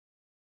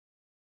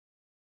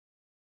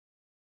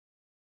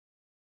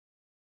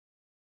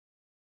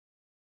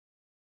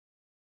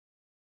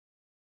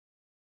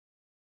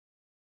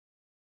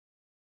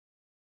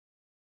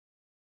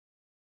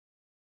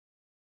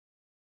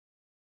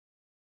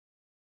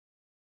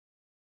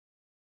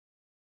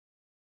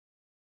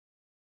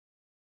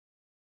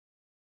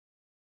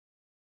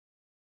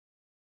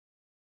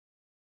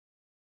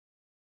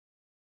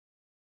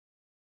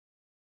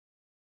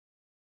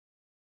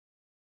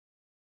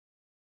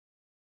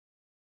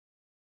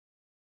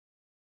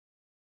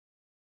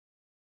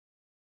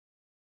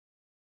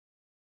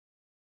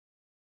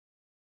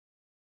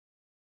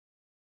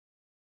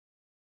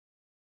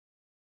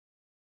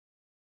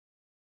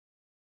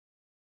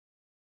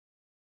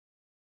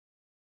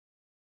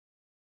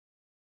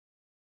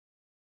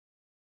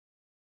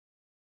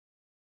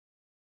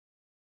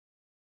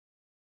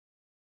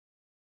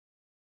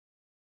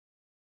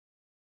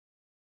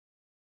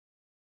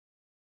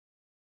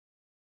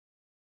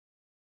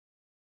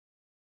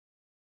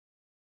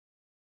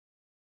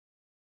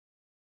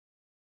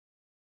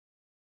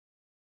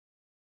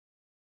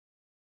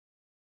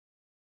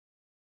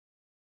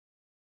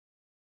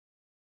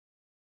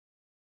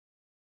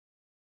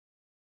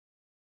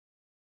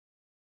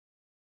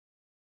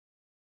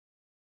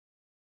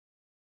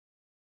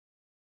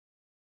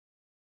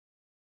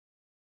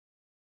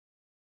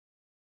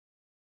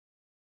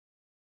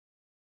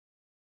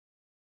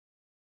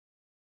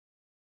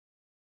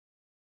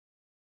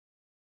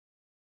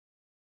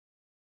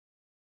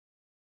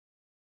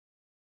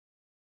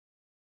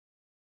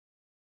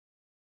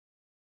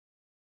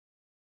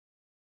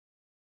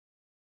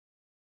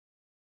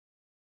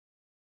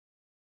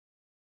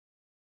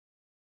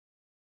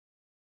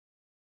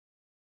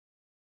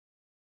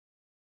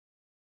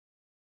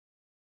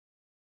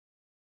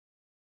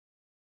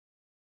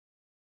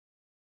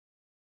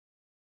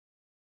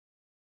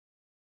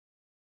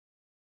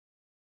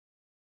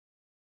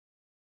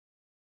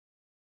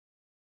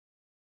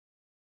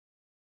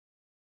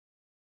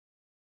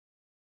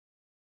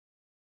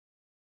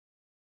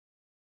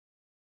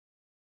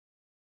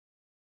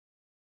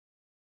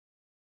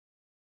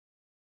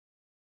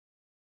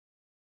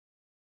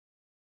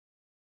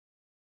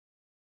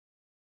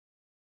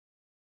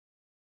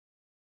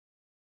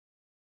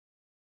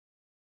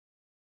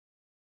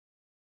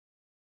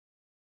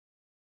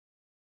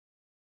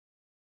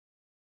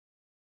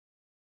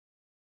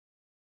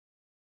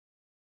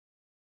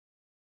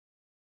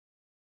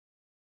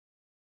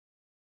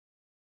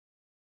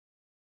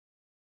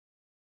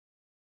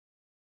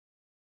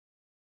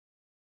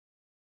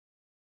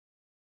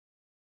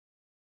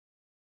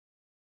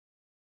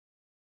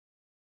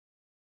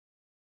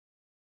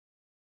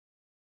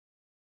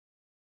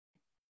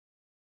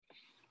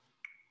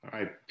All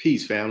right,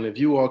 peace, family. If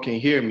you all can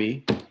hear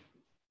me,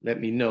 let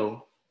me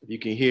know if you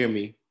can hear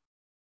me.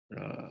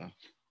 Uh,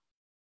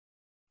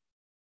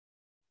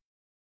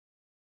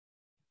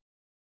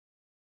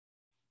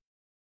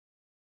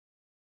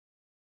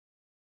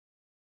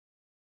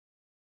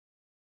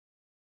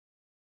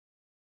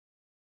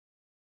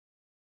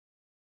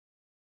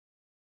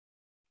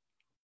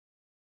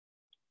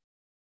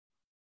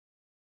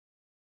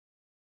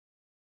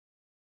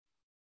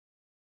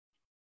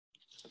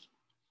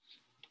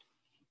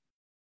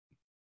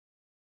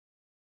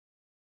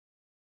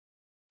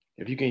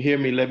 if you can hear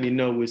me, let me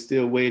know. We're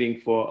still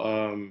waiting for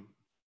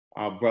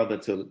our brother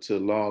to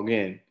log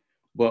in.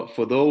 But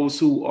for those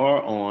who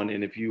are on,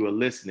 and if you are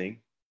listening,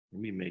 let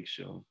me make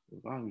sure the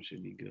volume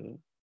should be good.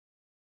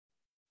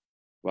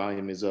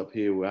 Volume is up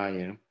here where I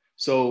am.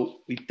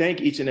 So we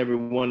thank each and every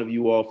one of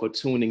you all for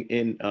tuning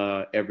in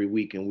every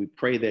week, and we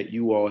pray that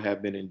you all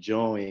have been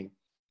enjoying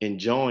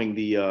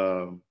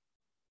the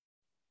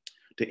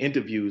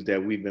interviews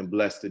that we've been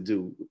blessed to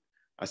do.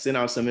 I sent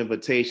out some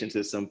invitation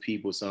to some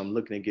people, so I'm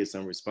looking to get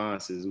some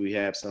responses. We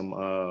have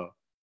some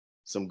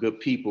good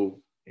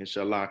people,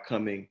 inshallah,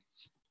 coming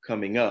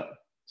up.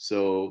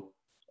 So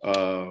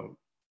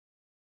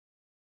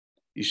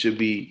you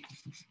should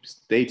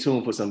stay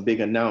tuned for some big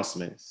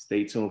announcements.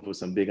 Stay tuned for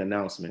some big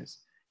announcements.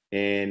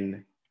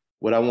 And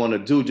what I want to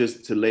do,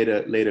 just to lay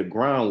the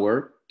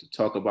groundwork to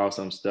talk about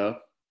some stuff.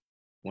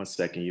 One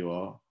second, you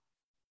all.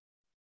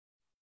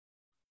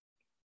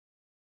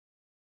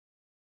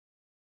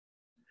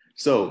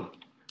 So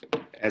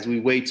as we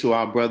wait to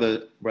our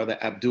brother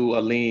Abdul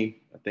Haleem,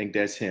 I think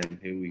that's him.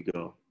 Here we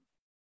go.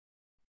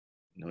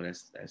 No,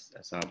 that's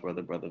our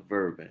brother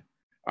Verbin.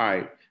 All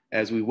right.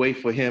 As we wait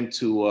for him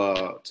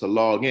to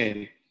log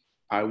in,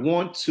 I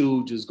want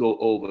to just go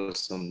over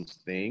some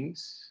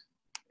things,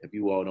 if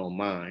you all don't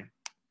mind.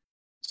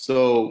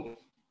 So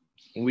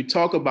when we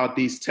talk about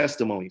these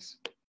testimonies,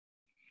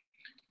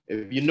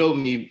 if you know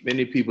me,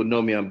 many people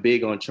know me, I'm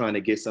big on trying to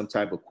get some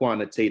type of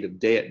quantitative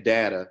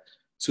data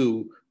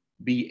to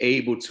be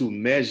able to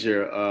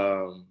measure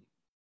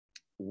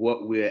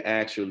what we're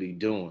actually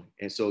doing.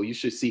 And so you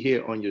should see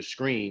here on your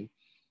screen,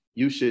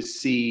 you should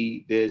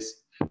see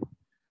this,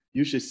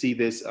 these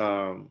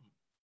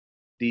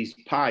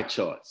pie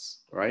charts,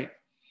 right?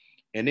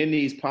 And in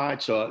these pie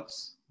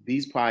charts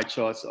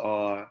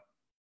are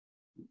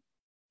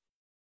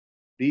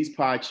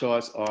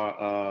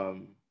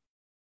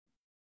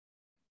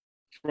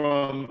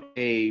from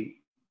a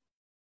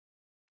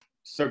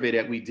survey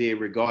that we did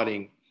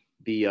regarding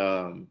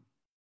the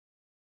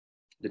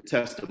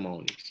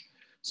testimonies.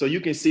 So you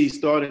can see,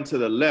 starting to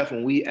the left,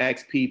 when we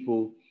ask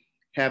people,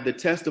 have the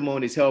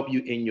testimonies help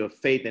you in your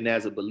faith and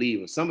as a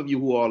believer? Some of you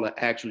who all are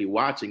actually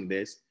watching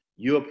this,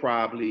 you're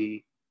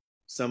probably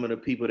some of the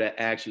people that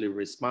actually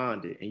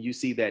responded. And you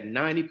see that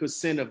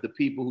 90% of the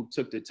people who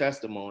took the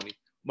testimony,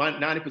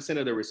 90%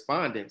 of the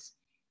respondents,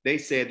 they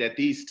said that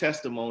these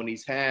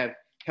testimonies have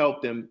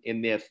helped them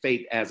in their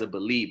faith as a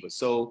believer.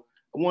 So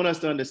I want us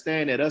to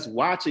understand that us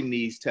watching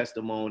these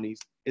testimonies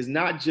is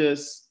not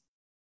just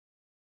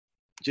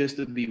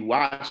to be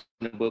watching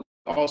them, but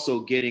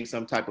also getting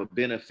some type of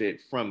benefit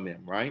from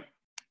them, right?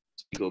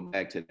 So we go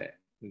back to that.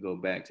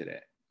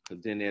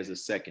 Because then there's a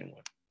second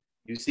one.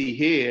 You see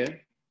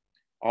here,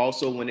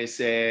 also when it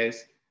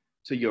says,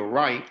 to your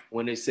right,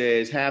 when it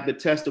says, have the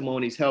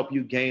testimonies help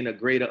you gain a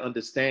greater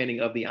understanding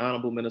of the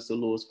Honorable Minister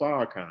Louis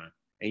Farrakhan.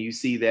 And you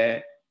see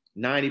that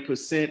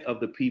 90% of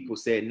the people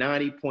said,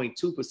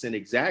 90.2%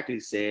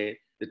 exactly said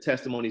the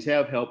testimonies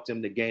have helped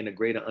him to gain a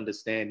greater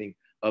understanding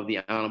of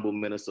the Honorable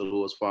Minister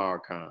Louis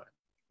Farrakhan.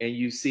 And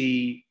you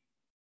see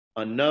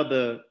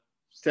another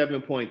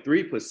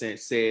 7.3%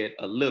 said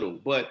a little,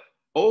 but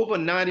over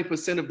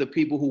 90% of the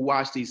people who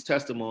watch these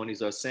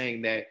testimonies are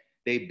saying that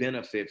they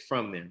benefit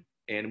from them.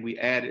 And we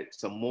added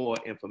some more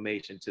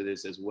information to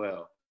this as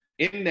well.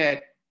 In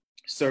that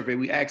survey,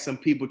 we asked some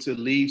people to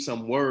leave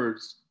some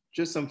words,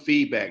 just some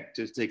feedback,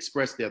 just to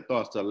express their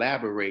thoughts, to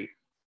elaborate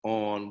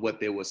on what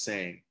they were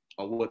saying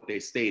or what they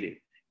stated.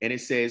 And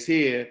it says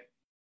here,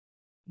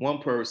 one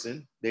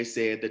person, they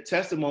said, the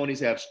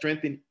testimonies have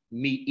strengthened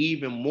me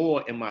even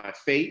more in my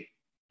faith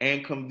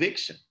and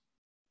conviction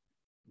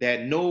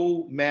that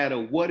no matter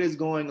what is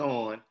going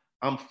on,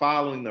 I'm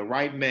following the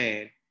right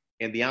man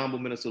and the Honorable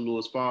Minister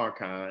Louis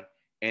Farrakhan,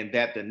 and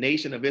that the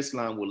Nation of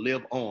Islam will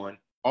live on.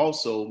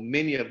 Also,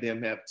 many of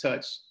them have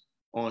touched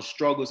on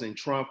struggles and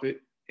triumphant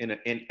in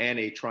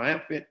a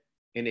triumphant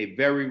in a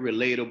very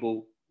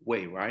relatable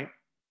way, right?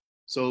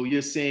 So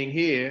you're seeing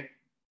here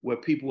where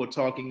people are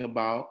talking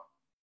about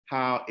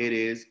how it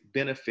is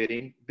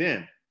benefiting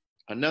them.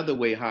 Another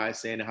way how it's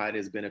saying how it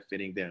is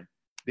benefiting them.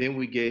 Then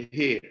we get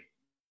here.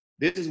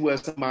 This is where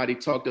somebody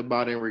talked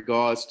about in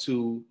regards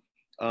to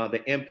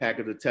the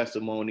impact of the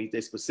testimony. They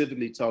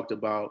specifically talked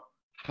about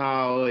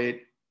how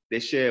they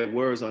shared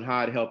words on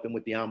how it helped them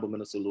with the Honorable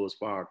Minister Louis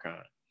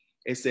Farrakhan.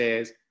 It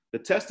says, the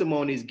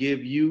testimonies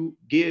give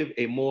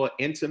a more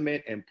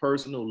intimate and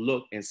personal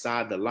look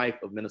inside the life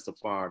of Minister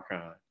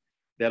Farrakhan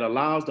that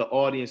allows the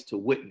audience to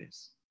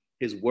witness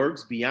his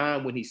works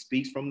beyond when he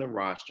speaks from the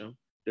rostrum,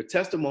 The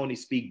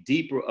testimonies speak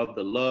deeper of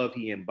the love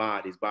he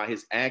embodies by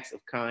his acts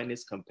of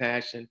kindness,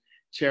 compassion,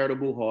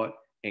 charitable heart,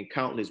 and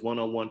countless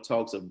one-on-one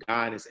talks of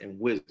guidance and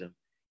wisdom.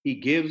 He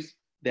gives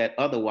that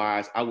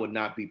otherwise I would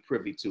not be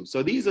privy to.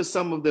 So these are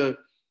some of the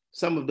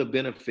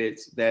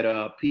benefits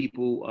that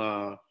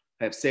people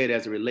have said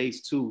as it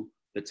relates to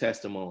the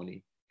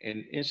testimony.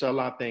 And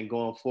inshallah, I think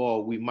going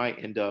forward, we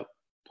might end up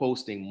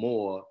posting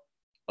more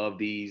of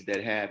these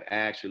that have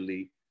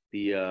actually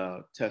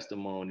the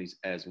testimonies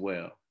as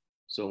well.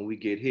 So when we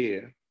get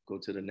here, go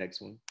to the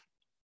next one.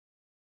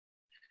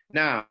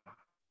 Now,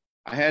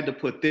 I had to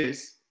put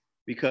this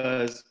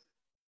because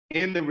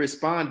in the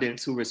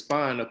respondents who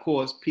respond, of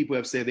course, people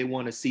have said they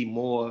want to see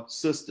more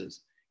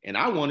sisters. And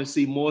I want to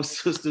see more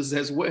sisters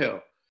as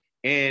well.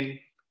 And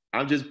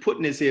I'm just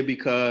putting this here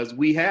because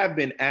we have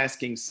been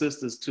asking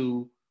sisters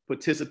to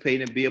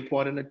participate and be a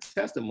part of the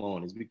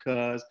testimonies,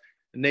 because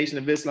the Nation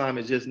of Islam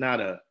is just not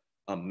a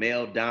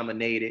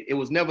male-dominated. It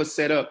was never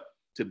set up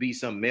to be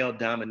some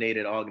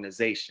male-dominated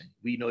organization.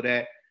 We know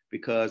that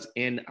because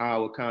in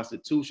our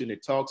Constitution,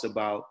 it talks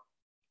about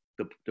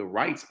the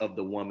rights of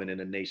the woman in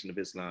the Nation of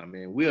Islam.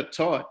 And we are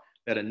taught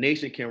that a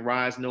nation can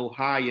rise no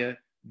higher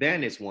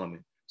than its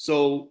woman.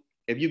 So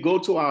if you go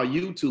to our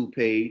YouTube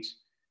page,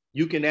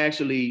 you can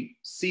actually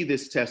see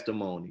this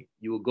testimony.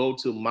 You will go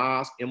to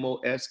Mosque,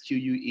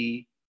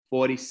 MOSQUE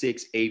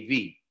 46 AV.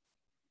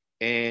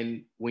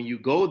 And when you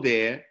go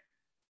there,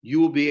 you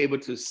will be able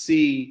to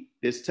see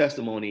this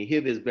testimony,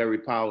 hear this very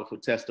powerful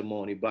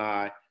testimony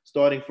by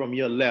starting from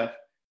your left.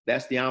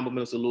 That's the Honorable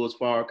Minister Louis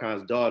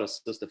Farrakhan's daughter,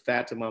 Sister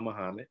Fatima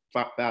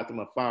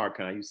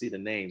Farrakhan. You see the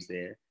names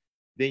there.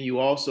 Then you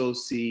also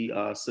see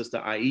Sister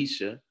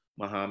Aisha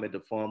Muhammad, the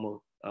former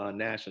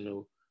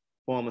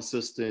former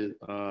sister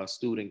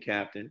student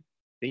captain.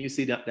 Then you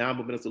see the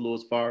Honorable Minister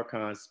Louis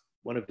Farrakhan's,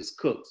 one of his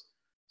cooks,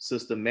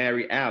 Sister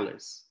Mary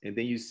Alice. And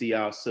then you see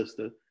our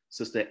Sister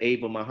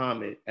Ava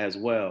Muhammad as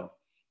well.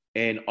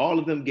 And all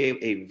of them gave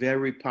a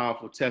very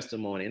powerful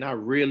testimony. And I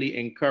really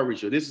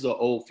encourage you, this is an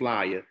old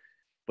flyer,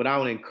 but I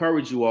would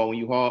encourage you all, when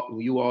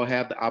you all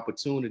have the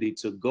opportunity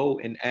to go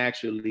and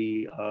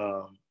actually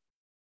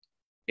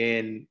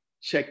and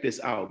check this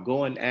out.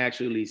 Go and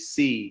actually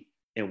see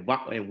and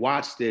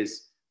watch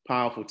this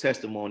powerful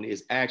testimony.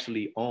 Is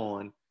actually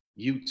on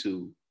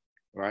YouTube,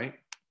 right?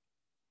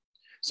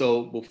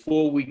 So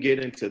before we get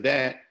into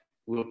that,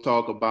 we'll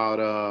talk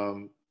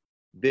about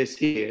this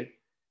here.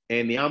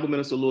 And the Honorable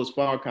Minister Louis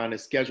Farrakhan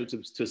is scheduled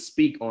to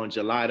speak on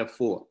July the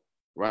 4th,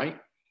 right?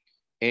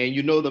 And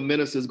you know the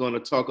minister is going to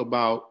talk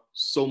about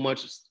so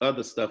much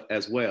other stuff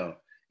as well.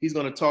 He's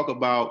going to talk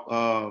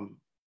about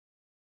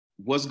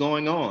what's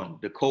going on,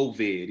 the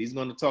COVID. He's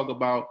going to talk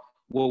about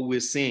what we're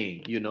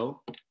seeing, you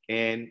know,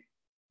 and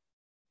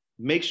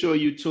make sure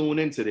you tune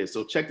into this.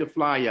 So check the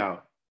fly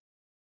out.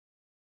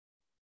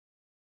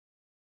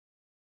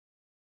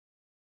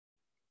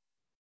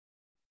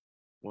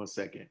 One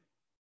second.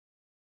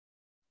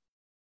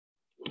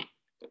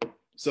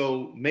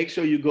 So make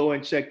sure you go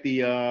and check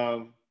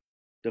the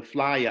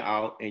flyer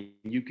out, and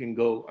you can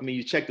go. I mean,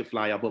 you check the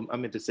flyer out, but I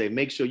meant to say,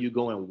 make sure you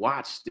go and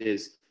watch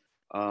this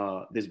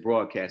this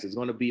broadcast. It's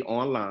going to be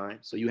online,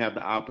 so you have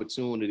the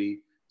opportunity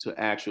to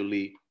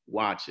actually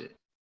watch it.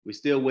 We're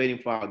still waiting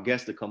for our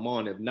guests to come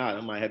on. If not,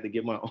 I might have to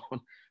give my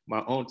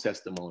own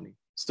testimony.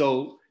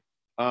 So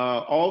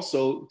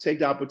also take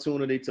the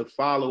opportunity to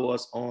follow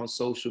us on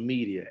social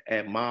media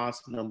at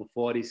Mosque number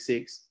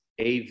 46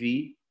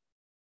 AV,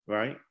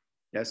 right?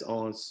 That's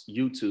on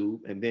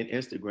YouTube, and then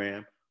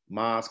Instagram,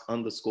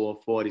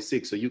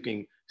 Mosque_46. So you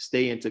can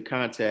stay into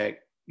contact.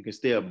 You can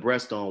stay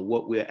abreast on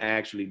what we're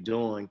actually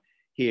doing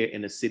here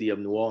in the city of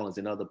New Orleans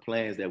and other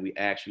plans that we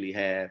actually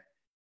have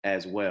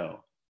as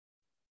well.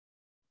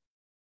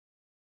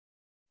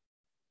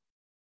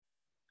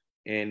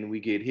 And we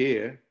get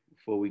here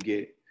before we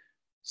get,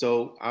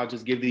 so I'll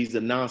just give these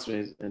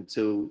announcements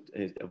until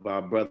if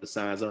our brother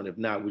signs on. If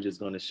not, we're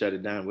just going to shut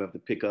it down. We'll have to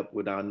pick up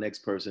with our next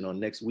person on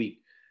next week.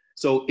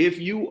 So if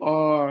you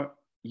or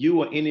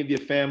any of your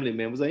family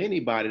members or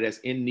anybody that's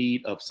in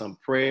need of some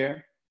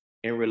prayer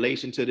in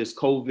relation to this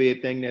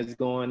COVID thing that's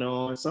going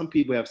on, some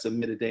people have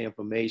submitted their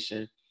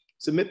information.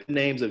 Submit the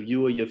names of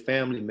you or your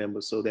family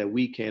members so that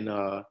we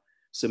can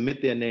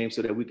submit their names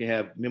so that we can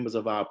have members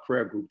of our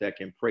prayer group that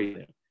can pray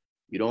them.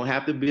 You don't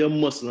have to be a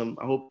Muslim.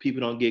 I hope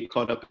people don't get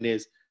caught up in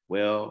this.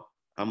 Well,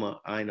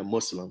 I ain't a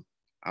Muslim.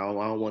 I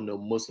don't want no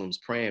Muslims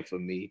praying for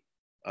me,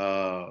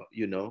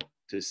 you know,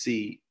 to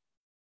see.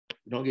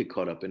 Don't get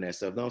caught up in that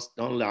stuff. Don't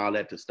allow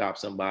that to stop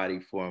somebody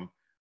from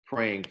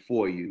praying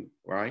for you,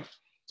 right?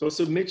 So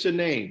submit your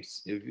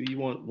names if you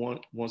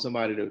want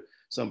somebody to,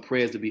 some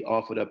prayers to be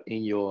offered up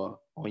on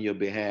your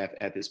behalf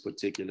at this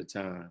particular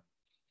time.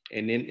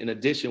 And then in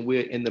addition,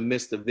 we're in the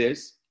midst of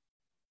this.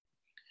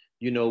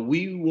 You know,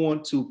 we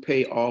want to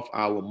pay off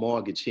our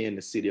mortgage here in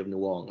the city of New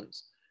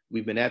Orleans.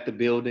 We've been at the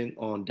building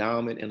on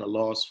endowment and a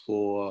loss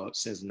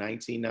since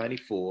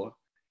 1994.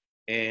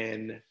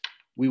 And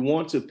we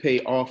want to pay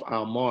off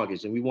our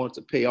mortgage, and we want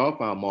to pay off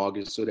our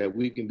mortgage so that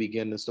we can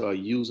begin to start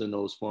using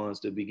those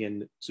funds to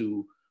begin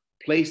to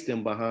place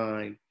them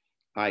behind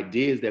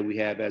ideas that we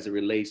have as it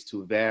relates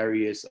to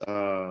various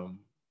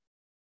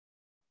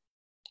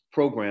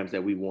programs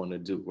that we want to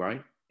do,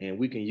 right? And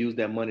we can use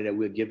that money that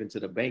we're giving to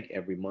the bank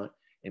every month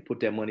and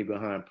put that money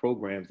behind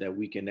programs that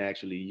we can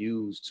actually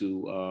use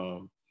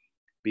to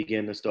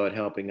begin to start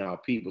helping our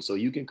people. So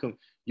you can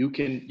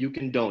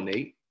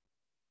donate.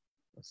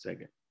 A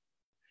second.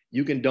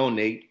 You can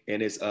donate,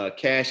 and it's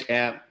Cash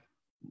App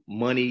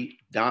money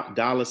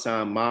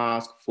 $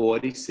 mosque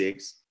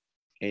 46,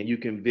 and you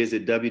can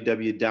visit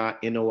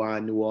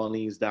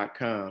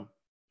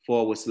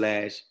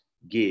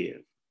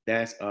www.noineworleans.com/give.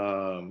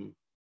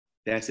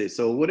 That's it.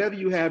 So whatever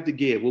you have to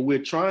give, what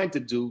we're trying to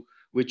do,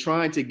 we're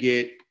trying to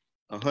get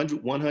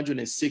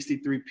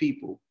 163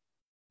 people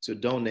to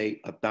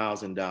donate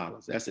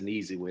 $1,000. That's an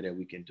easy way that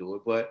we can do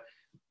it. But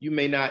you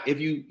may not, if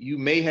you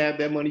may have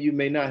that money, you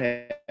may not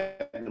have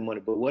the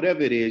money, but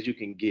whatever it is, you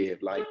can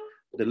give. Like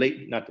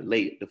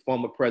the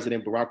former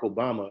President Barack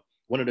Obama,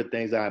 one of the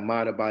things I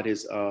admired about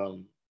his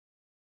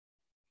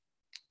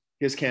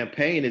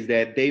campaign is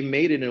that they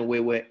made it in a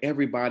way where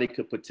everybody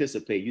could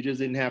participate. You just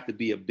didn't have to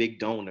be a big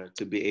donor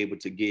to be able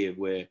to give,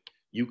 where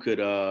you could,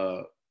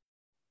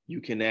 you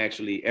can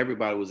actually,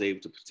 everybody was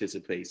able to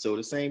participate. So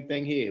the same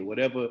thing here,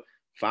 whatever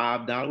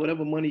 $5,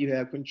 whatever money you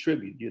have,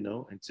 contribute, you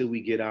know, until we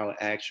get our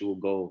actual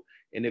goal.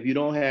 And if you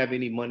don't have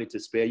any money to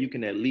spare, you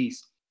can at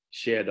least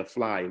share the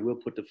flyer. We'll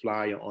put the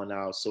flyer on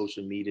our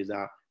social media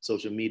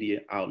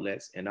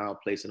outlets, and I'll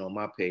place it on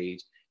my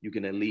page. You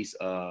can at least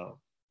go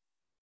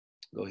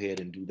ahead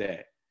and do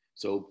that.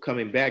 So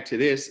coming back to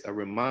this, a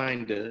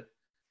reminder,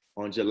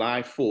 on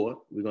July 4th,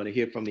 we're going to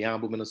hear from the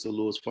Honorable Minister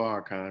Louis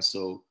Farrakhan.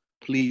 So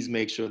please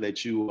make sure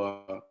that you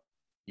are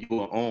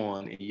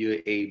on and you're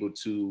able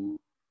to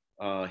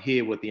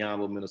hear what the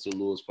Honorable Minister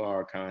Louis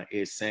Farrakhan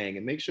is saying,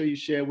 and make sure you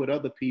share with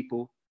other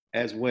people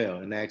as well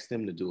and ask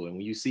them to do it. And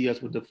when you see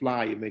us with the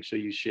flyer, make sure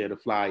you share the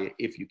flyer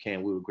if you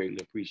can. We would greatly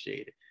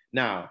appreciate it.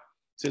 Now,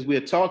 since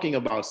we're talking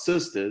about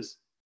sisters,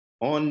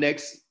 on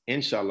next,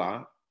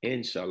 inshallah,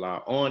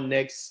 on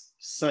next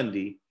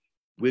Sunday,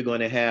 we're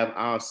going to have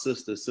our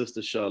sister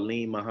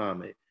Haleem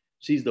Muhammad.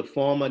 She's the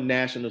former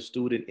National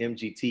Student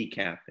MGT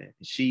captain.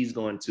 She's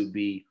going to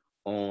be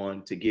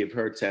on to give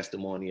her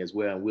testimony as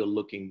well. And we're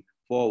looking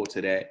forward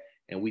to that.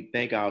 And we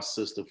thank our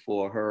sister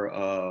for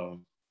her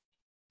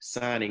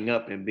signing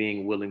up and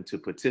being willing to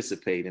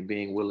participate and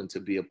being willing to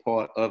be a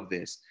part of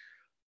this.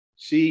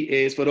 She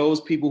is, for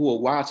those people who are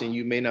watching,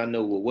 you may not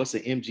know, well, what's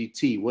an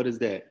MGT? What is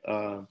that?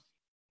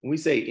 When we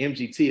say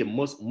MGT, a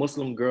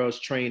Muslim Girls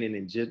Training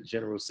in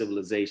General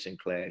Civilization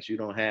class. You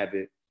don't have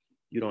it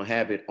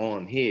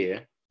on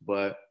here,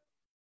 but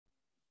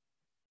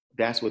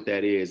that's what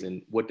that is.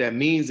 And what that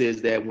means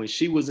is that when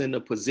she was in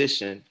the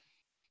position,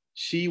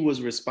 she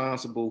was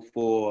responsible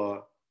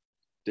for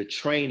the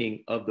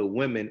training of the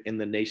women in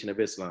the Nation of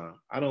Islam.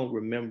 I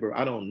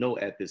don't know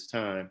at this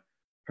time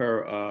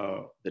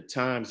the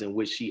times in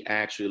which she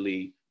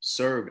actually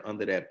served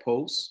under that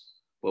post,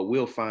 but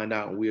we'll find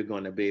out, and we're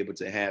going to be able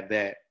to have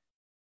that,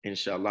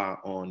 inshallah,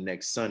 on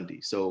next Sunday.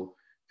 So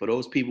for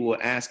those people who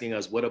are asking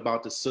us, what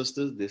about the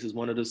sisters? This is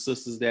one of the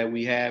sisters that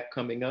we have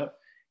coming up,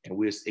 and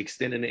we're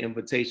extending the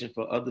invitation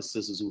for other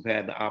sisters who've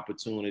had the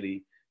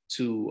opportunity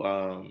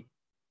to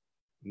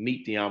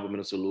meet the Honorable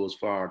Minister Louis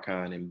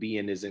Farrakhan and be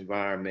in this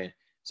environment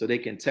so they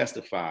can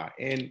testify.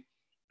 And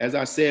as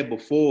I said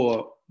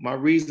before, my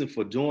reason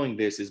for doing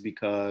this is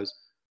because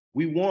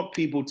we want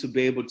people to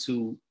be able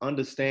to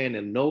understand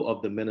and know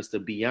of the minister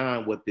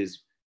beyond what this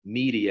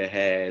media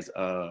has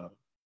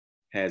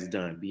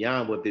done,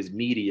 beyond what this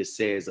media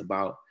says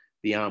about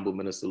the Honorable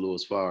Minister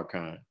Louis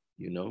Farrakhan,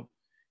 you know?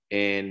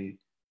 And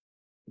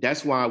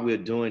that's why we're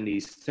doing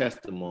these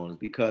testimonies,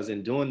 because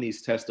in doing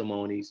these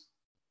testimonies,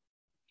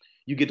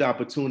 you get the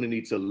opportunity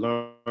to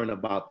learn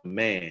about the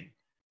man,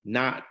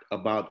 not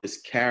about this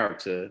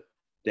character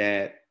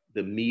that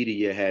the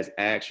media has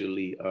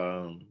actually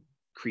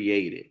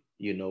created,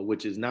 you know,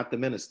 which is not the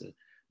minister.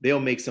 They'll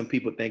make some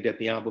people think that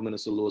the Honorable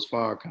Minister Louis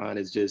Farrakhan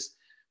is just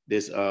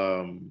this,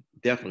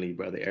 definitely,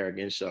 Brother Eric,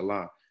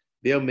 inshallah.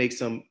 They'll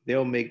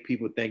make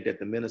people think that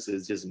the minister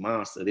is just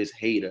monster, this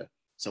hater,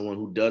 someone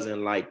who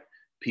doesn't like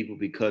people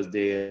because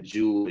they're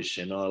Jewish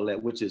and all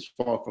that, which is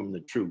far from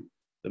the truth.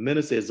 The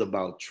minister is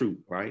about truth,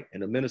 right?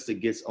 And the minister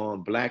gets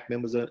on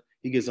members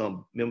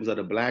of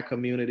the Black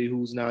community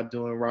who's not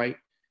doing right,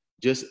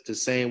 just the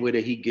same way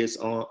that he gets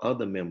on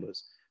other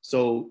members.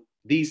 So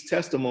these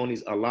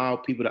testimonies allow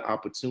people the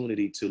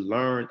opportunity to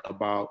learn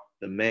about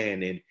the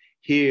man and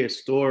hear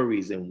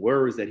stories and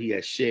words that he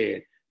has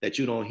shared that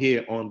you don't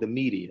hear on the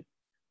media.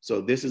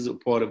 So this is a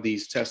part of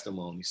these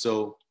testimonies.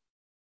 So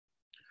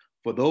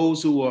for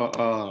those who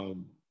are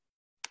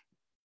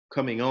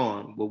coming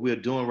on, what we're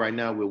doing right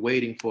now, we're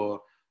waiting for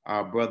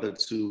our brother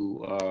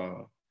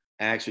to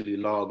actually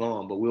log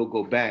on, but we'll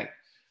go back.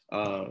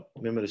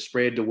 Remember to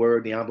spread the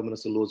word. The Honorable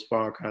Minister Louis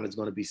Farrakhan is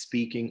going to be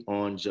speaking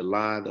on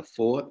July the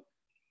 4th.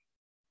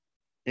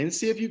 And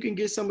see if you can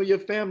get some of your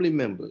family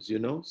members, you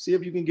know, see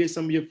if you can get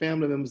some of your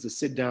family members to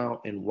sit down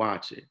and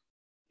watch it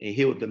and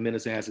hear what the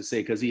minister has to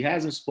say, because he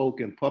hasn't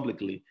spoken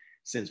publicly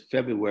since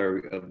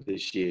February of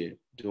this year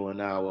during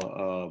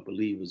our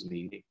believers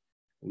meeting.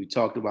 We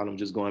talked about, I'm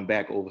just going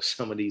back over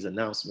some of these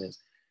announcements.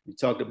 We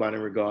talked about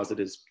in regards to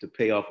this, to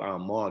pay off our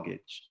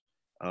mortgage,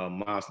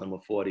 miles number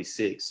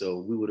 46. So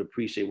we would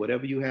appreciate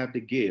whatever you have to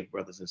give,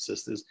 brothers and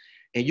sisters,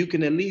 and you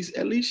can at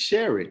least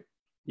share it.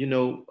 You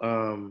know,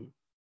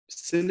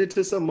 send it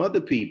to some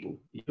other people.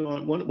 You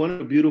know, one of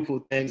the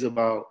beautiful things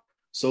about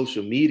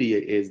social media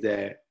is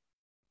that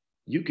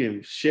you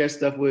can share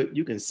stuff with,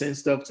 you can send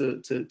stuff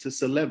to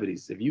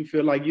celebrities. If you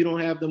feel like you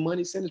don't have the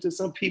money, send it to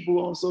some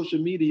people on social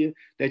media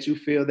that you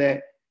feel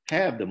that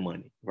have the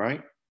money,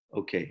 right?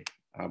 Okay,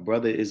 our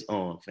brother is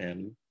on,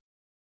 family.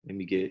 Let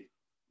me get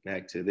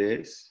back to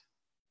this.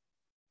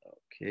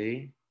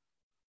 Okay,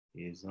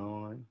 he is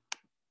on.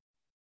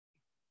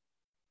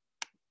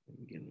 Let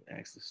me get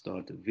asked to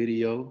start the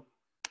video,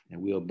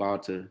 and we're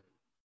about to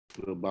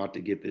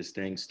get this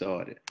thing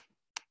started.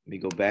 Let me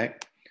go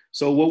back.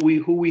 So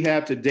who we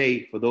have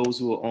today, for those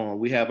who are on,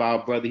 we have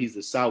our brother. He's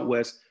the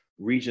Southwest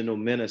Regional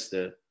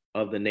Minister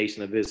of the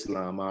Nation of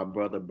Islam, our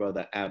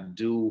brother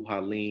Abdul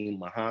Haleem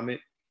Muhammad.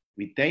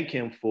 We thank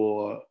him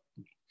for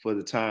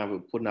the time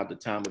of putting out the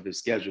time of his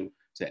schedule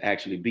to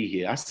actually be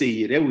here. I see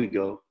you. There we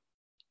go.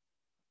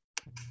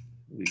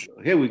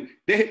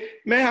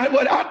 Man,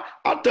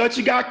 I thought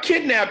you got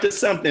kidnapped or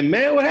something,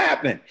 man. What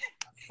happened?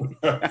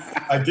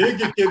 I did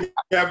get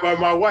kidnapped by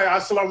my wife.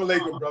 Assalamu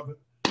alaikum, brother.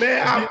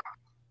 Man,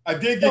 I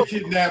did get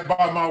kidnapped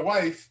by my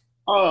wife.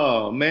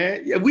 Oh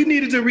man, yeah, we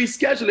needed to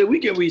reschedule it. We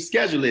can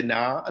reschedule it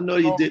now. I know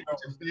you did with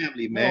your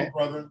family, man. No,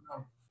 brother.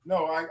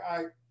 No,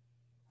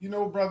 you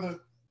know, brother.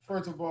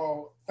 First of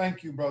all,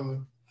 thank you, brother,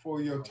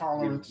 for your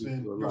tolerance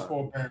and your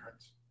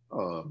forbearance.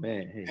 Oh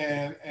man.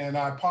 Hey. And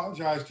I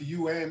apologize to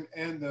you and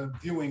the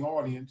viewing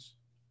audience.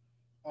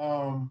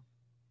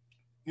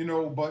 You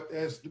know, but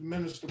as the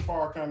Minister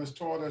Farrakhan has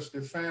taught us,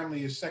 the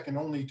family is second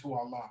only to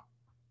Allah.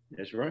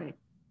 That's right.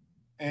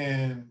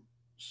 And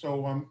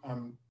so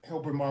I'm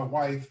helping my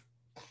wife,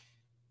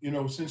 you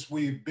know, since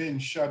we've been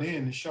shut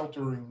in and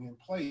sheltering in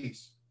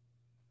place,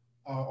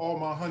 all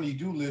my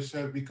honey-do lists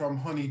have become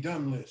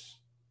honey-done lists.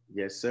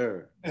 Yes,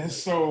 sir. And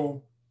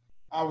so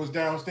I was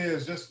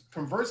downstairs just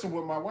conversing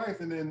with my wife,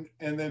 and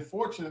then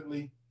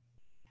fortunately,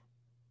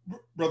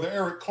 Brother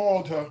Eric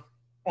called her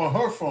on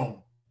her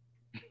phone.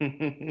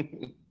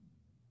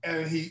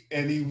 and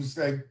he was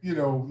like, you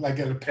know, like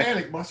at a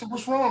panic. I said,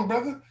 "What's wrong,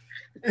 brother?"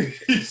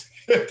 He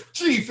said,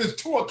 "Chief, it's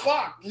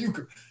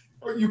 2:00.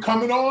 You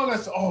coming on?" I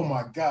said, "Oh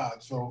my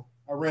God!" So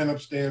I ran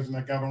upstairs and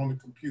I got on the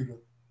computer.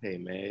 Hey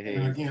man, hey.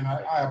 And again,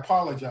 I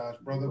apologize,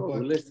 brother.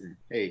 But listen,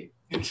 hey.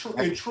 In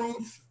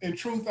truth,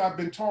 I've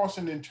been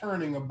tossing and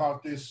turning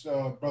about this,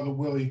 Brother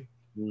Willie,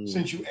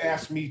 since you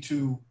asked me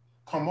to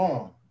come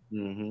on.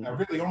 I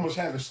really almost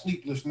had a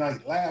sleepless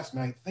night last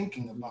night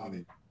thinking about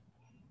it,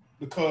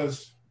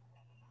 because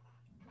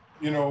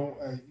you know,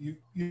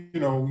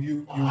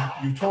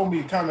 you told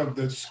me kind of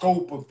the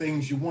scope of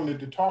things you wanted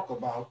to talk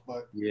about,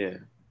 but yeah,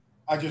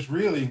 I just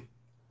really,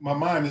 my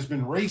mind has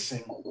been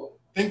racing,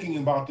 thinking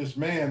about this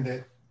man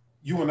that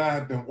you and I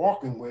have been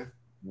walking with.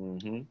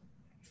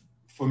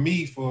 For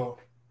me,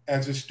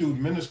 as a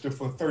student minister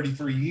for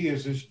 33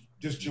 years, is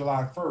just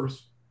July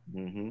 1st,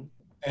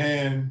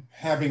 and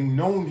having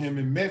known him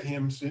and met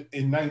him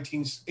in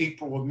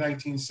April of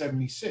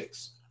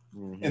 1976,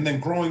 and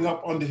then growing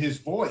up under his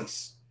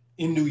voice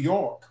in New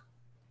York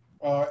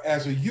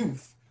as a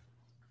youth,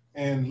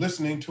 and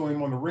listening to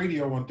him on the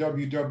radio on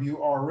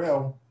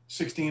WWRL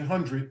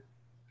 1600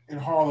 in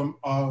Harlem,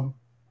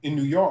 in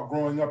New York,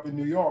 growing up in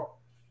New York,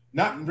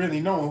 not really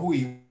knowing who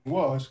he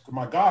was, because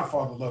my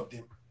godfather loved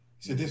him.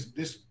 He said,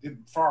 this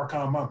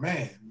Farrakhan, my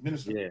man,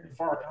 Minister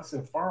Farrakhan. I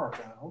said,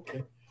 Farrakhan,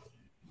 okay.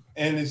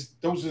 And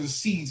those are the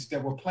seeds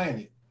that were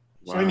planted.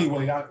 Wow. So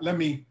anyway, let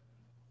me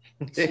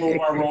slow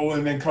my roll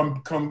and then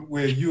come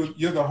where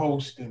you're the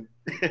host and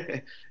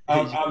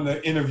I'm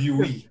the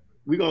interviewee.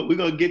 We're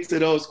gonna get to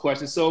those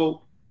questions.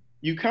 So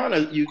you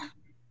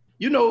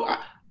know,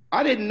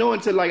 I didn't know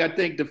until, like, I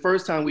think the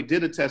first time we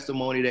did a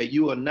testimony that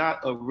you are not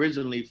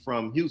originally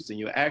from Houston.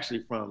 You're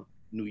actually from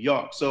New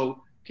York.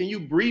 So can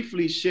you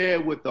briefly share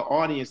with the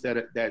audience that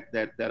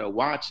are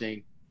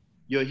watching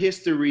your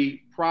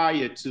history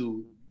prior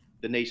to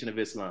the Nation of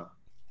Islam?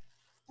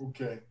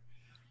 Okay.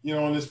 You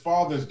know, on this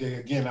Father's Day,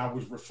 again, I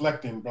was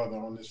reflecting, brother,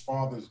 on this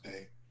Father's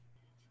Day,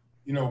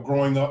 you know,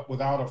 growing up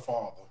without a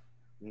father.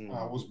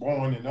 I was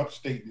born in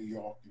upstate New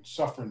York, in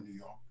Suffern, New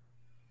York.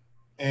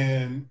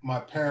 And my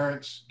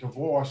parents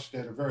divorced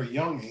at a very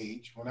young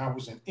age when I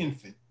was an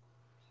infant.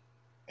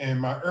 And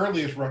my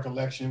earliest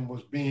recollection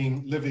was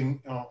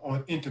living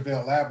on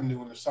Intervale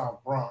Avenue in the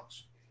South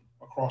Bronx,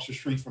 across the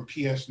street from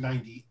PS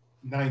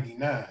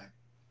 99.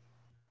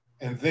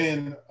 And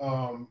then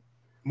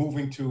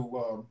moving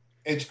to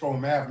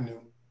Edgecombe Avenue,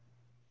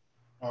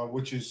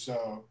 which is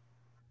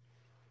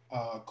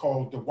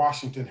called the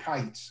Washington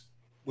Heights,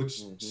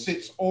 which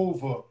sits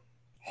over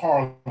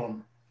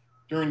Harlem.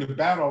 During the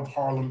Battle of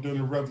Harlem, during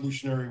the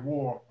Revolutionary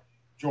War,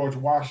 George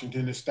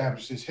Washington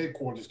established his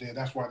headquarters there.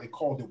 That's why they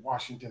called it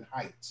Washington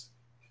Heights.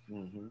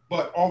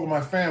 But all of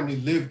my family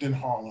lived in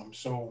Harlem.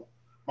 So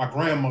my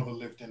grandmother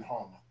lived in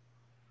Harlem.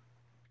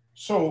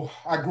 So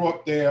I grew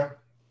up there,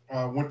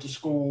 went to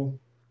school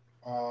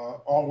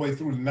all the way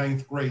through the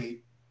 9th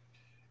grade.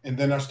 And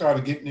then I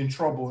started getting in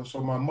trouble. And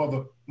so my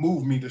mother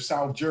moved me to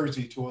South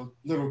Jersey to a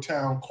little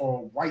town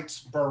called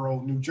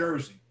Whitesboro, New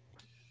Jersey,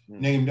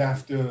 named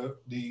after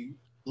the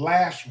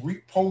last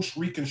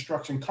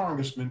post-Reconstruction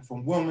congressman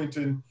from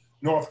Wilmington,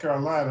 North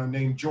Carolina,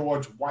 named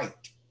George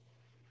White.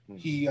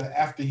 He,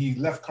 after he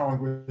left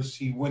Congress,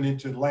 he went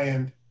into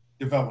land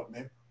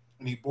development,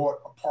 and he bought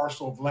a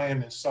parcel of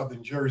land in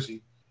southern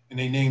Jersey, and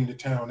they named the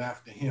town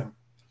after him.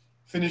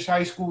 Finished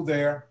high school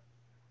there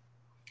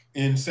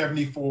in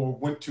 '74.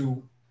 Went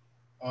to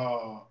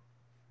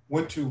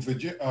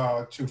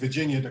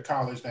Virginia to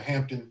college, the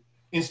Hampton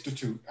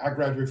Institute. I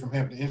graduated from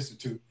Hampton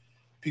Institute.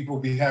 People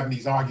be having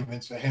these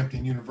arguments at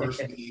Hampton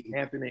University.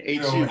 Hampton and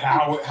HU.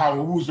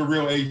 HU. Who's the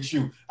real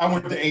HU? I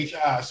went to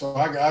HI, so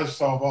I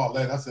solved all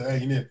that. I said, hey,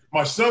 you know,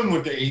 my son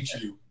went to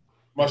HU.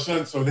 My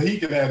son, so that he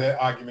could have that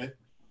argument.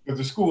 Because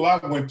the school I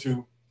went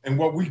to and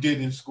what we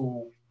did in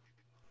school,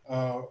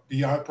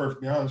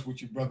 perfectly honest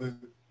with you, brother,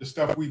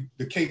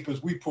 the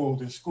capers we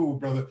pulled in school,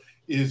 brother,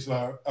 is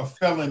a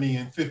felony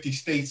in 50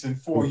 states and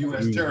 4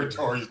 U.S.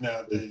 territories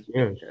nowadays.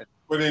 Yeah.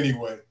 But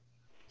anyway,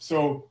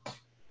 so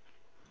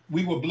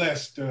we were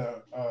blessed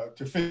to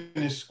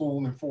finish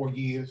school in 4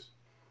 years.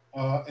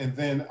 And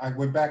then I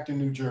went back to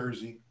New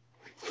Jersey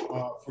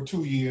for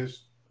 2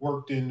 years,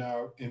 worked in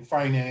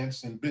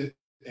finance and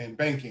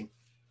banking.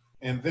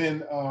 And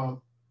then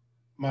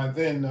my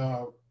then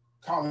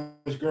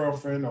college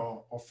girlfriend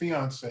or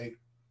fiance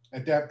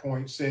at that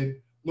point said,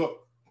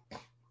 look,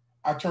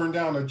 I turned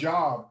down a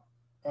job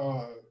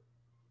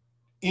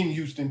in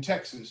Houston,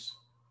 Texas,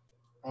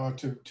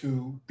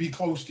 to be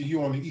close to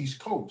you on the East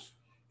Coast.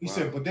 He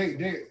said, but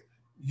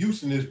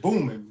Houston is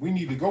booming. We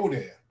need to go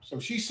there. So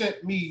she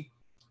sent me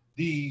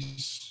the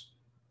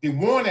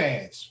want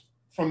ads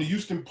from the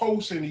Houston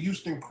Post and the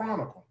Houston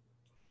Chronicle.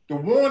 The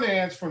want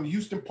ads from the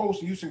Houston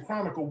Post and Houston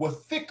Chronicle were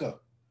thicker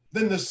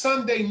than the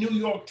Sunday New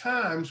York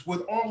Times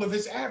with all of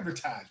its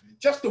advertising,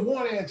 just the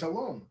want ads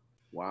alone.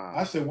 Wow.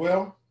 I said,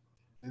 well,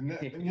 and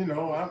that, you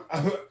know,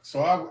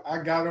 so I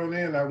got on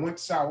there and I went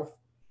south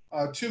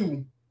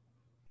to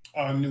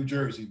New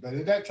Jersey. But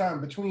at that time,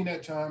 between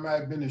that time, I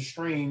had been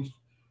estranged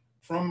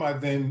from my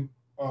then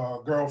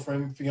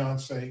girlfriend,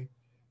 fiance,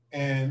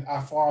 and I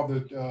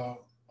fathered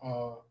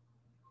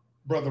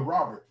brother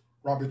Robert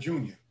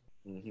Jr.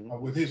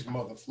 With his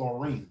mother,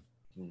 Florine.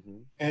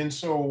 And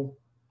so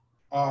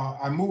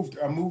I moved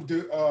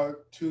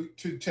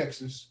to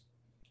Texas,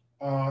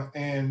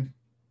 and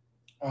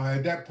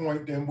at that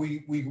point, then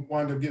we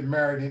wound up getting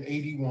married in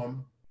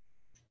 '81,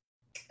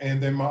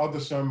 and then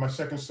my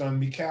second son,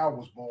 Mikhail,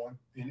 was born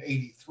in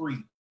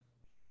 '83,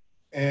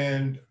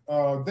 and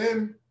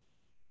then,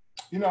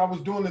 you know, I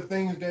was doing the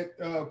things that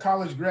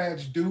college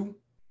grads do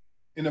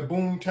in a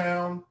boom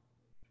town,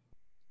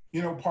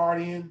 you know,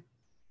 partying.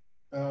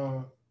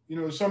 You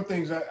know, some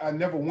things I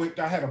never went.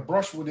 I had a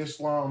brush with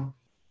Islam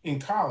in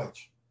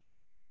college.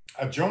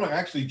 I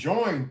actually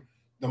joined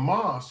the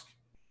mosque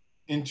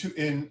in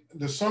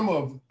the summer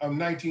of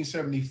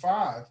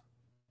 1975,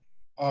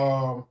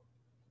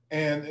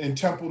 and in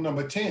Temple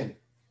Number 10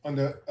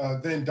 under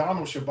then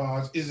Donald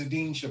Shabazz,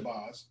 Izzadin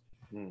Shabazz.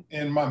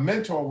 And my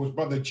mentor was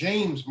Brother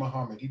James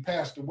Muhammad. He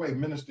passed away,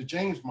 Minister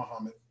James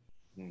Muhammad.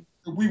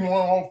 We went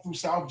all through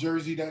South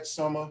Jersey that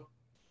summer,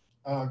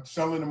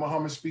 selling the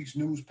Muhammad Speaks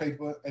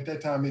newspaper. At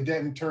that time, it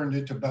hadn't turned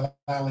into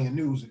Balian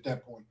News at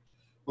that point.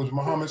 It was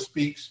Muhammad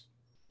Speaks.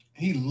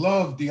 He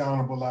loved the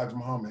Honorable Elijah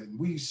Muhammad. And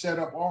we set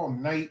up all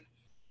night.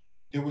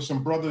 There were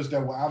some brothers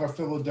that were out of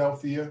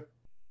Philadelphia,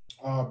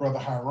 Brother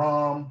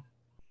Hiram,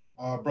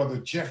 Brother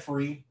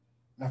Jeffrey,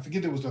 and I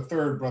forget there was a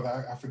third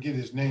brother, I forget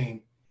his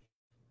name.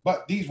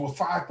 But these were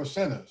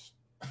 5%ers.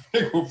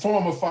 They were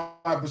former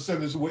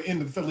 5%ers who were in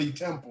the Philly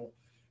Temple,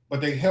 but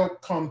they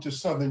helped come to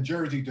Southern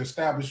Jersey to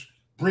establish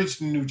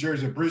Bridgeton, New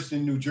Jersey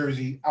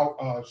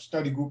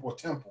study group or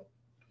temple.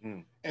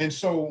 And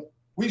so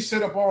we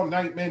sit up all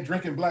night, man,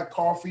 drinking black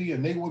coffee,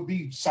 and they would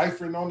be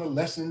ciphering on the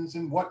lessons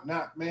and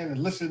whatnot, man,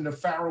 and listening to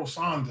Pharoah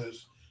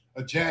Saunders,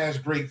 a jazz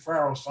great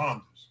Pharoah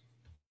Saunders.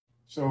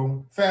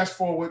 So fast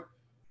forward,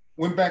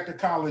 went back to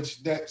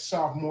college that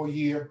sophomore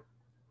year,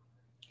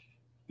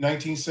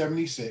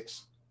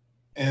 1976,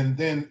 and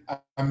then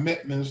I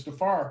met Minister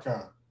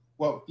Farrakhan.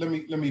 Well, let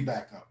me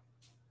back up.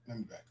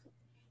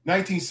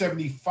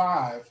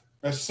 1975,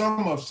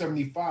 summer of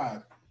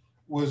 '75,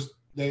 was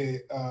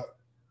the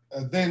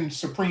then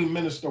Supreme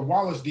Minister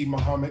Wallace D.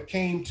 Muhammad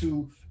came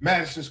to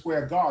Madison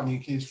Square Garden,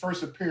 his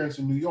first appearance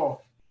in New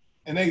York,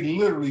 and they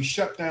literally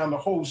shut down the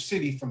whole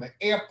city from the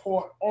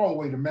airport all the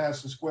way to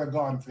Madison Square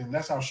Garden for him.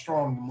 That's how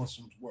strong the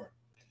Muslims were.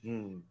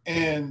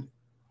 And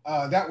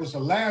that was the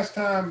last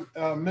time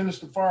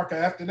Minister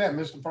Farrakhan, after that,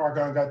 Minister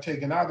Farrakhan got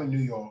taken out of New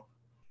York.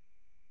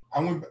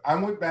 I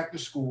went back to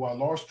school. I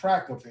lost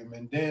track of him.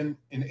 And then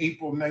in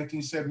April of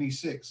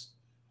 1976,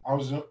 I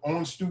was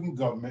on student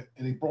government,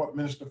 and they brought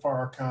Minister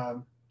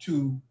Farrakhan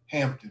to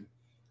Hampton.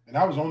 And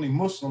I was only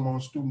Muslim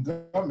on student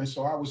government,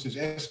 so I was his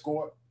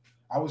escort.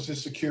 I was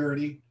his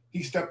security.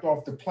 He stepped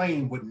off the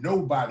plane with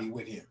nobody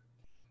with him.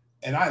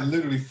 And I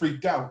literally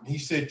freaked out. And he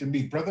said to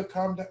me, brother,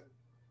 calm down.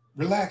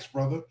 Relax,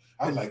 brother.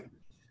 I was like,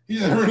 he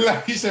said,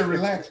 relax. He said,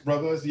 relax,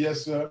 brother. I said,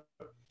 yes, sir.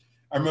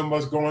 I remember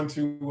us going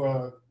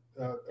to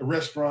a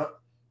restaurant.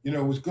 You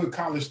know, it was good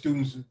college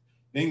students.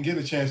 They didn't get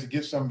a chance to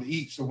get something to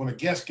eat. So when a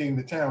guest came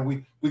to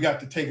town, we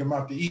got to take them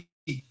out to eat.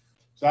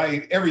 So I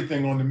ate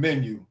everything on the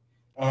menu.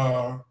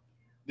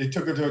 They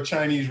took her to a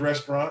Chinese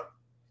restaurant.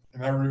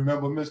 And I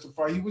remember Mr.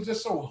 Farr, he was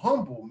just so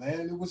humble,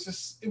 man.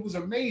 It was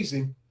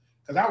amazing.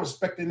 Because I was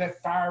expecting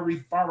that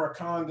fiery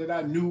Farrakhan that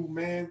I knew,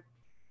 man.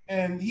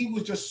 And he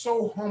was just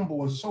so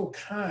humble and so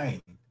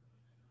kind.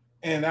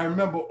 And I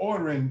remember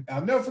ordering,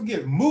 I'll never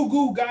forget,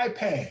 Mugu Gai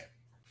Pan.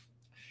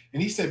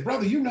 And he said,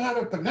 brother, you know how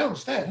to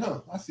pronounce that,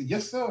 huh? I said,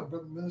 yes, sir,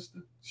 brother minister.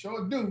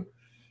 Sure do.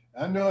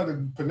 I know how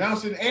to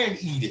pronounce it and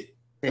eat it.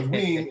 Because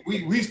we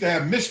used to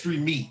have mystery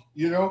meat,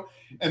 you know?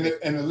 And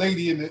the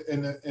lady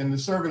in the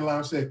serving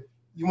line said,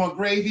 you want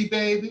gravy,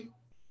 baby?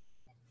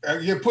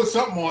 You put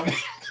something on it.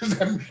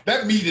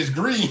 that meat is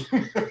green.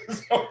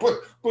 So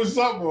put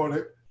something on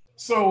it.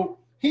 So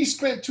he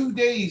spent 2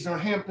 days on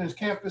Hampton's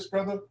campus,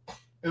 brother.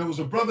 And it was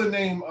a brother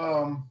named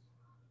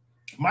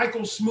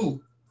Michael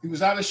Smoot. He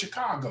was out of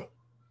Chicago.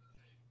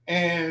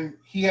 And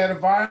he had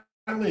a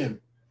violin.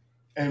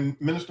 And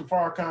Minister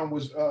Farrakhan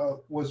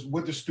was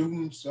with the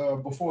students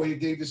before he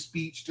gave his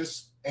speech,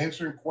 just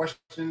answering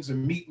questions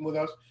and meeting with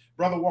us.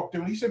 Brother walked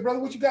in. He said, brother,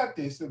 what you got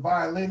there? He said,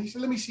 violin. He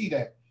said, let me see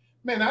that.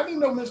 Man, I didn't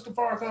know Mr.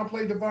 Farrakhan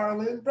played the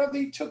violin. Brother,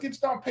 he took it,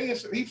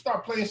 he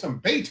started playing some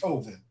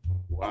Beethoven.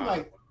 Wow. I'm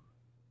like,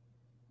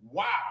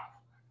 wow.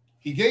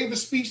 He gave a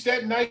speech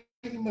that night.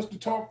 He must have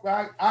talked.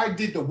 I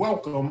did the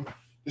welcome.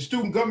 The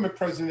student government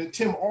president,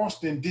 Tim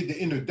Austin, did the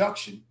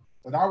introduction,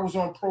 but I was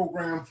on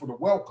program for the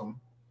welcome.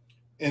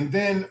 And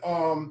then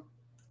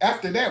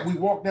after that, we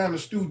walked down to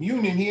Student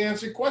Union. He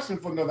answered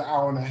questions for another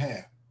hour and a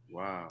half.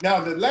 Wow.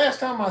 Now, the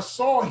last time I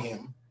saw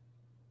him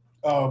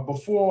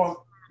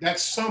before that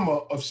summer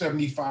of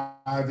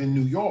 75 in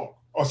New York,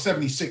 or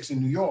 76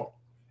 in New York,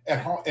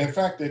 in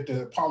fact, at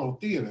the Apollo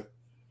Theater,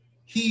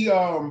 he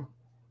was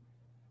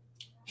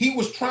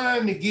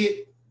trying to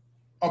get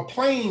a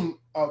plane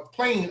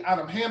out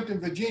of Hampton,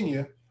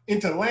 Virginia,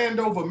 into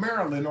Landover,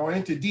 Maryland, or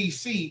into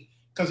DC,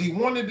 because he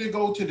wanted to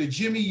go to the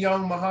Jimmy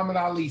Young Muhammad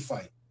Ali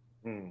fight.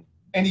 And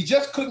he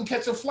just couldn't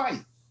catch a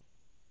flight.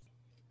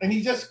 And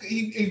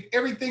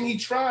everything he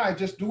tried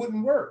just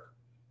wouldn't work.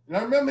 And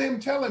I remember him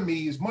telling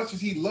me, as much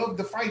as he loved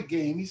the fight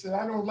game, he said,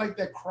 I don't like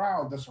that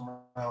crowd that's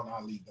around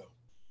Ali, though.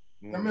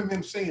 I remember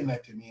him saying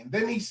that to me. And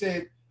then he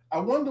said, I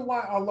wonder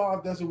why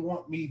Allah doesn't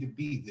want me to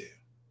be there.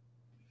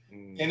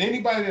 And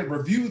anybody that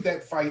reviewed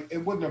that fight, it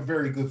wasn't a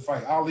very good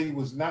fight. Ali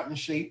was not in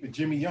shape, and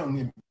Jimmy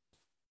Young.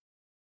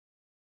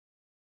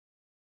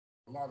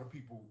 A lot of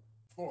people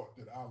thought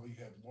that Ali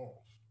had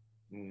lost.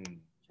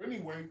 So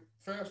anyway,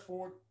 fast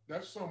forward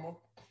that summer,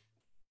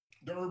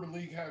 the Urban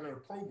League had a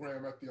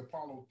program at the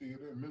Apollo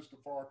Theater, and Mr.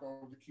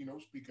 Farrakhan was the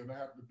keynote speaker, and I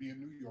happened to be in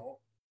New York.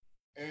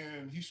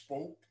 And he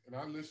spoke, and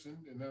I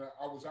listened, and then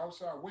I was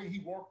outside waiting. He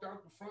walked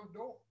out the front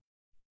door,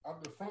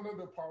 out the front of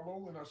the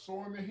Apollo, and I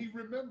saw him, and he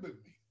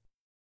remembered me.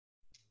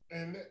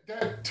 And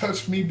that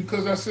touched me,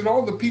 because I said,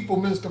 all the people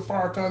Mr.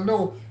 Farrakhan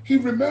know, he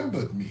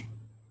remembered me.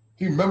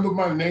 He remembered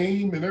my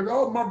name, and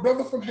oh, my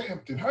brother from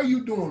Hampton. How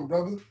you doing,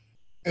 brother?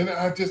 And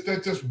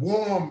that just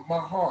warmed my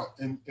heart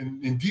and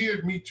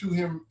endeared me to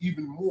him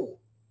even more.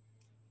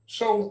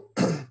 So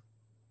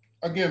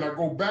again, I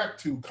go back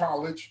to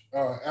college,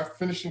 after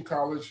finishing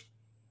college,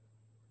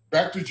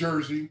 back to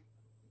Jersey,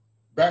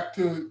 back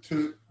to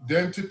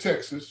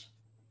Texas,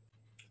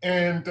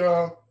 and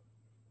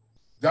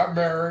got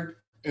married.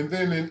 And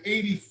then in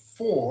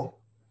 '84,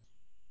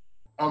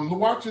 I'm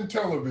watching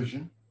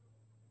television,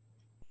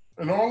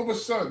 and all of a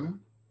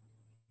sudden,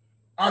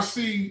 I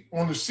see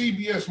on the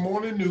CBS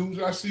Morning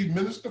News, I see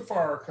Minister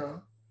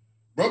Farrakhan,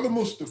 Brother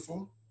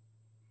Mustafa,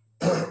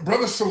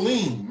 Brother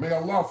Haleem, may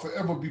Allah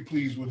forever be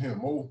pleased with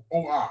him,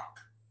 Ak,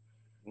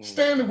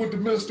 standing with the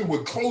minister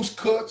with close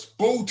cuts,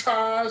 bow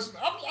ties.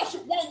 I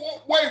said,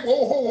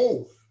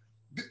 whoa,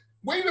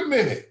 wait a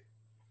minute.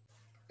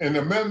 And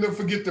the man, never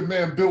forget the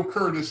man, Bill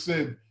Curtis,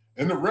 said,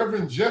 and the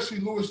Reverend Jesse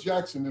Lewis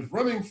Jackson is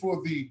running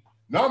for the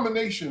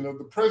nomination of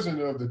the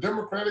president of the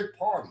Democratic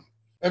Party.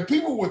 And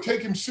people would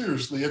take him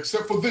seriously,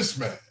 except for this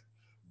man,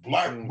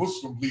 Black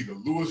Muslim leader,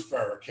 Louis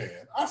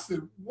Farrakhan. I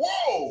said,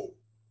 whoa.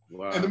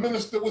 Wow. And the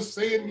minister was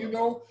saying, you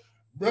know,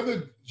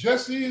 Brother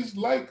Jesse is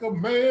like a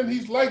man.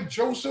 He's like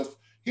Joseph.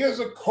 He has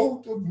a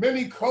coat of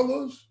many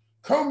colors.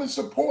 Come and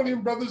support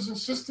him, brothers and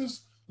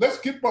sisters. Let's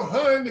get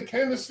behind the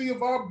candidacy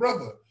of our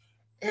brother.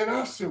 And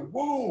I said,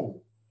 whoa.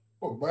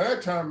 But by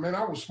that time, man,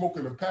 I was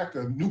smoking a pack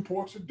of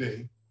Newports a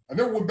day. I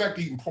never went back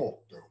to eating pork,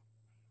 though.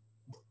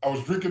 I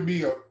was drinking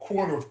me a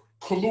quart of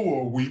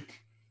Kahlua a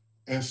week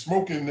and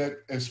smoking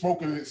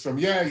some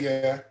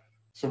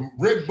some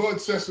red bud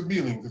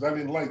sesame oil, because I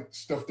didn't like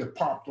stuff that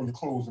popped on your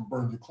clothes and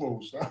burned your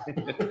clothes.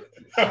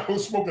 I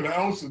was smoking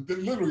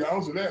literally an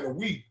ounce of that a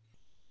week.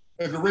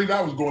 At the rate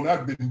I was going,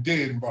 I'd been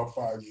dead in about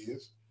 5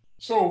 years.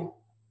 So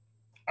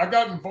I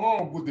got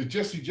involved with the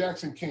Jesse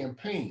Jackson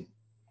campaign.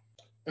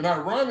 And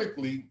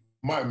ironically,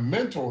 my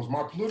mentors,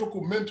 my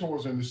political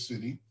mentors in the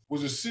city,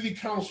 was a city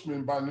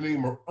councilman by the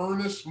name of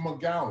Ernest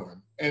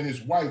McGowan and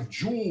his wife,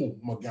 Jewel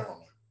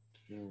McGowan.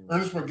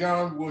 Ernest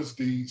McGowan was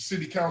the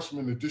city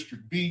councilman of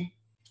District B,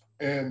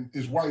 and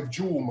his wife,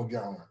 Jewel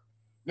McGowan.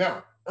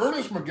 Now,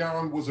 Ernest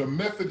McGowan was a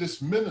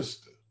Methodist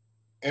minister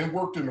and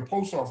worked in the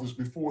post office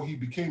before he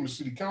became a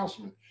city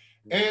councilman.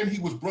 And he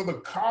was Brother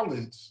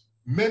Khaled's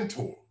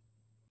mentor.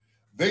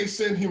 They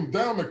sent him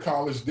down to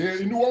college there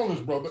in New Orleans,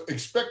 brother,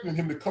 expecting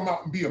him to come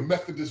out and be a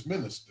Methodist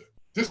minister.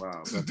 This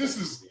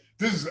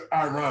is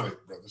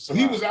ironic, brother. So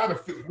he was out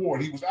of Fifth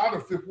Ward.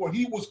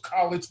 He was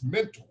Khaled's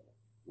mentor.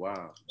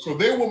 Wow. So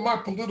they were my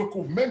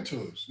political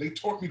mentors. They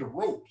taught me the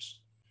ropes.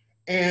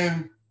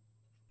 And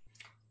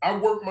I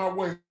worked my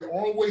way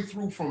all the way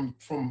through from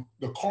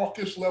the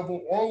caucus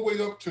level all the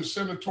way up to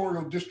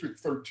Senatorial District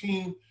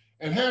 13,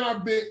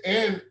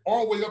 and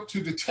all the way up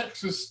to the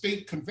Texas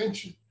State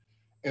Convention.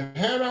 And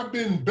had I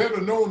been better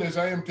known as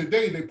I am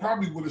today, they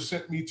probably would have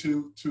sent me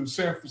to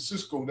San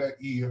Francisco that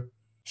year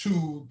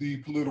to the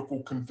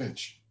political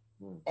convention.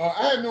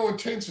 I had no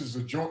intentions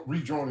of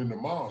rejoining the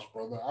mosque,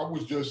 brother. I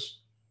was just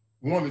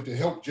wanted to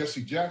help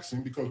Jesse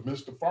Jackson because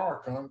Minister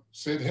Farrakhan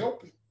said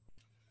help him.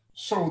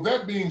 So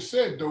that being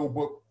said, though,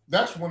 but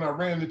that's when I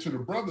ran into the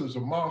brothers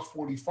of Miles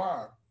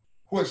 45,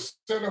 who had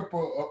set up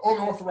an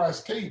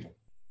unauthorized table.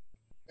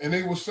 And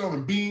they were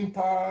selling bean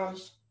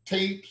pies,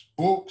 tapes,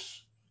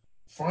 books,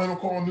 Final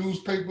Call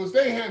newspapers.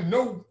 They had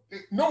no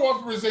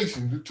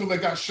authorization until they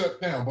got shut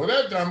down. But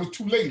that time it was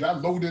too late. I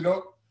loaded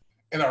up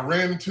and I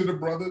ran into the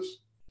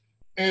brothers.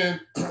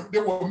 And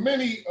there were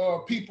many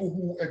people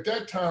who at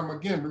that time,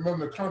 again,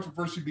 remember the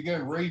controversy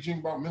began raging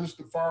about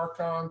Minister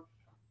Farrakhan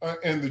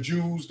and the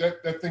Jews.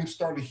 That thing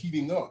started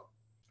heating up.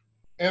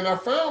 And I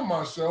found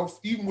myself,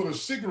 even with a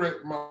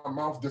cigarette in my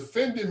mouth,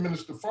 defending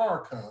Minister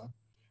Farrakhan.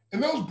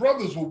 And those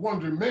brothers were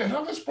wondering, man, how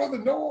does this brother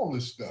know all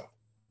this stuff?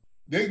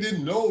 They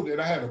didn't know that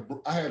I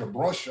had a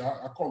brush,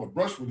 I call it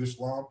brush with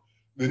Islam.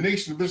 The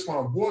Nation of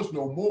Islam was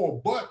no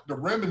more, but the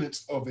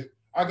remnants of it,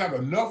 I got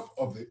enough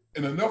of it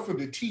and enough of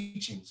the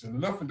teachings and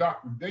enough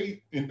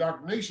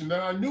indoctrination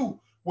that I knew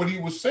what he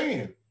was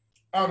saying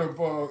out of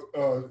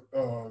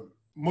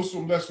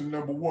Muslim lesson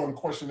number 1,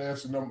 question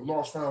answer number,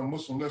 lost found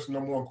Muslim lesson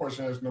number 1,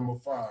 question answer number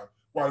 5.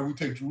 Why did we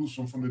take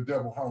Jerusalem from the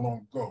devil? How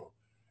long ago?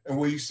 And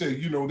where he said,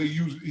 you know, he's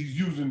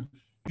using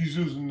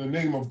the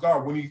name of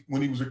God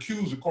when he was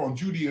accused of calling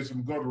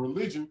Judaism God a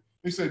religion.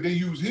 They said they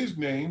use his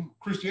name,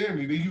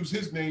 Christianity, they use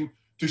his name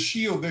to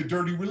shield their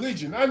dirty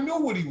religion. I knew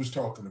what he was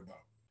talking about.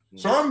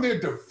 So I'm there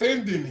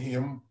defending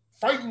him,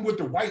 fighting with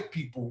the white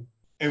people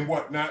and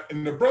whatnot.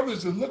 And the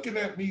brothers are looking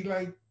at me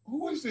like,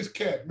 who is this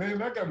cat,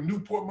 man? I got a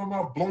Newport in my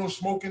mouth, blowing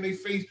smoke in their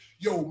face.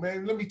 Yo,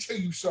 man, let me tell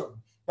you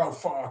something about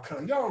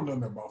Farrakhan. Y'all don't know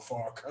nothing about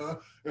Farrakhan.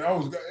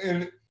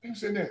 And he was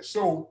saying that.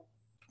 So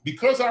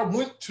because I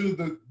went to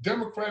the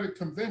Democratic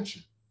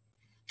convention,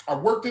 I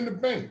worked in the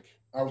bank.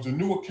 I was a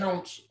new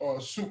accounts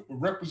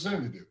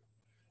representative.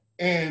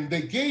 And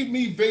they gave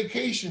me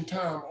vacation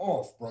time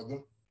off, brother.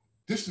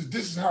 This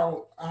is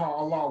how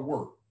Allah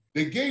worked.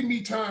 They gave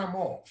me time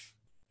off.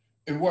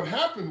 And what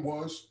happened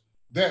was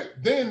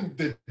that then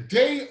the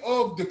day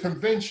of the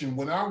convention,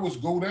 when I was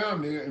go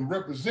down there and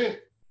represent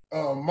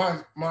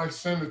my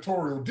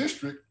senatorial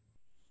district,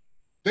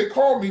 they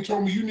called me,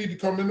 told me, you need to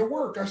come into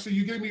work. I said,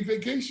 you gave me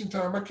vacation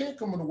time. I can't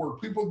come into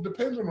work. People are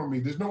dependent on me.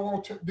 There's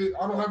no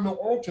I don't have no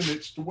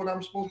alternates to what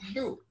I'm supposed to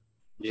do.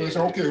 Yeah. So they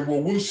said, okay,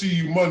 well, we'll see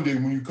you Monday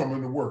when you come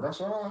into work. I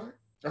said, all right.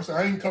 I said,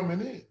 I ain't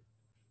coming in.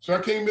 So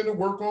I came into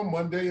work on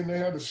Monday and they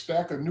had a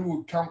stack of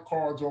new account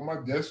cards on my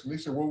desk. And they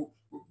said, well,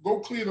 go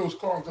clear those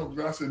cards up.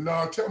 And I said,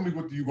 nah, tell me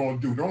what you going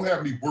to do. Don't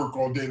have me work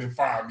all day and then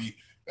fire me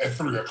at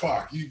 3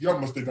 o'clock. Y'all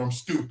must think I'm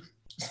stupid.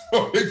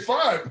 So they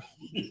fired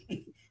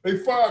me. They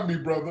fired me,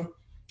 brother.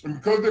 And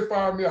because they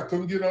fired me, I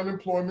couldn't get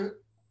unemployment.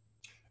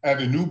 I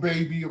had a new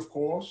baby, of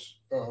course,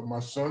 my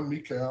son,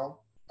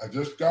 Mikhail. I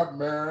just got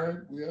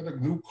married. We had a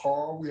new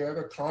car. We had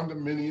a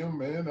condominium,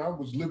 man. I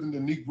was living the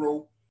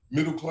Negro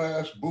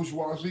middle-class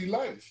bourgeoisie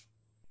life.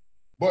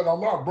 But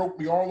Allah broke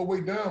me all the way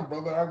down,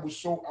 brother. I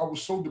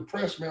was so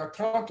depressed, man. I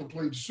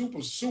contemplated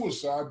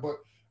suicide, but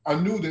I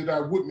knew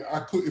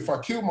that if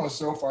I killed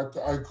myself,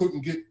 I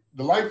couldn't get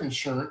the life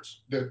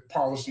insurance, that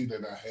policy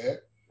that I had.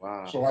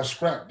 Wow. So I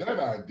scrapped that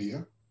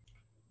idea.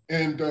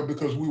 And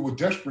because we were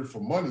desperate for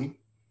money,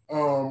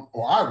 or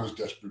I was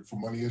desperate for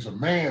money as a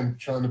man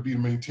trying to be the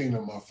maintainer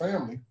of my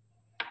family.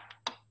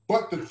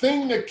 But the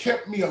thing that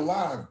kept me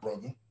alive,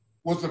 brother,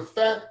 was the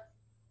fact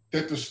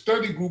that the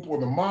study group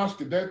or the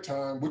mosque at that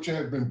time, which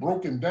had been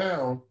broken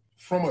down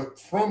from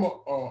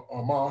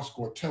a mosque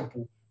or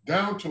temple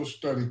down to a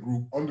study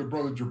group under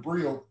Brother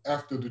Jabril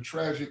after the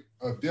tragic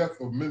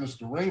death of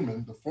Minister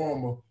Raymond, the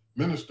former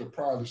minister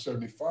prior to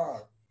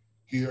 75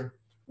 here,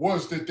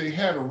 was that they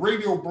had a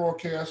radio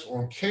broadcast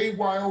on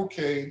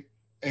KYOK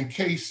and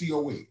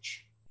KCOH.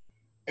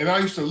 And I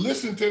used to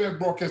listen to that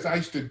broadcast. I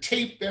used to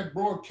tape that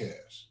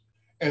broadcast.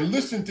 and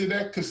listened to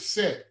that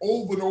cassette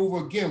over and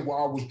over again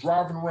while I was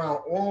driving around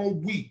all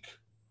week,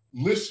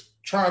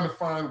 trying to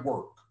find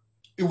work.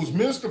 It was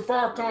Minister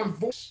Farrakhan's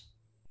voice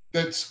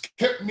that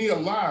kept me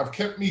alive,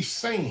 kept me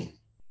sane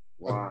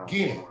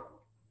again.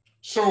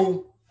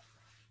 So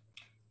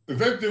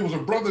eventually there was a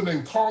brother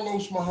named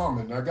Carlos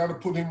Muhammad, and I got to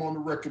put him on the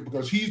record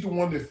because he's the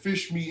one that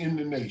fished me in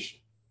the nation.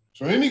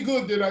 So any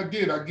good that I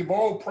did, I give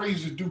all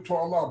praises due to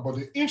Allah, but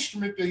the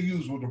instrument they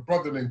used was a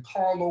brother named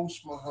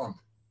Carlos Muhammad.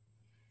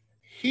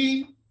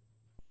 He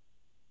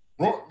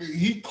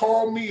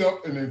called me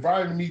up and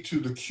invited me to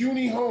the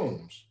CUNY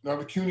homes. Now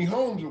the CUNY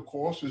homes, of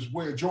course, is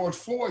where George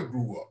Floyd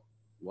grew up.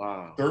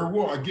 Wow. Third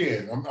World,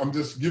 again, I'm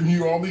just giving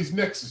you all these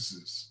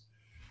nexuses.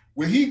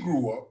 Where he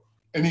grew up,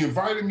 and he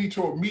invited me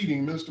to a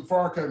meeting. Minister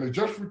Farrakhan had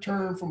just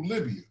returned from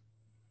Libya.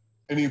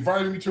 And he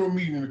invited me to a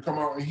meeting to come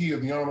out and hear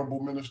the Honorable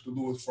Minister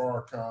Louis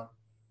Farrakhan,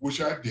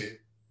 which I did.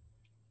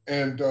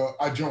 And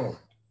I joined.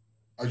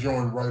 I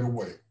joined right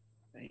away.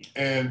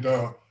 And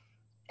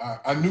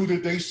I knew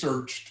that they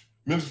searched.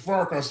 Minister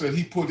Farrakhan said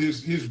he put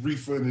his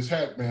reefer in his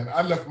hat, man.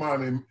 I left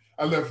mine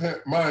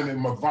in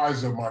my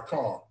visor of my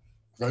car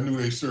because I knew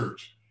they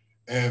searched.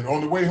 And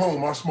on the way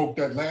home, I smoked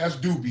that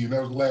last doobie, and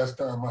that was the last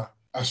time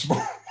I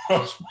smoked.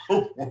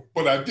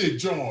 But I did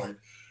join.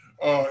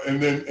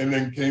 And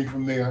then came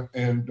from there,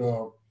 and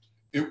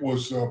it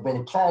was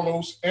Brother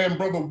Carlos and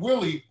Brother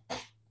Willie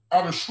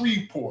out of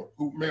Shreveport,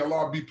 who may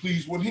Allah be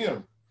pleased with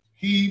him.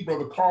 He,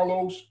 Brother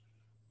Carlos,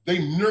 they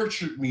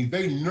nurtured me,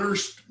 they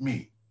nursed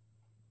me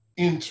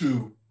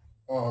into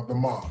the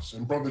mosque.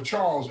 And Brother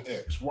Charles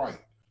X.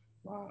 White,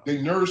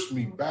 they nursed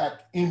me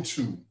back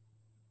into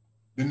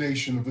the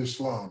Nation of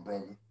Islam,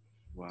 brother.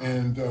 Wow.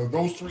 And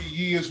those 3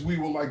 years, we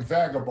were like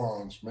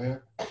vagabonds, man.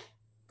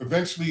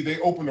 Eventually, they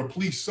opened a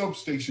police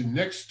substation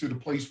next to the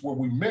place where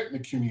we met in the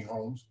CUNY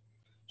homes.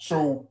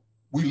 So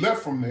we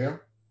left from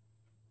there,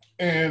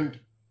 and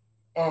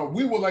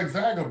we were like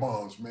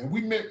vagabonds, man.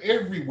 We met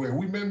everywhere.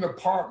 We met in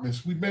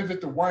apartments. We met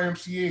at the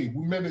YMCA.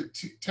 We met at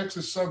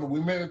Texas Southern. We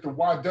met at the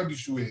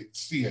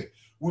YWCA.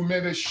 We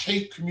met at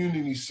Shake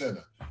Community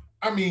Center.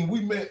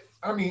 We met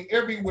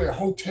everywhere.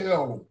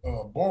 Hotel,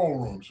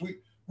 ballrooms.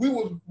 We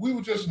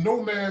were just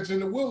nomads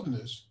in the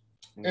wilderness,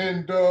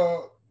 and.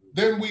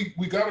 Then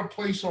we got a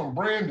place on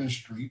Brandon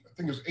Street. I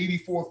think it's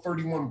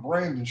 8431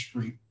 Brandon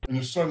Street in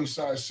the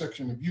Sunnyside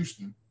section of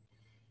Houston.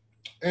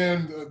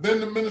 And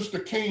then the minister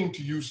came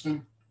to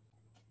Houston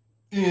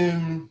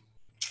in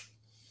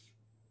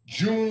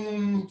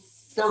June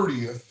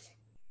 30th,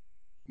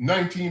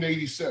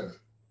 1987.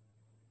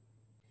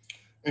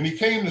 And he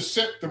came to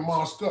set the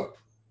mosque up.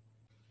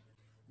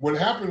 What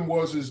happened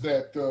is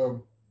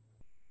that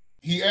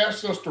he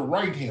asked us to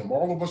write him,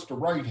 all of us to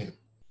write him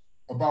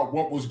about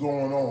what was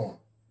going on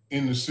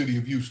in the city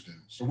of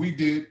Houston. So we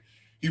did.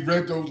 He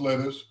read those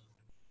letters.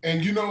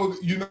 And you know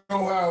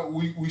how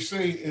we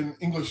say in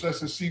English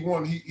lesson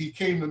C1, he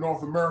came to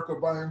North America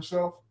by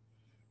himself?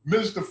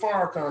 Minister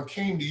Farrakhan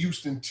came to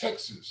Houston,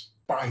 Texas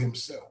by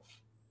himself.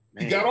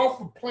 Man. He got off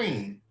the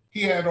plane.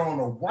 He had on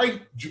a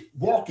white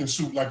walking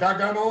suit like I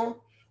got on,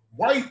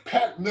 white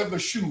patent leather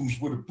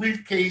shoes with a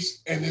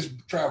briefcase and his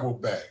travel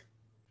bag.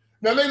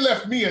 Now they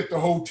left me at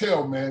the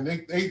hotel, man.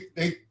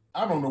 They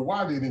I don't know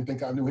why they didn't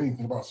think I knew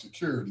anything about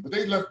security, but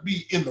they left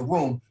me in the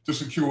room to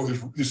secure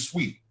his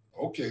suite.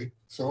 Okay,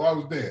 so I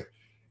was there.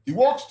 He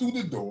walks through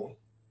the door,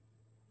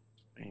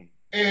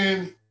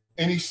 and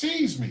he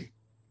sees me.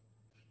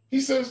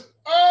 He says,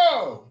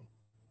 "Oh,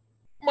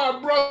 my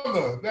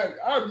brother, that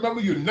I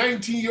remember your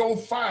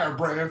 19-year-old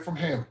firebrand from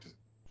Hampton."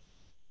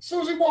 As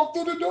soon as he walked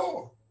through the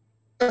door,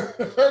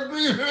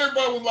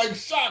 everybody was like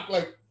shocked,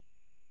 like,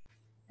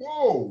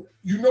 "Whoa,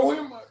 you know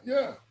him?"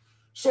 Yeah.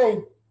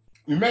 So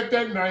we met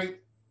that night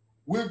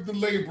with the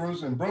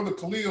laborers and Brother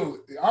Khalil.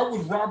 I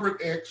was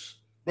Robert X.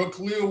 Brother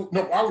Khalil,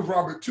 no, I was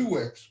Robert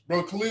 2X.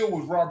 Brother Khalil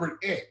was Robert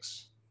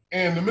X.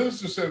 And the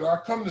minister said, I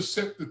come to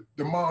set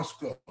the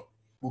mosque up.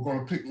 We're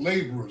going to pick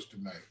laborers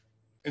tonight.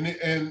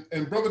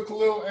 And Brother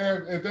Khalil,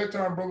 at that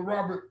time, Brother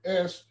Robert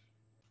asked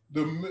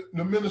the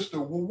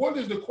minister, well, what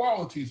is the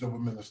qualities of a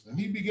minister? And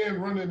he began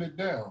running it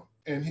down.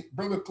 And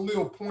Brother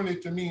Khalil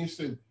pointed to me and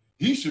said,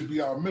 he should be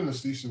our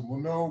minister. He said,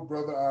 well, no,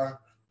 brother,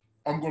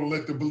 I'm going to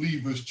let the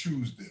believers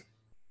choose them,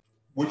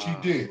 which he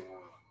did.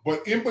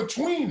 But in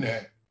between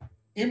that,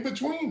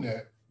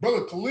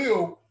 Brother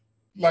Khalil,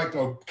 like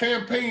a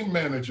campaign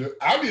manager,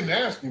 I didn't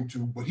ask him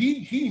to, but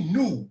he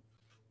knew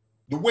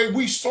the way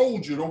we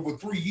soldiered over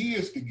 3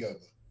 years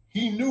together.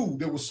 He knew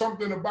there was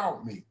something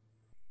about me.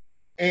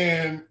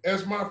 And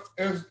as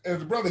a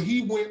brother,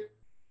 he went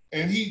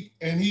and he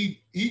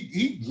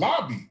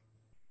lobbied.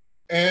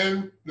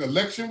 And the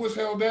election was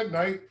held that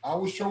night. I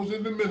was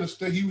chosen the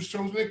minister. He was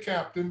chosen the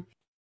captain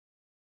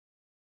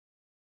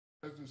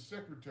as the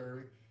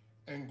secretary.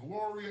 And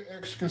Gloria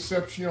X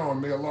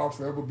Concepcion, may Allah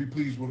forever be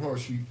pleased with her,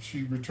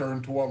 she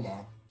returned to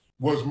Allah,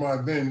 was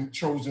my then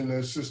chosen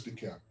as sister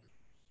captain.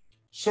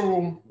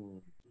 So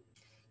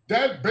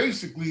that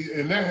basically,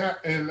 and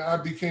I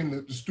became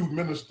the student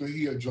minister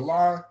here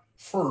July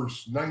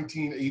 1st,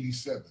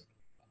 1987.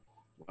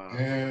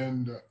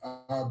 And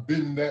I've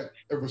been that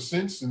ever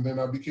since. And then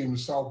I became the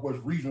Southwest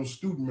Regional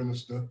Student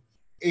Minister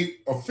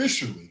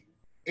officially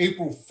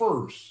April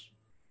 1st,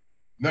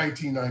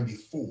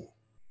 1994.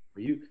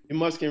 You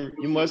must can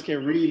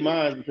read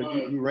minds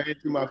because you ran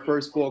through my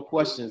first four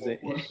questions and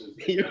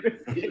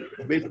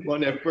based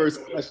on that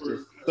first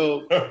question.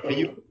 So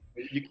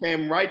you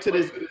came right to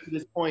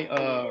this point.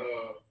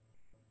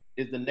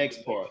 Is the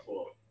next part.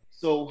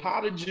 So how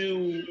did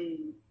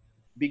you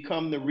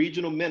become the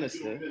regional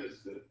minister?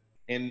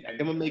 And I'm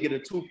gonna make it a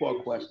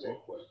two-part question.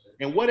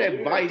 And what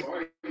advice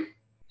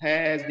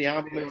has the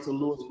Honorable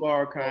Louis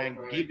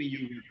Farrakhan given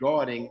you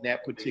regarding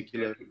that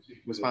particular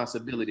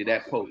responsibility,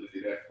 that post?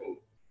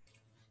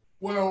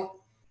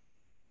 Well,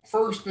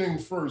 first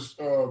things first,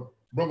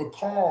 Brother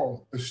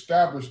Carl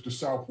established the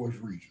Southwest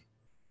region.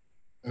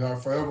 And I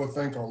forever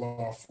thank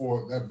Allah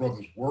for that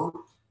brother's work.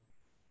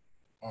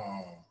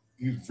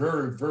 He's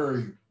very,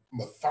 very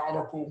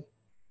methodical.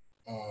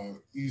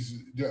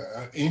 He's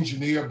an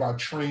engineer by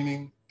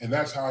training, and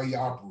that's how he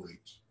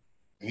operates.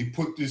 And he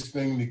put this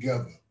thing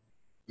together,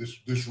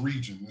 this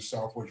region, the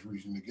Southwest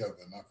region together,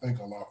 and I thank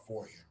Allah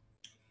for him.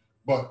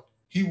 But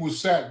he was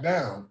sat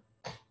down.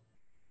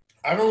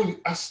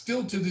 I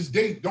still to this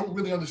day don't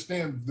really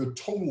understand the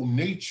total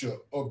nature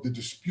of the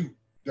dispute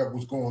that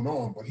was going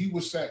on, but he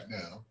was sat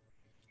down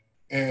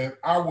and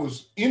I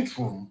was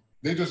interim.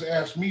 They just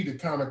asked me to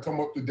kind of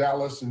come up to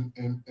Dallas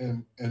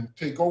and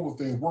take over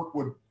things, work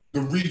with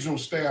the regional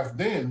staff,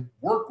 then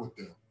work with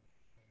them.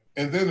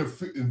 And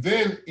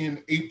then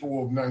in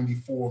April of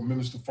 '94,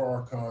 Minister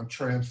Farrakhan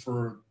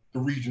transferred the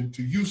region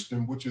to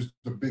Houston, which is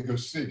the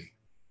biggest city.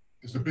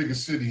 It's the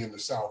biggest city in the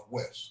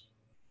Southwest.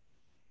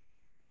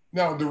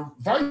 Now, the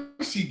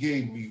advice he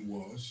gave me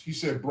was, he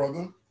said,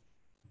 brother,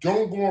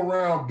 don't go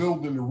around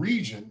building the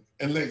region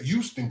and let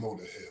Houston go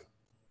to hell.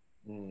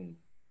 Mm.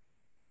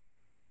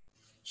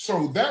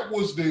 So that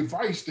was the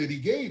advice that he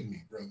gave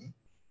me, brother.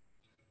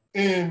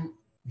 And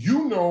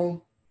you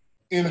know,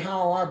 in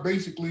how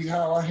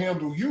I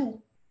handle you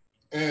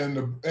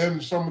and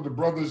some of the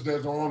brothers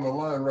that are on the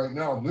line right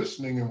now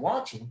listening and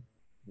watching,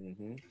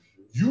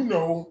 you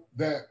know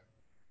that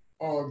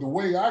the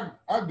way I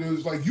do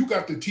is like you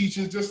got the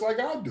teachings just like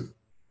I do.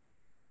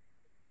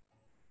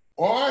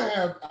 Or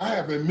I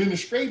have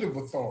administrative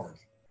authority.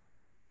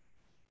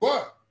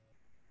 But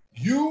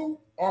you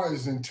are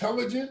as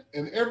intelligent,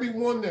 and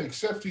everyone that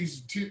accepts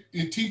these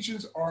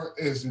teachings are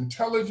as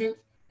intelligent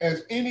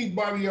as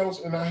anybody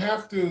else, and I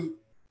have to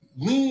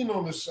lean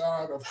on the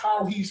side of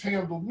how he's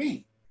handled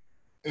me.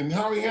 And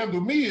how he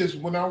handled me is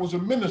when I was a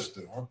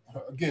minister.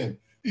 Again,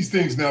 these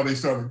things now,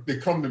 they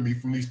come to me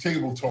from these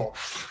table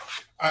talks.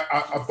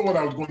 I thought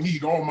I was going to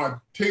need all my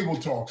table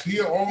talks.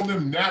 Here, all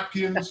them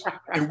napkins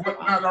and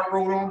whatnot I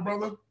wrote on,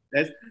 brother.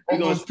 All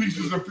those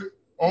pieces of paper,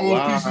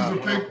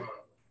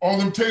 all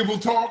them table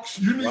talks.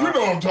 You know what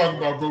I'm talking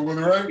about,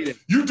 brother, right?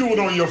 You do it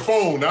on your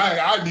phone.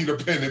 I need a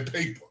pen and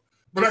paper.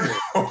 But I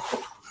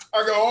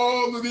got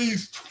all of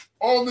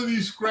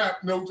these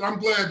scrap notes. I'm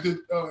glad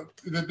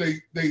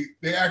that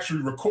they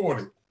actually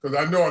recorded, because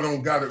I know I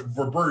don't got it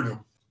verbatim,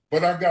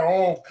 but I got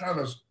all kind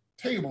of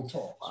table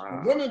talks.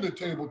 Wow. One of the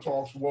table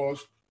talks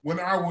was when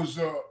I was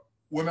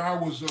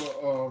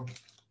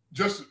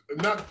just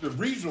not the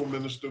regional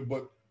minister,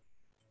 but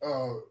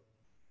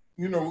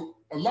you know,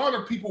 a lot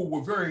of people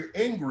were very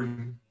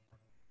angry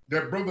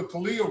that Brother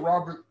Khalil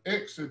Robert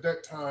X at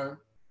that time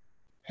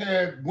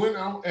had went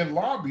out and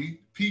lobbied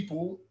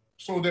people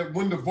so that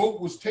when the vote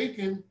was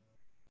taken,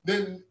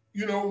 then,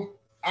 you know,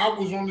 I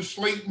was on the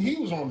slate and he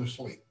was on the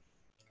slate.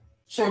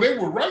 So they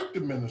would write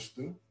the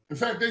minister. In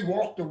fact, they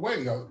walked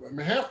away. I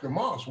mean, half the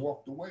mosque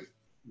walked away.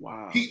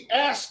 Wow. He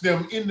asked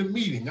them in the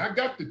meeting, I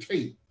got the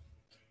tape.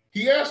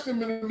 He asked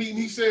them in the meeting,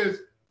 he says,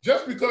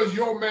 just because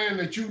your man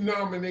that you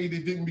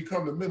nominated didn't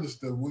become the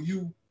minister, will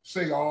you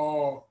say,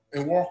 oh,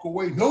 and walk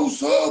away? No,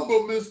 sir,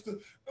 but mister.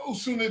 No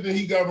sooner than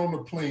he got on the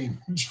plane,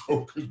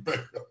 Joker's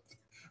back up.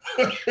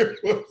 It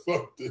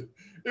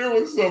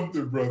was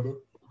something, brother.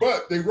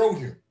 But they wrote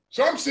him.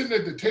 So I'm sitting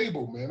at the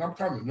table, man. I'm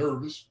kind of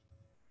nervous.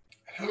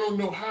 I don't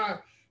know how,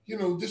 you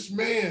know, this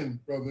man,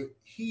 brother,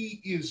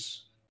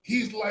 he's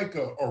like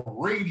a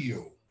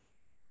radio.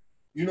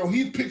 You know,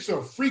 he picks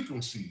up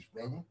frequencies,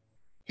 brother.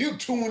 He'll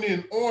tune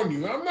in on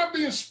you. I'm not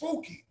being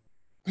spooky.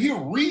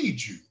 He'll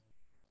read you.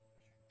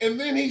 And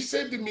then he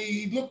said to me,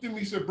 he looked at me,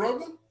 he said,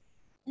 brother,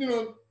 you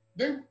know,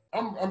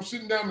 I'm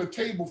sitting down the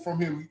table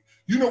from him.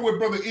 You know where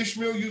Brother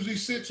Ishmael usually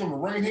sits, on the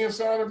right-hand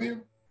side of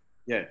him?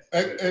 Yes.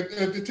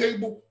 At the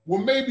table?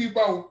 Well, maybe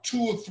about 2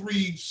 or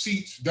 3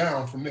 seats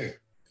down from there.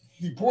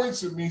 He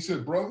points at me, he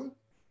said, brother,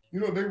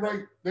 you know, they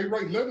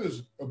write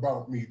letters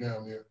about me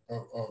down there,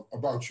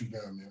 about you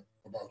down there,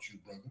 about you,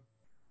 brother.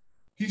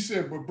 He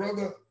said, but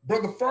brother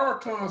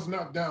Farrakhan's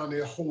not down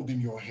there holding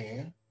your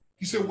hand.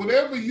 He said,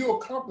 whatever you're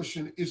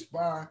accomplishing is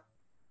by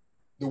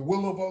the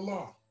will of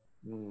Allah.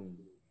 Mm.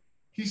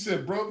 He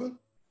said, brother,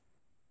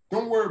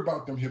 don't worry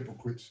about them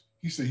hypocrites.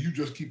 He said, you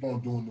just keep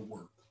on doing the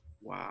work.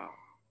 Wow.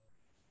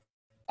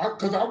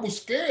 Because I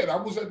was scared. I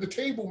was at the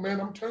table, man.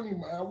 I'm telling you,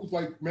 man, I was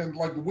like, man,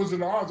 like the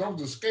Wizard of Oz. I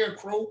was the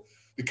Scarecrow,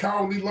 the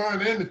Cowardly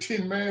Lion, and the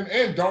Tin Man,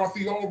 and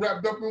Dorothy all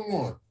wrapped up in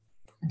one.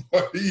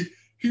 But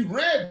he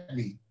read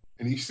me,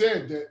 and he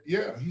said that,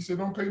 yeah, he said,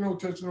 don't pay no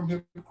attention to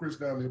them hypocrites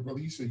down there, brother.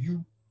 He said,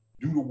 you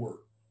do the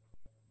work.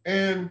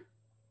 And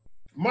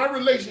my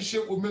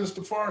relationship with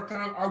Minister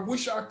Farrakhan, I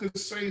wish I could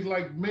say,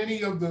 like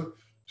many of the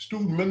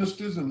student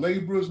ministers and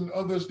laborers and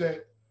others,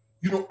 that,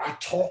 you know, I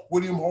talk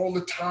with him all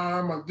the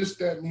time, I'm this,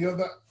 that, and the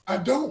other. I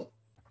don't.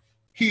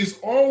 He's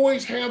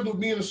always handled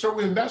me in a certain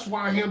way, and that's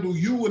why I handle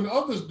you and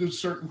others this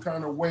certain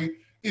kind of way,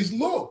 is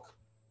look,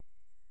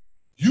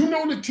 you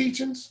know the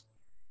teachings,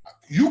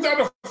 you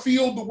got a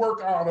field to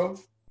work out of,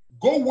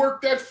 go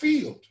work that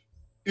field.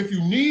 If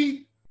you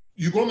need,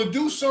 you're gonna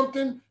do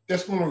something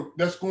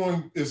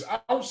is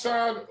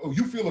outside of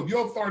you feel of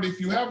your authority.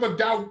 If you have a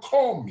doubt,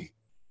 call me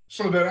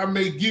so that I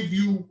may give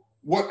you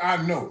what I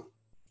know.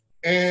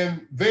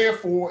 And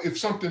therefore, if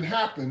something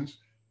happens,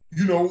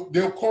 you know,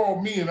 they'll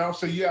call me and I'll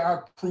say, yeah, I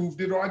approved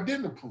it or I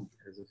didn't approve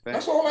it.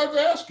 That's all I've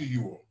asked of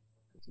you all.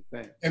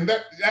 And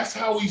that's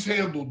how he's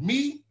handled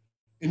me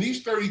in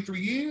these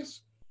 33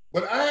 years.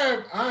 But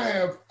I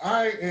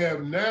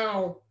am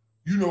now,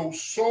 you know,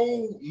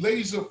 so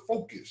laser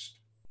focused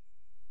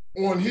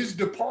on his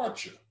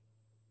departure,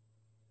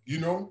 you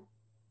know,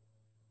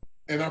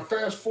 and I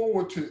fast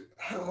forward to,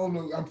 I don't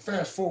know, I'm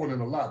fast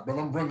forwarding a lot, but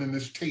I'm running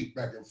this tape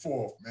back and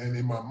forth, man,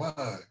 in my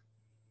mind.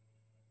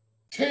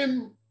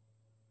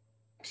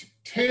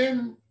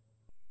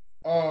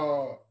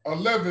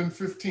 11,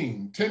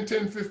 15, 10,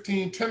 10,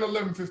 15, 10,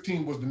 11,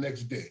 15 was the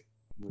next day.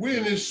 We're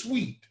in his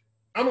suite.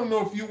 I don't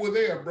know if you were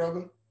there,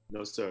 brother.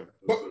 No, sir.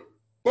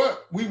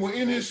 But we were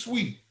in his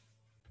suite.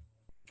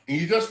 And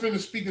he just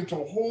finished speaking to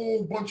a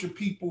whole bunch of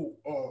people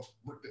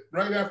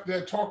right after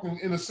that, talking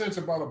in a sense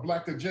about a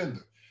Black agenda.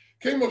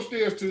 Came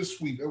upstairs to his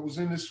suite. I was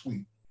in his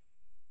suite.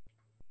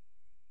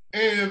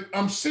 And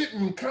I'm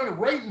sitting kind of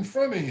right in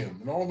front of him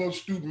and all those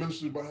student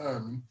ministers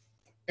behind me.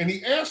 And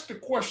he asked the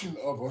question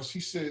of us. He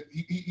said,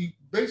 he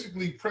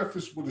basically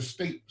prefaced with a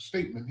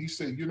statement. He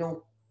said, you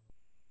know,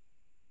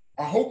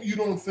 I hope you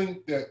don't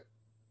think that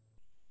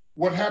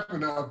what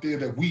happened out there,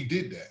 that we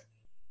did that.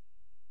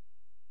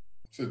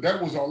 So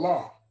that was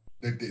Allah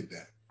that did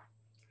that.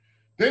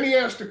 Then he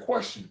asked the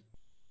question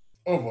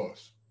of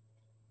us,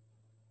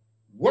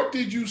 what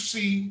did you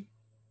see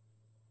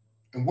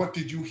and what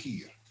did you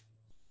hear?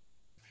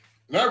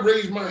 And I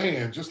raised my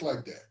hand just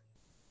like that.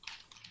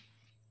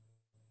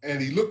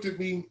 And he looked at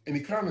me and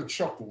he kind of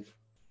chuckled,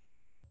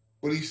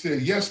 but he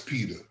said, yes,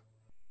 Peter.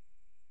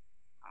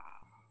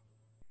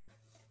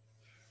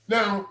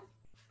 Now,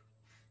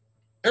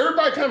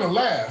 everybody kind of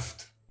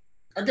laughed,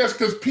 I guess,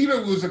 because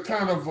Peter was a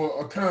kind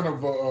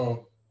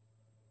of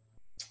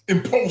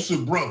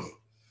impulsive brother.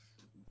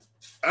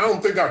 I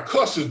don't think I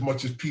cussed as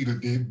much as Peter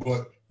did,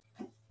 but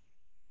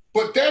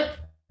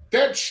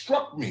that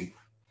struck me.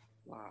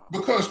 Wow.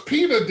 Because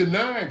Peter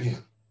denied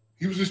him.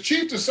 He was his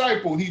chief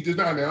disciple, and he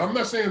denied him. I'm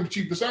not saying I'm the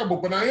chief disciple,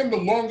 but I am the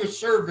longest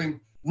serving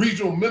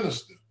regional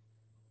minister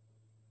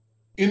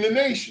in the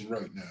nation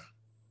right now.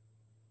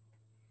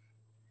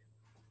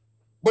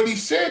 But he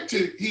said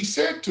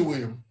to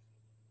him,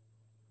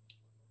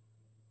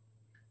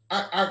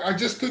 I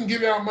just couldn't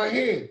get it out of my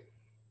head.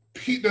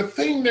 The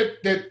thing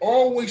that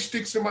always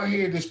sticks in my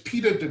head is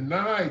Peter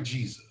denied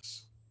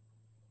Jesus.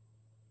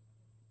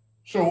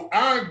 So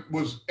I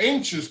was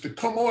anxious to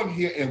come on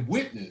here and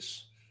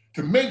witness,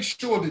 to make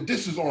sure that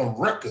this is on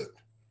record,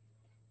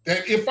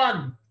 that if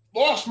I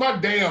lost my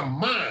damn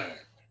mind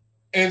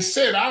and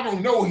said, I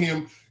don't know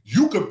him,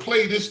 you could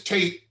play this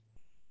tape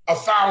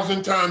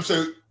 1,000 times.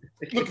 So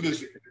look at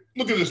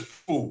this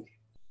fool.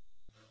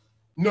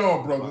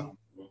 No, brother,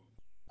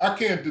 I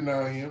can't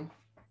deny him.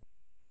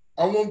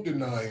 I won't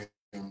deny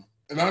him.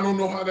 And I don't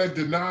know how that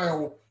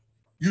denial,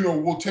 you know,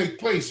 will take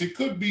place.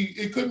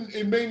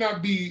 It may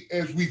not be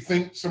as we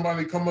think,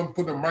 somebody come up and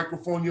put a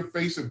microphone in your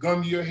face, a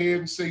gun to your head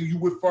and say, you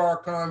with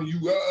Farrakhan,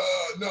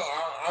 no,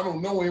 I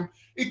don't know him.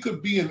 It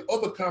could be in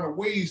other kind of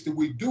ways that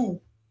we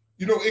do.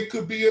 You know, it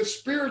could be a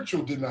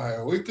spiritual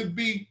denial. It could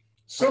be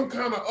some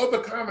kind of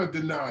other kind of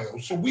denial.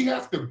 So we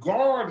have to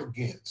guard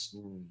against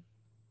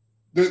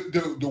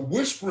the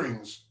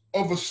whisperings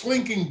of a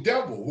slinking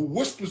devil who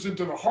whispers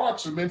into the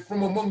hearts of men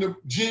from among the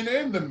jinn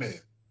and the men.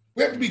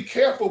 We have to be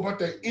careful about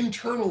their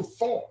internal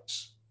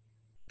thoughts,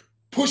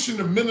 pushing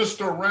the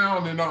minister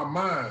around in our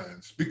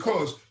minds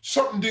because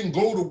something didn't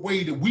go the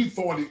way that we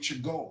thought it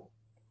should go.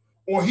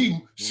 Or he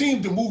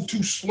seemed to move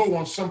too slow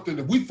on something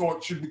that we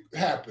thought should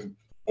happen.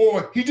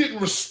 Or he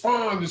didn't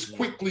respond as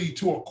quickly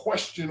to a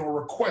question or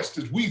request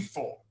as we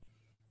thought,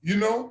 you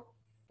know?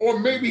 Or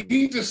maybe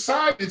he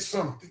decided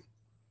something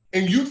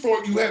and you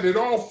thought you had it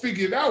all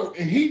figured out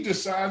and he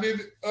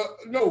decided,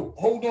 no,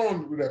 hold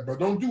on with that, brother.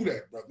 Don't do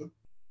that, brother.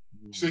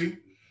 See?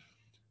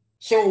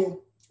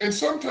 So, and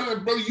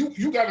sometimes, brother,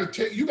 you gotta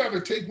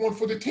take one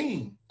for the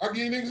team. I'll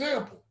give you an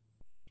example.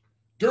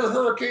 During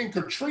Hurricane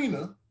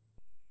Katrina,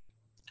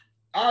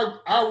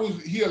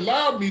 he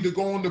allowed me to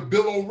go on the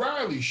Bill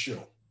O'Reilly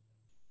show.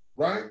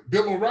 right?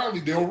 Bill O'Reilly,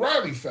 the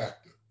O'Reilly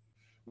factor,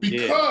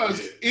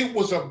 because it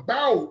was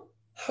about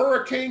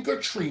Hurricane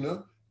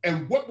Katrina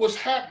and what was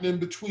happening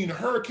between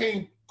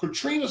Hurricane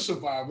Katrina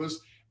survivors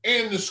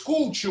and the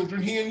school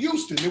children here in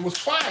Houston. There was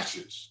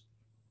clashes.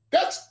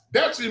 That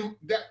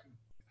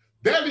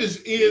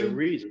is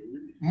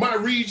in my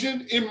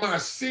region, in my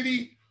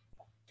city,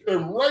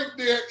 and right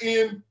there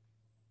in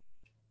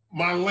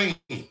my lane.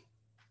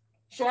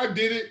 So I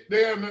did it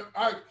there, and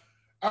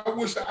I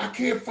wish I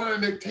can't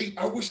find that tape.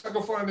 I wish I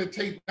could find that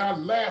tape. I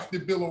laughed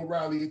at Bill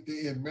O'Reilly at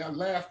the end, man. I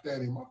laughed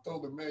at him. I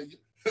told him, man,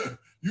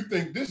 you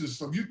think this is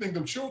something? You think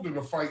them children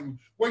are fighting?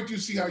 Wait till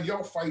you see how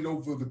y'all fight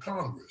over the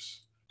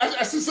Congress.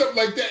 I said something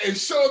like that, and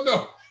sure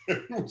enough,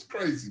 it was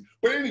crazy.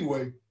 But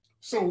anyway,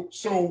 so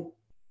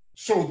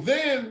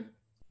then,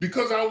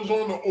 because I was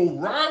on the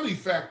O'Reilly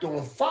Factor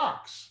on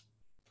Fox,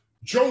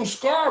 Joe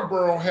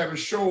Scarborough had a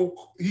show.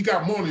 He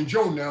got Morning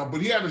Joe now,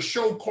 but he had a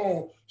show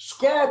called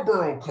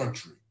Scarborough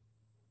Country.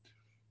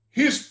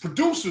 His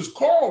producers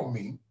called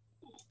me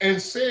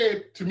and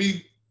said to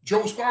me,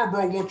 Joe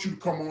Scarborough wants you to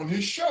come on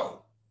his show.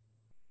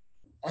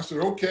 I said,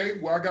 okay,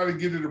 well, I got to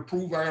get it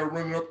approved. I got to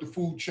run it up the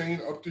food chain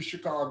up to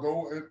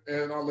Chicago,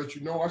 and I'll let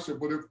you know. I said,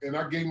 and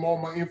I gave him all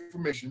my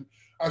information.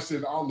 I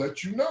said, I'll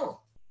let you know.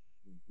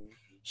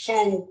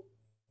 So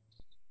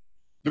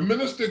the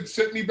minister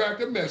sent me back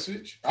a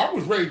message. I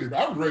was ready to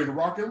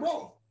rock and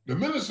roll. The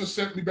minister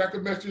sent me back a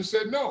message and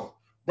said, no,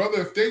 brother,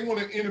 if they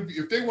want to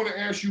interview, if they want to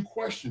ask you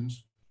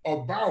questions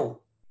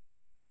about,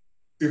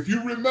 if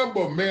you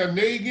remember, Mayor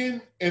Nagin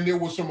and there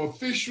were some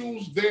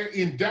officials there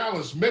in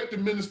Dallas, met the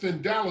minister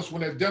in Dallas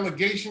when that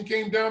delegation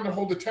came down to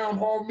hold a town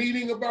hall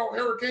meeting about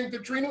Hurricane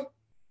Katrina.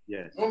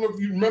 Yes. I don't know if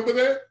you remember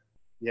that.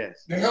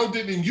 Yes. They held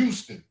it in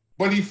Houston,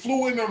 but he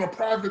flew in on a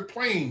private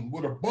plane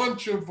with a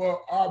bunch of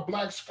our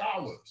Black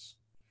scholars.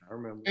 I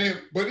remember.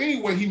 But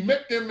anyway, he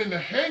met them in the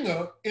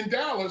hangar in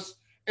Dallas,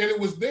 and it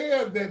was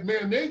there that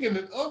Mayor Nagin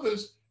and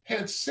others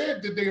had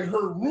said that they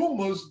heard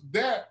rumors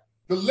that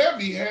the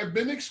levee had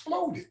been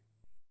exploded.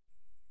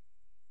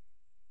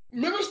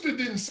 Minister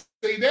didn't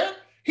say that.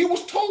 He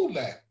was told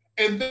that.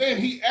 And then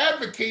he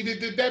advocated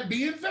that that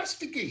be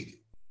investigated.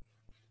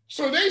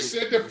 So they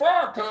said that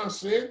Farrakhan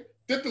said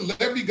that the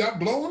levee got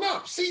blown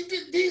up. See,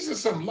 these are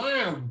some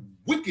lying,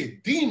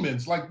 wicked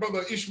demons, like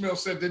Brother Ishmael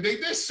said today.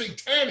 They're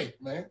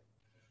satanic, man.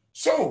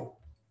 So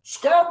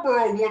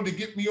Scarborough wanted to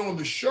get me on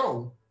the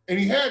show, and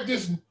he had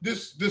this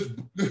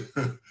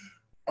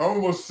I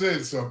almost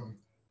said something.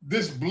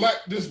 This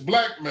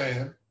black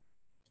man,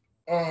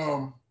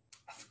 I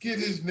forget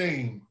his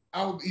name.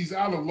 He's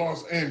out of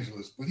Los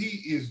Angeles, but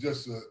he is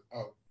just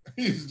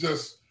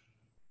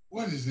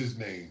what is his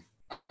name?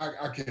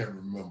 I can't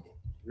remember.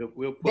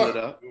 We'll pull it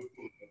up.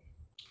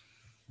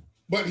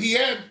 But he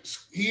had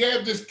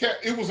this cat.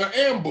 It was an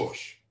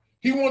ambush.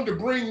 He wanted to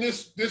bring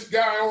this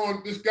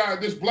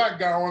black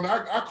guy on.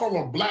 I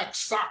call him Black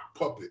Sock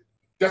Puppet.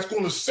 That's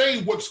going to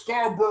say what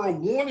Scarborough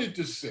wanted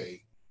to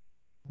say,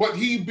 but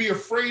he'd be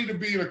afraid of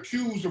being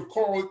accused of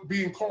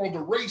being called a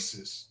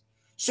racist.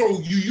 So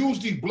you use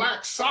these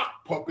black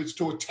sock puppets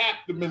to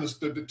attack the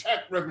minister, to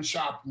attack Reverend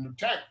Sharpton, to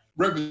attack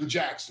Reverend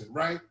Jackson,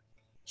 right?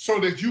 So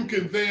that you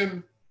can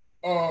then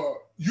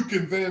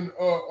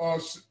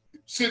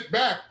sit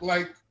back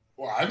like,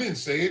 well, I didn't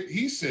say it,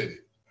 he said it.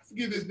 I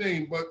forget his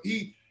name, but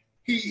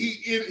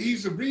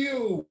he's a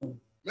real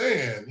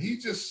man. He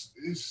just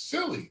is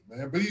silly,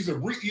 man. But he's a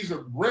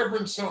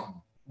reverend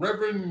something,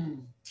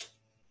 Reverend.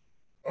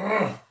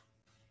 But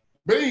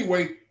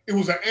anyway, it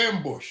was an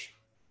ambush.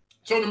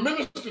 So the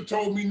minister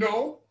told me,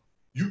 no,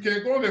 you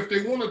can't go in there. If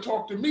they want to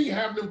talk to me,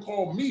 have them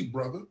call me,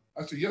 brother.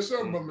 I said, yes,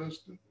 sir, my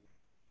minister.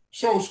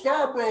 So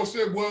Scarborough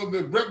said, well,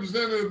 the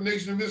representative of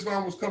Nation of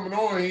Islam was coming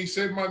on. And he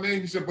said my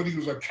name. He said, but he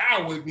was a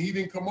coward and he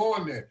didn't come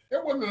on there.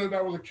 It wasn't that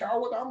I was a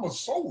coward. I'm a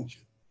soldier.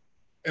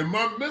 And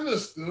my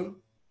minister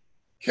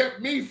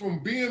kept me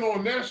from being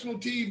on national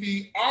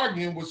TV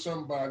arguing with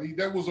somebody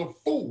that was a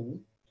fool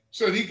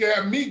so that he could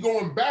have me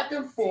going back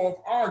and forth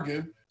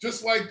arguing,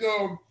 just like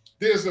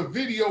there's a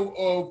video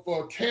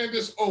of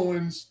Candace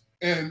Owens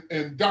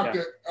and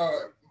Dr.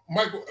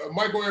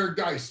 Michael Eric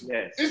Dyson.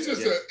 Yes. It's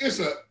just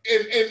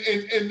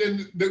and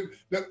then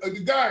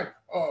the guy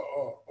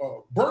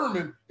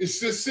Berman is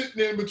just sitting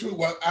there in between.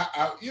 Well,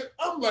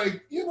 I'm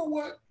like, you know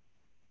what?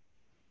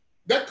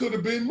 That could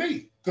have been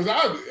me, because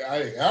I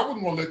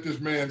wouldn't want to let this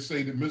man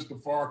say that Mr.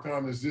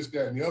 Farrakhan is this,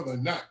 that, and the other,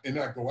 and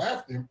not go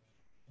after him.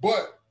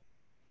 But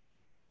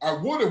I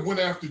would have went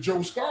after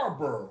Joe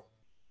Scarborough.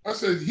 I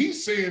said,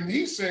 he's saying,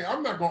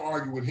 I'm not going to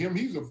argue with him.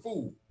 He's a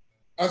fool.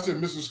 I said,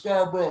 Mr.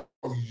 Scarborough,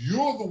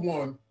 you're the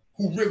one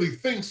who really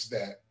thinks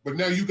that, but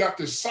now you got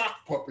this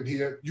sock puppet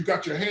here. You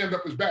got your hand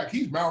up his back.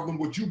 He's mouthing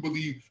what you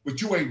believe,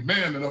 but you ain't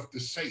man enough to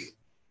say it.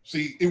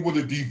 See, it would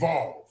have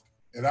devolved.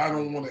 And I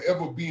don't want to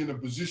ever be in a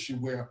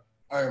position where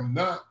I am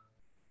not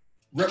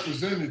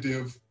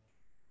representative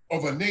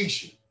of a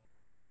nation.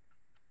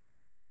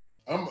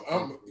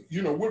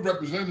 We're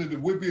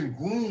representative. We're being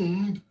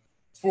groomed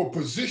for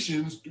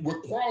positions. We're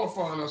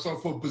qualifying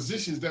ourselves for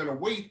positions that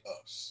await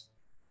us.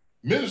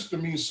 Minister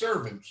means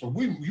servant. So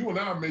you and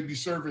I may be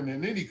serving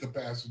in any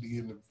capacity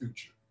in the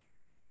future.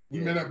 We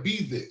may not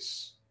be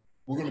this.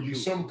 We're going to be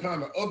some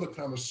kind of other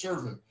kind of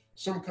servant,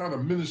 some kind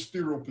of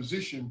ministerial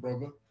position,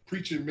 brother.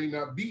 Preaching may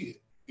not be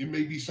it. It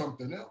may be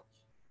something else.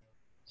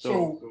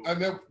 So I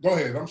never, go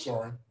ahead. I'm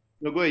sorry.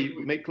 No, go ahead.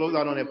 You close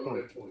out on that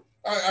point.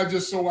 I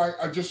just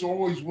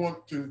always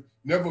want to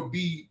never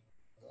be,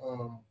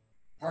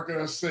 how can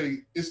I say,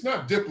 it's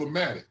not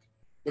diplomatic,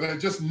 but I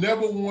just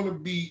never want to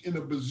be in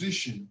a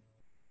position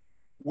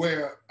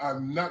where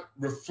I'm not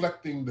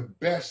reflecting the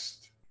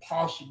best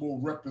possible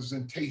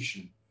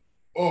representation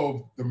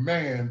of the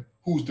man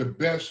who's the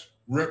best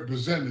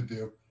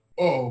representative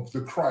of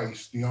the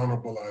Christ, the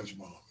Honorable Elijah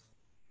Muhammad.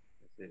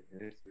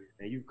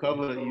 And you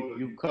covered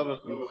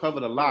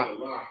a lot,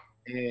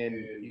 and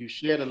you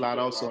shared a lot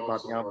also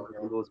about the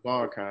Honorable Louis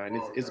Farrakhan.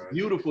 It's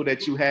beautiful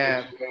that you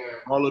have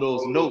all of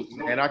those notes,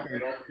 and I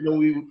can, when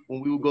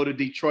we would go to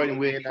Detroit and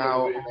we're in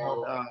our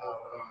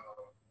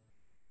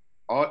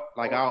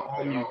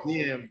our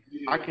museum,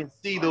 I can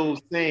see those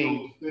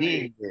things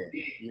being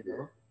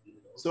there,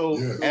 So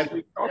as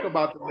we talk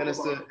about the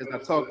minister, as I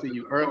talked to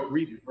you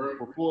briefly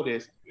before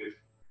this,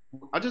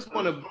 I just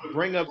want to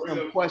bring up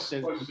some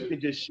questions, and you can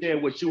just share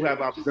what you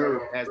have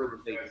observed as it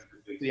relates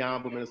to the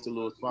Honorable Minister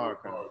Louis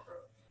Farrakhan.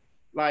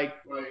 Like,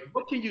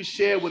 what can you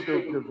share with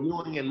the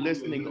viewing and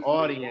listening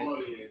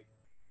audience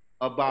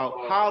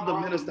about how the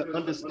minister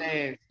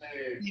understands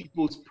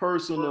people's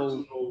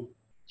personal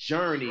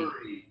journey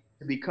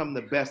to become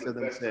the best of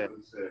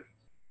themselves?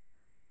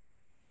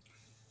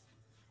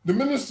 The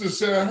minister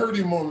said, I heard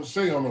him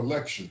say on a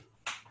lecture,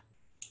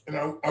 and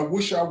I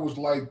wish I was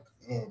like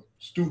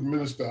student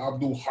minister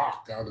Abdul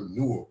Haq out of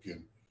Newark,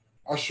 and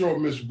I sure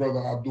miss brother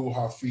Abdul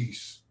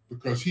Hafiz,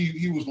 because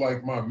he was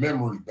like my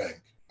memory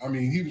bank. I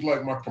mean, he was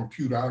like my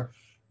computer.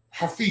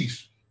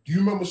 Hafiz, do you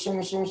remember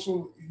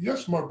so-and-so?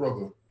 Yes, my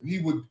brother.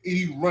 And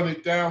he'd run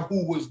it down,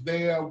 who was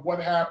there, what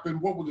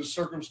happened, what were the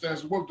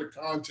circumstances, what was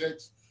the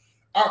context.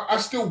 I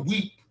still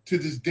weep to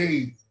this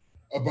day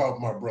about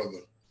my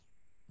brother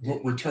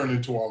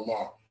returning to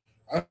Allah.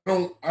 I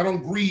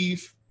don't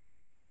grieve,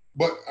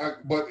 but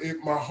in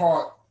my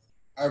heart,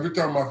 every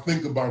time I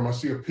think about him, I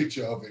see a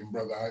picture of him,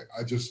 brother.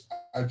 I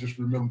just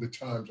remember the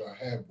times I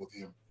had with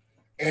him,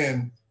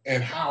 and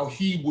how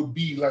he would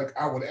be like.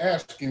 I would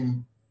ask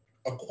him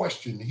a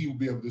question, he would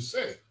be able to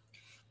say.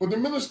 But the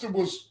minister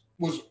was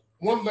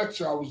one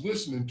lecture I was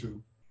listening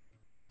to,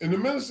 and the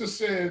minister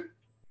said,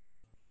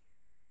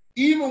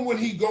 even when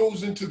he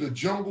goes into the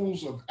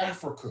jungles of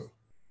Africa,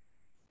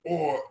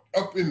 or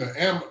up in the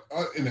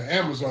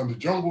Amazon, the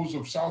jungles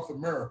of South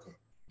America,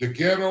 the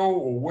ghetto,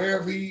 or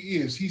wherever he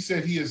is, he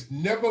said he has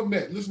never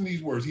met, listen to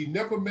these words, he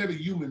never met a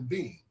human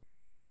being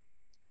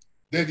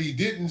that he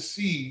didn't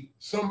see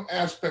some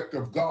aspect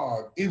of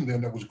God in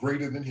them that was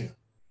greater than him.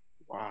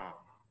 Wow.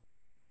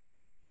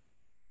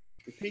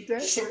 Repeat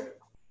that? So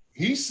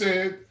he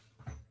said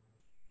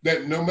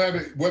that no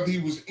matter whether he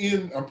was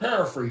in, I'm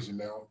paraphrasing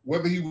now,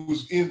 whether he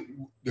was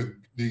in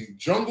the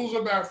jungles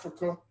of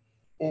Africa,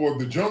 or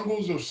the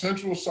jungles of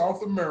Central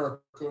South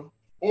America,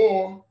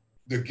 or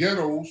the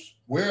ghettos,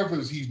 wherever,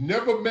 he's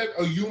never met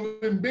a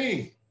human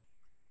being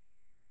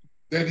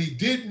that he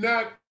did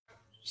not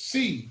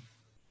see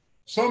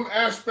some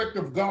aspect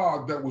of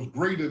God that was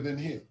greater than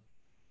him.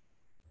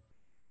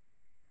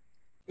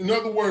 In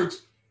other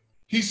words,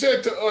 he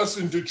said to us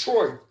in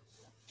Detroit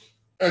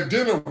at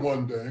dinner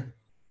one day,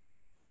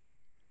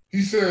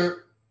 he said,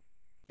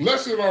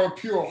 blessed are the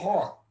pure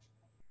heart,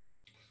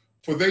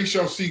 for they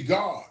shall see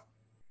God.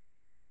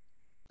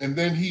 And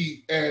then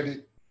he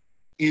added,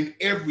 in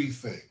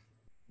everything.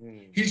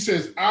 He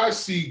says, I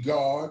see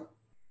God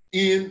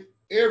in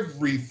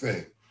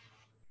everything.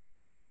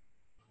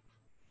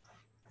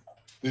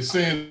 They're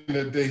saying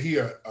that they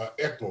hear an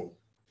echo.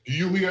 Do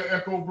you hear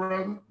echo,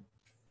 brother?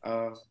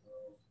 Now,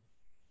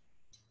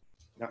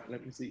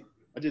 let me see.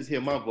 I just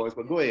hear my voice,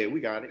 but go ahead. We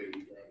got it.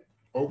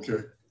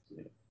 Okay.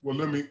 Yeah.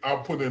 Well,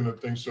 I'll put in a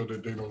thing so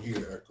that they don't hear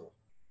echo.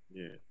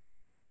 Yeah.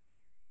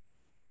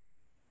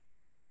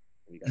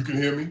 You can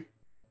hear me?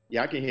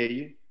 Yeah, I can hear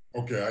you.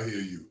 Okay, I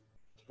hear you.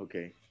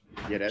 Okay.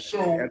 Yeah, that's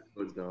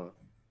what's done.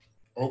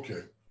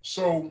 Okay.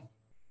 So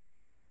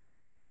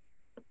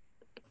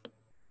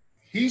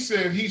he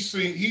said he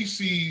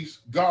sees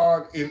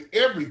God in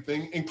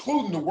everything,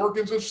 including the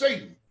workings of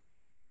Satan.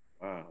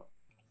 Wow.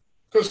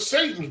 Because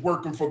Satan's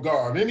working for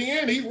God. In the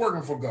end, he's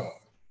working for God.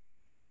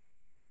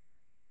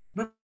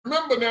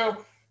 Remember now,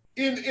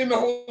 in the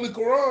Holy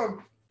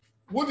Quran,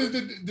 what is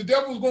the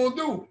devil's going to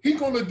do? He's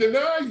going to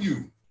deny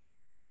you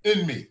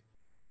in me.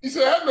 He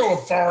said, I have no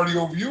authority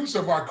over you,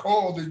 so if I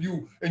called and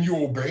you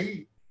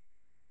obeyed,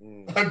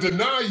 I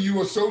deny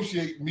you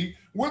associate me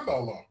with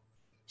Allah.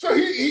 So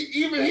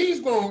he's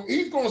going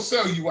to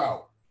sell you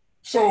out.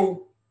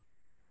 So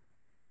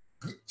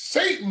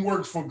Satan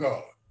works for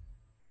God.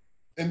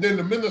 And then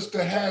the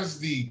minister has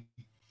the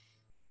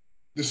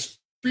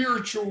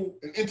spiritual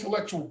and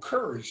intellectual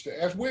courage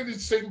to ask, where did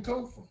Satan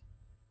come from?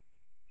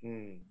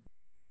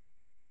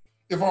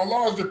 If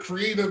Allah is the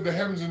creator of the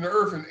heavens and the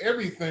earth and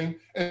everything,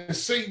 and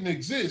Satan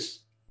exists,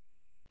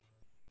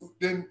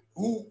 then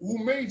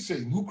who made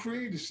Satan? Who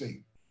created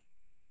Satan?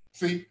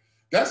 See,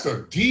 that's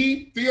a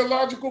deep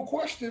theological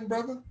question,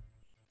 brother.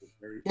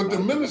 But the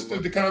minister,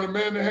 the kind of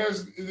man that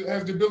has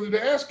the ability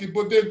to ask it.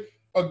 But then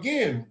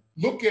again,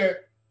 look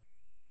at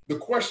the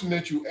question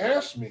that you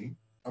asked me.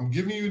 I'm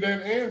giving you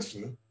that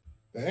answer.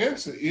 The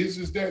answer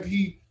is that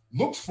he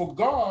looks for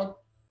God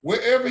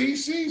wherever he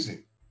sees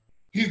him.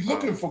 He's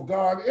looking for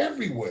God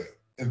everywhere.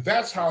 And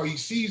that's how he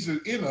sees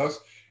it in us.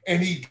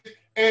 And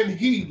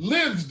he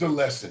lives the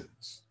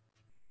lessons.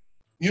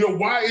 You know,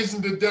 why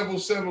isn't the devil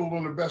settled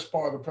on the best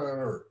part of the planet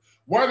Earth?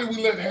 Why did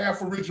we let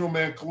half original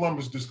man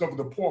Columbus discover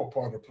the poor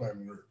part of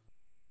planet Earth?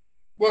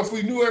 Well, if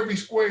we knew every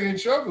square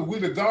inch of it, we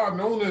the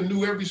garden owner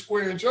knew every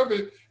square inch of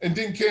it and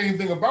didn't care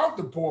anything about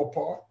the poor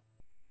part,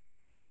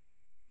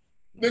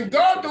 then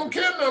God don't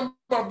care nothing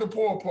about the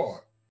poor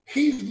part.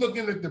 He's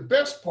looking at the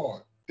best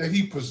part that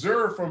he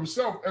preserved for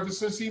himself ever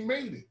since he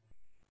made it.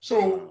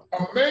 So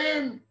a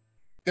man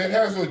that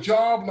has a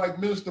job like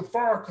Minister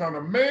Farrakhan,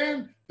 a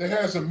man that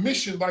has a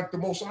mission like the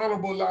most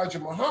honorable Elijah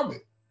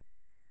Muhammad,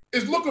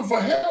 is looking for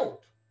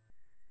help.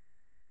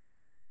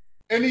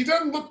 And he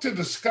doesn't look to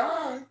the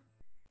sky.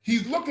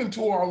 He's looking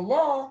to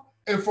Allah,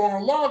 and for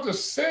Allah to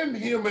send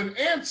him an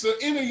answer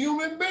in a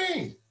human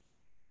being.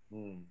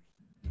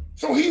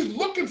 So he's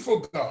looking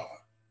for God.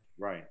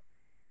 Right.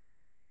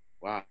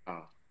 Wow.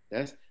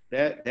 That's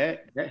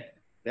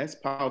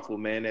powerful,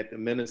 man. That the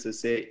minister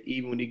said,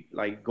 even when he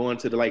like going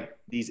to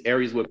these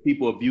areas where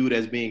people are viewed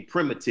as being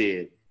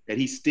primitive, that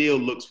he still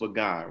looks for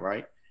God,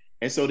 right?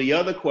 And so the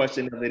other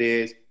question of it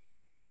is,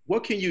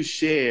 what can you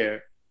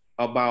share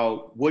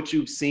about what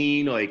you've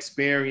seen or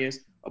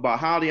experienced about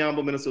how the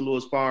Honorable Minister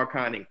Louis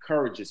Farrakhan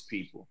encourages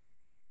people?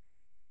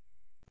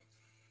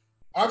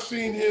 I've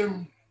seen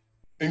him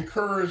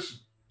encourage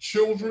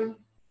children,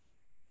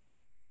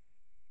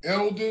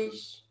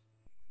 elders,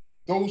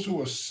 those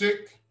who are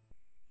sick,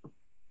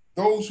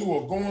 those who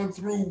are going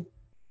through,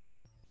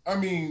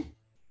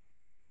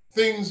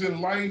 things in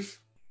life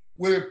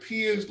where it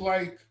appears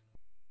like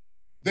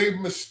they've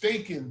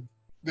mistaken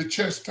the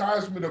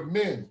chastisement of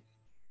men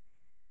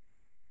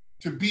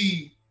to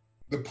be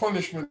the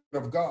punishment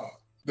of God,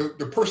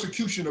 the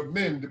persecution of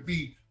men to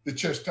be the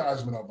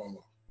chastisement of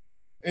Allah.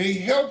 And he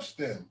helps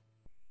them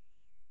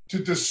to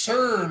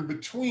discern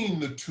between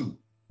the two.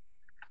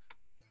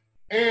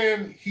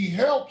 And he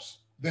helps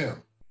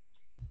them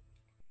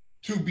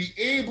to be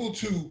able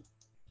to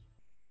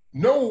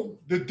know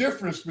the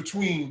difference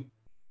between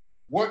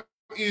what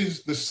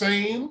is the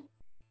same,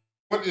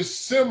 what is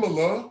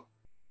similar,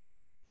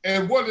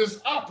 and what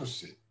is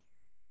opposite.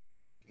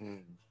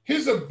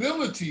 His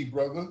ability,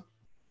 brother,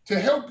 to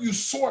help you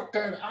sort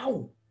that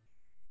out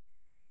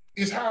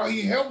is how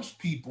he helps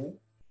people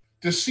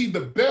to see the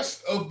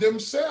best of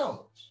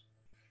themselves.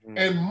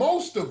 And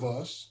most of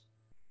us,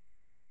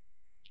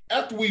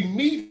 after we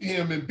meet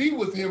him and be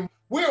with him,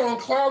 we're on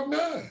cloud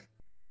nine.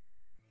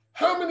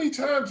 How many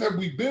times have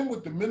we been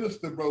with the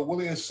minister, bro,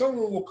 and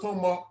someone will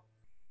come up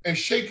and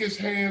shake his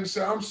hand and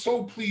say, I'm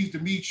so pleased to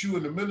meet you.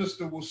 And the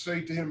minister will say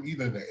to him,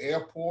 either in the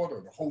airport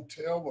or the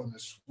hotel or in the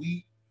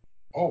suite,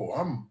 oh,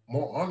 I'm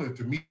more honored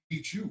to meet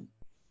you.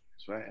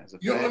 That's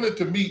right. You're honored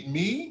to meet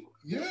me?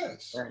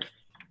 Yes. Right.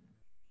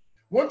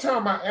 One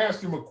time I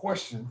asked him a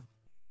question.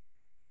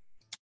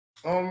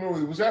 I don't know,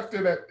 it was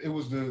after that, it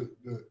was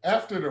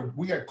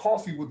we had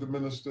coffee with the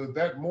minister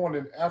that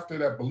morning after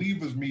that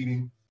believers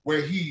meeting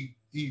where he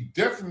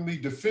definitely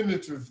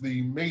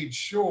definitively made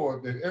sure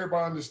that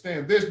everybody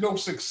understands there's no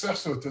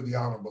successor to the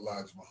Honorable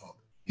Elijah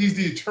Muhammad. He's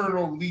the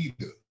eternal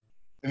leader.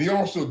 And he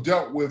also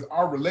dealt with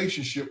our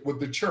relationship with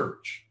the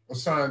church of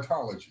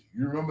Scientology.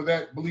 You remember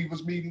that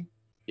believers meeting?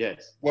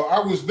 Yes. Well, I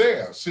was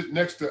there sitting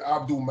next to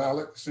Abdul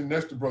Malik, sitting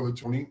next to Brother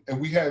Tony, and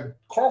we had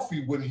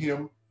coffee with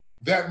him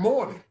that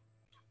morning.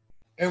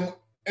 And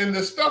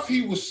the stuff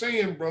he was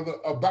saying, brother,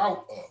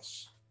 about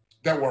us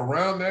that were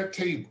around that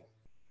table,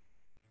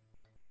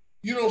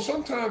 you know,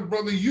 sometimes,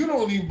 brother, you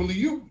don't even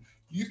believe,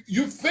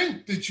 you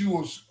think that you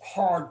are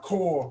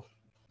hardcore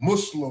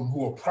Muslim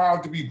who are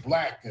proud to be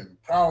black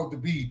and proud to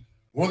be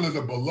one of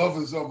the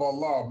beloveds of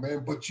Allah,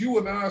 man. But you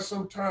and I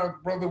sometimes,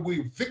 brother,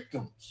 we're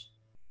victims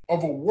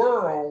of a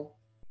world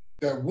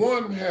that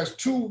one has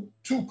two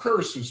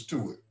curses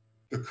to it.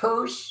 The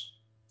curse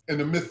and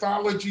the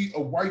mythology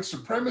of white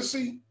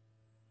supremacy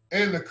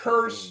and the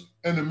curse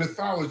and the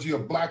mythology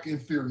of black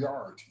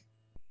inferiority.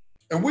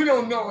 And we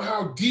don't know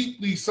how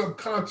deeply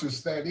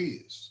subconscious that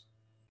is,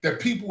 that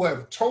people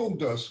have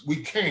told us we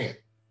can't,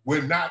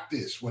 we're not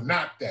this, we're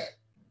not that.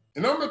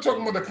 And I'm not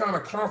talking about the kind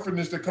of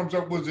confidence that comes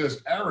up with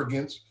just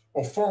arrogance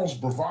or false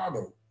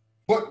bravado,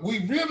 but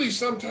we really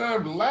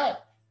sometimes lack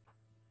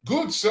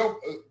good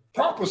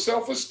proper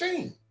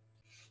self-esteem.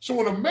 So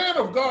when a man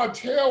of God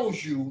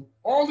tells you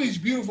all these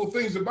beautiful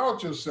things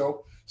about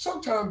yourself,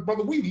 sometimes,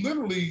 brother, we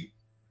literally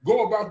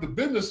go about the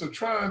business of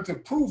trying to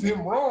prove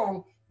him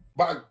wrong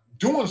by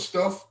doing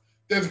stuff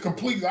that's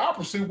completely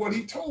opposite of what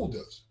he told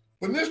us.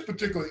 But in this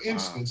particular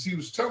instance, he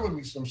was telling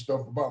me some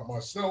stuff about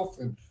myself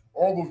and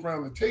all those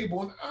around the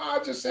table. And I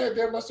just sat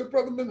there and I said,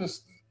 Brother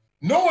Minister,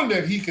 knowing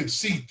that he could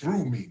see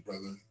through me,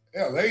 brother,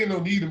 hell, there ain't no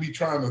need of me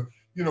trying to,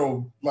 you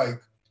know,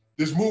 like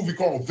this movie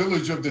called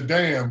Village of the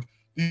Damned.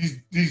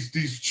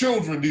 These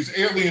children, these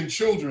alien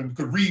children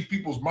could read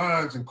people's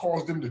minds and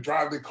cause them to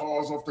drive their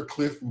cars off the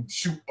cliff and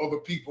shoot other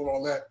people and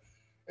all that.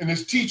 And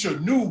his teacher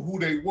knew who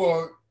they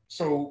were.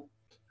 So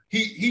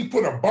he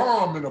put a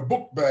bomb in a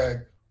book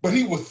bag, but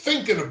he would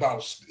think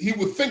about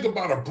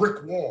a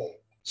brick wall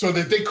so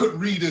that they couldn't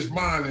read his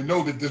mind and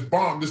know that this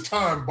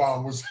time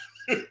bomb was.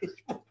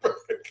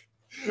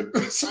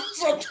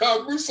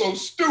 Sometimes we're so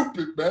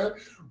stupid, man.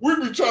 We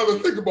be trying to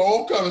think about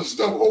all kind of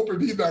stuff,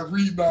 hoping he's not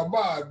reading our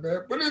mind,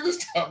 man. But in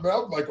this time, man,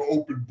 I'm like an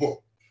open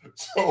book.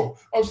 So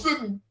I'm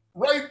sitting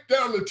right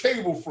down the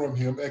table from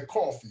him at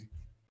coffee.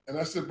 And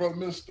I said, Brother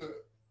Minister,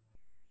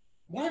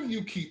 why do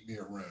you keep me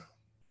around?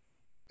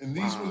 And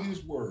these were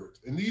his words.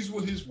 And these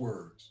were his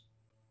words.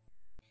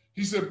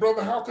 He said,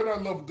 brother, how could I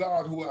love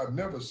God who I've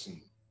never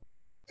seen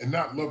and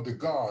not love the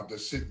God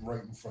that's sitting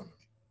right in front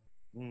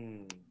of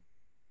me?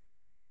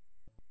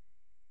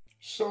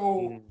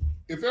 So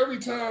if every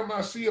time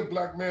I see a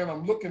black man,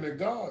 I'm looking at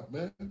God,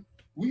 man,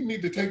 we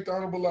need to take the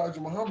Honorable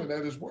Elijah Muhammad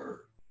at his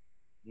word.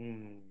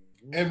 And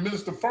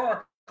Minister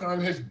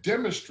Farrakhan has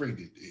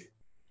demonstrated it.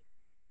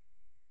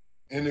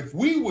 And if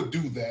we would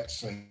do that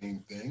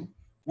same thing,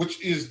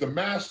 which is the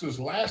master's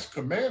last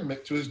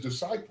commandment to his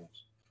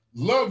disciples,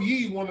 love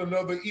ye one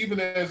another even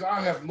as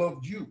I have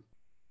loved you.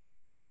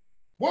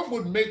 What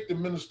would make the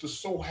minister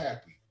so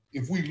happy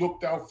if we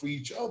looked out for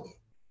each other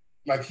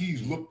like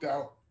he's looked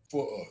out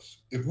for us?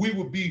 If we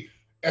would be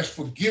as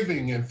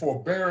forgiving and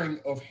forbearing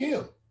of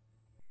him,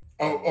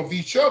 of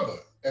each other,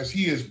 as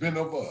he has been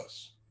of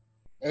us.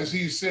 As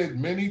he said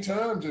many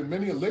times in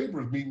many a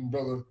laborers meeting,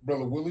 Brother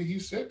Willie, he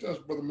said to us,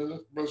 Brother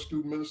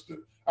Student Minister,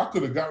 I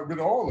could have got rid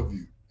of all of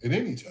you at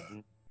any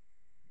time.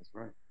 That's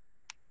right.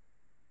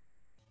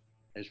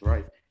 That's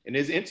right. And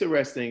it's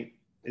interesting,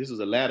 this was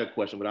a latter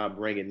question, but I'll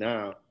bring it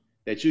now,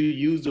 that you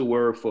use the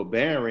word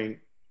forbearing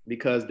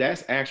because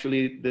that's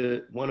actually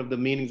one of the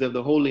meanings of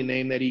the holy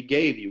name that he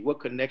gave you.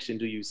 What connection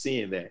do you see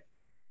in that?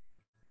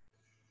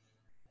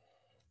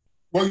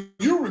 Well,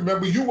 you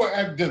remember you were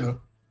at dinner,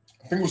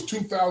 I think it was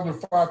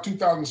 2005,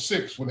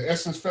 2006, when the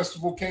Essence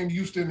Festival came to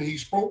Houston and he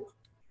spoke.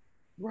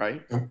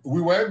 Right. And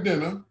we were at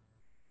dinner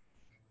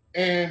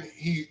and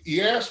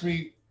he asked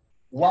me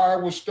why I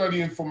was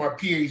studying for my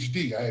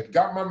PhD. I had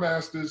got my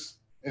master's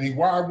and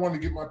why I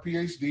wanted to get my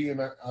PhD.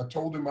 And I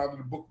told him out of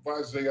the book of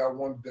Isaiah, I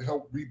wanted to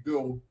help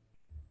rebuild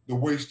the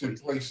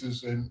wasted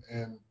places and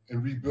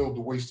rebuild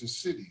the wasted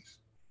cities.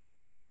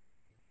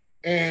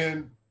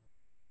 And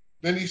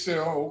then he said,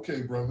 oh,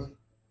 okay, brother.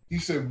 He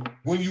said,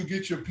 when you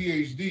get your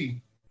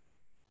PhD,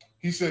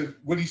 he said,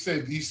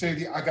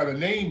 I got a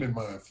name in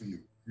mind for you.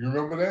 You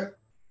remember that?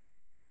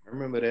 I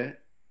remember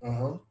that.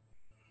 Uh-huh.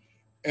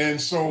 And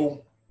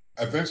so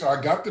eventually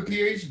I got the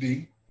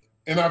PhD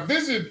and I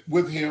visited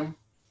with him.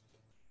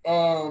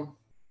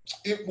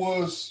 It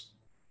was,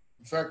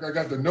 in fact, I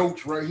got the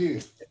notes right here.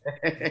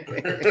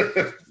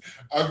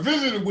 I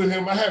visited with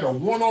him. I had a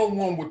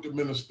one-on-one with the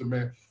minister,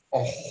 man.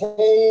 A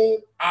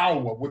whole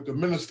hour with the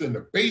minister in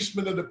the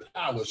basement of the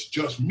palace,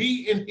 just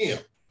me and him,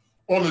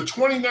 on the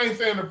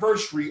 29th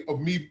anniversary of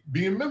me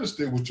being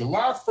minister. It was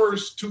July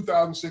 1st,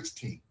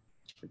 2016.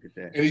 Look at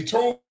that. And he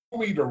told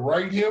me to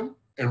write him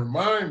and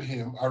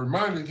I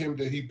reminded him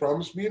that he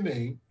promised me a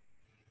name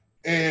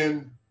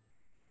and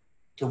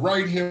to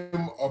write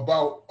him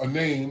about a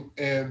name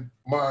and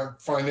my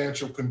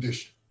financial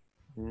condition.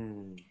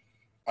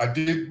 I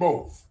did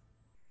both.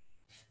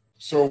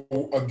 So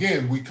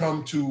again, we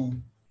come to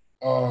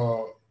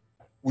a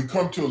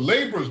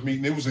laborers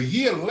meeting. It was a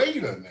year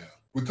later now.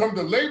 We come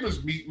to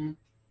laborers meeting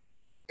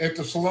at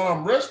the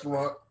Salam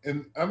restaurant,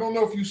 and I don't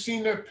know if you've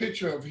seen that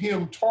picture of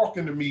him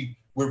talking to me.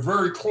 We're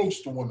very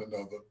close to one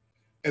another.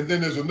 And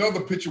then there's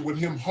another picture with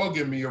him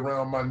hugging me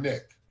around my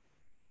neck.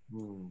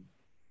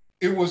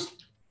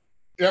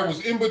 That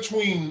was in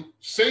between,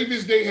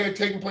 Savior's Day had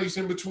taken place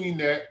in between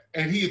that,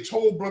 and he had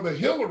told Brother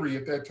Hillary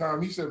at that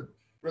time, he said,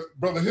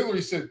 Brother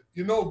Hillary said,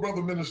 you know,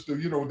 Brother Minister,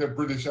 you know, with that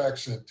British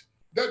accent,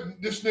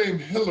 this name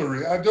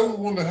Hillary, I don't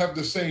want to have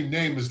the same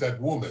name as that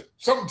woman.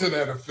 Something to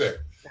that effect.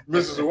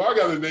 Listen, so I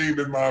got a name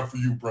in mind for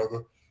you,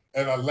 brother.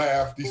 And I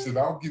laughed. He said,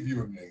 I'll give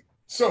you a name.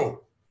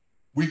 So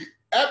we,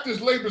 at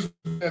this labor's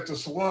at the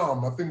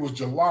Salam, I think it was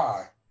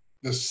July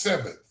the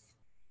 7th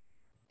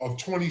of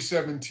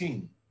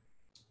 2017.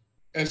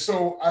 And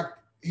so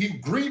he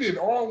greeted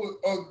all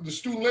of the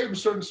student labor,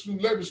 certain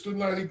student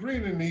labor, he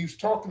greeted and he was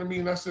talking to me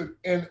and I said,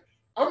 and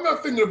I'm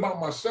not thinking about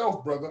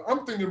myself, brother.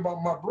 I'm thinking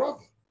about my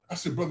brother. I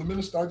said, Brother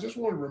Minister, I just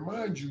want to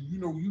remind you, you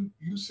know,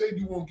 you said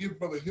you won't give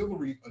Brother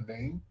Hillary a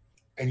name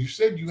and you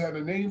said you had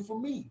a name for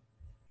me.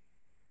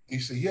 He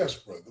said, yes,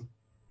 brother.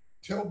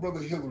 Tell Brother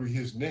Hillary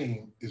his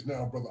name is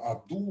now Brother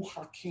Abdul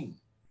Hakim.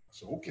 I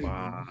said, okay,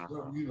 wow.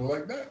 You know,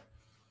 like that.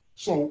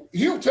 So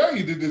he'll tell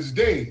you to this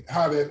day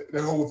how that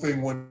whole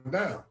thing went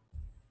down.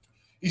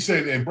 He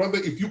said, and brother,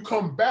 if you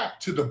come back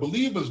to the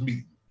believers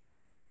meeting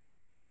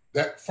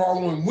that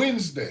following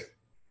Wednesday,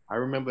 I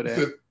remember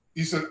that.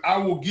 He said, I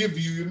will give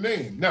you your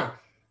name. Now,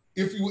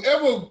 if you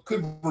ever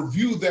could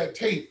review that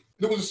tape,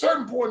 there was a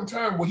certain point in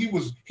time where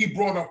he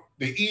brought up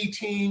the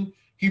E-team,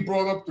 he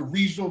brought up the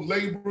regional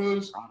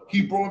laborers,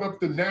 he brought up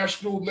the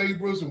national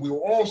laborers, and we were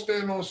all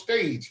standing on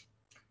stage.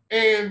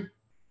 And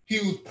he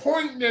was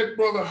pointing at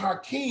Brother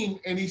Hakeem,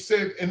 and he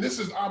said, and this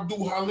is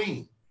Abdul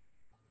Haleem.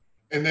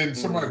 And then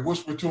somebody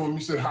whispered to him,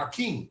 he said,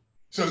 Hakeem.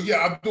 So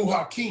yeah, Abdul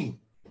Hakeem.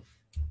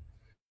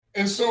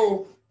 And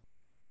so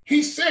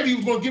he said he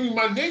was going to give me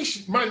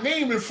my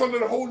name in front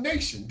of the whole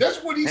nation.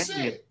 That's what he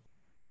said.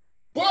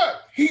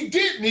 But he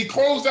didn't. He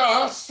closed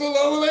out,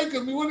 Assalamu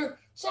alaikum.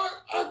 So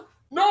I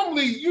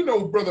normally, you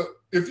know, brother,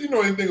 if you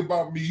know anything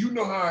about me, you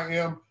know how I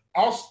am.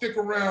 I'll stick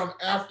around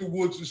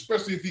afterwards,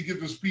 especially if he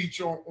gives a speech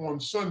on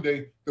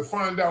Sunday, to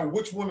find out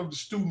which one of the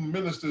student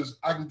ministers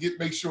I can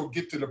make sure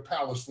get to the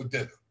palace for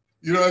dinner.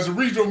 You know, as a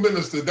regional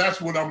minister, that's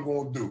what I'm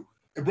going to do.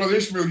 And Brother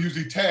Ishmael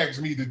usually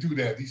tags me to do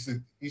that. He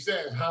said,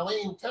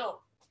 Haleem,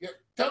 tell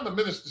the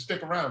minister to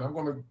stick around.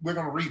 We're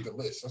gonna read the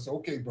list. I said,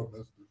 okay,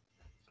 brother.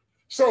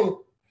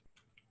 So,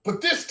 but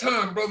this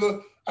time,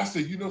 brother, I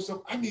said, you know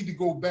something? I need to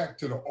go back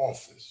to the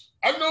office.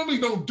 I normally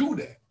don't do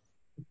that,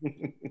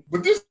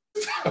 but this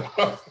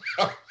time,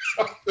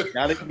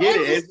 gotta get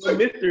it. It's a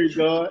mystery,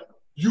 God.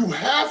 You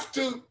have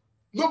to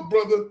look,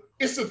 brother.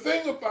 It's the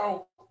thing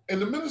about,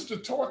 and the minister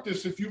taught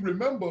this. If you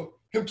remember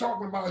him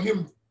talking about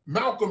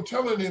Malcolm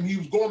telling him he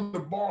was going to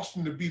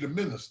Boston to be the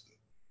minister.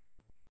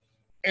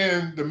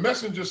 And the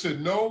messenger said,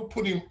 no,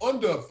 put him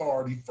under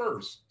authority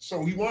first.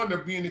 So he wound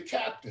up being the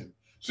captain.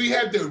 So he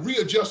had to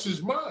readjust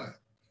his mind.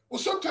 Well,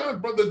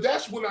 sometimes, brother,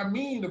 that's what I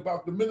mean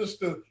about the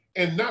minister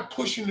and not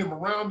pushing him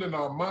around in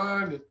our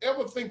mind and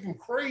ever thinking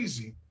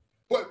crazy.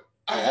 But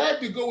I had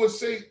to go and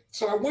say,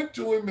 so I went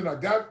to him and I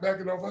got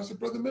back in the office. I said,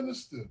 brother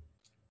minister,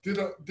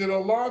 did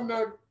Allah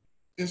not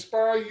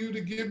inspire you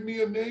to give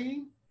me a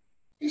name?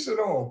 He said,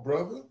 oh,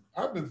 brother,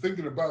 I've been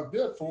thinking about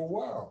that for a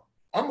while.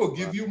 I'm going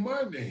to give you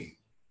my name.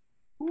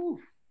 Ooh.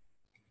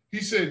 He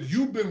said,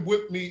 you've been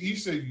with me. He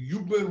said,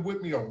 you've been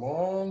with me a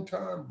long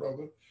time,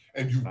 brother,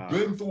 and you've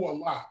been through a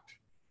lot.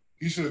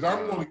 He said,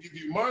 I'm going to give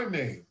you my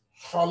name,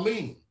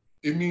 Haleem.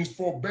 It means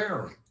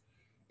forbearing.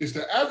 It's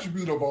the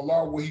attribute of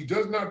Allah where he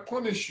does not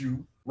punish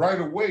you right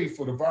away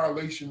for the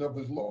violation of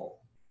his law.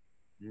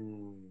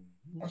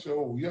 I said,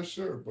 oh, yes,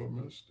 sir, brother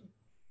minister.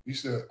 He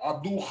said,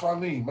 Abdul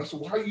Haleem. I said,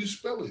 well, how do you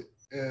spell it?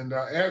 And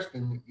I asked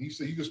him, he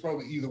said, you can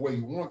spell it either way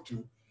you want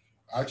to.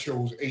 I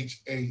chose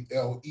Haleem,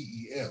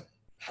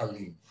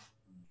 Haleem.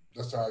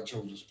 That's how I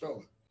chose to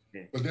spell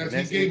it. But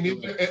he gave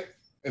me,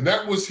 and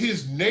that was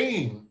his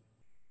name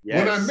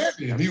when I met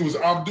him. He was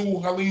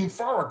Abdul Haleem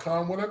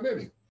Farrakhan when I met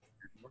him.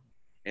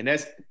 And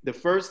that's the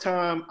first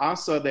time I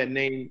saw that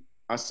name.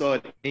 I saw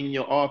it in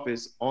your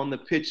office on the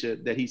picture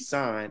that he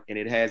signed, and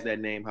it has that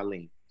name,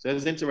 Haleem. So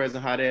it's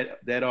interesting how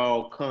that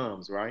all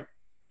comes, right?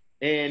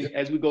 And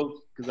as we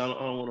go, because I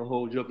don't want to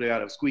hold you up there, I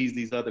got to squeeze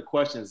these other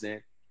questions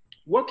in.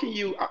 What can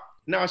you,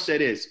 now I'll say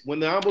this, when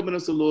the Honorable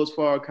Minister Louis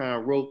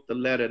Farrakhan wrote the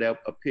letter that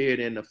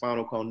appeared in the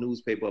Final Call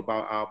newspaper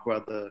about our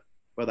brother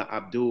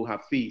Abdul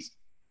Hafiz,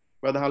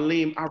 Brother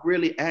Haleem, I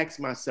really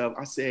asked myself,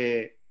 I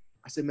said,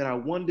 man, I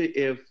wonder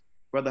if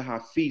Brother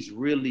Hafiz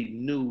really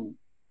knew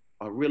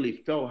or really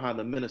felt how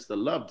the minister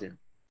loved him.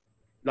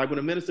 Like when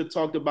the minister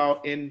talked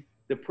about in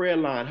the prayer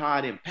line, how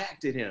it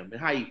impacted him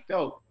and how he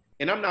felt.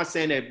 And I'm not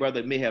saying that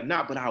brother may have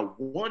not, but I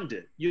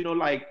wonder,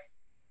 like,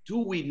 do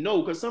we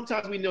know? Because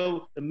sometimes we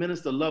know the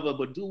minister loved her,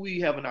 but do we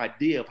have an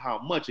idea of how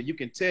much? And you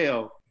can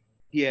tell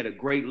he had a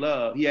great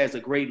love. He has a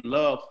great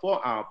love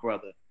for our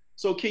brother.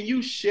 So can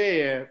you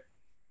share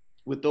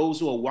with those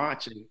who are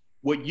watching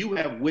what you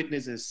have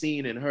witnessed and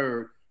seen and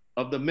heard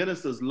of the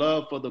minister's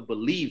love for the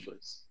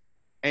believers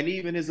and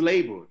even his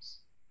laborers?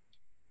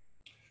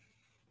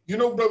 You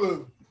know,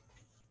 brother,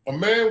 a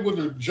man with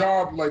a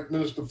job like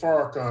Minister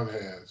Farrakhan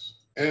has,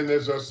 and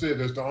as I said,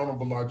 as the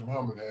Honorable Elijah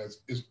Muhammad has,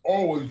 is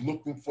always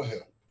looking for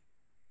help.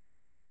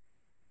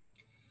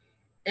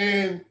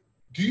 And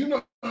do you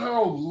know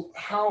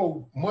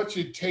how much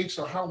it takes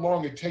or how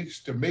long it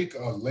takes to make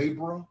a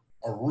laborer,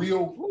 a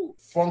real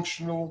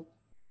functional,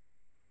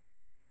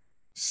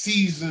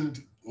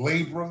 seasoned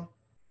laborer,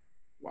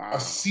 a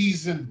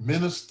seasoned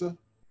minister?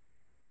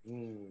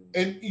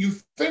 And you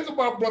think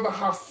about Brother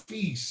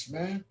Hafiz,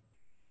 man.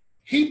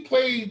 He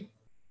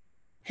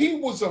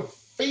was a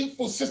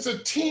faithful since a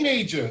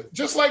teenager,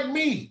 just like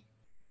me.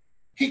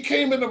 He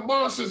came in the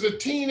mosque as a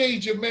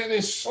teenager, man,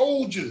 and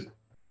soldiered.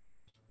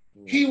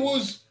 He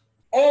was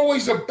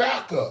always a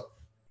backup.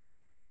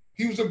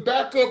 He was a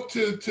backup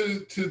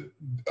to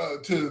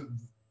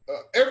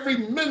every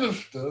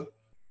minister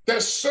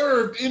that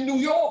served in New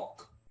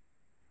York.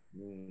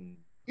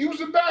 He was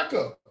a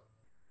backup.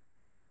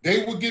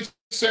 They would get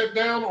sat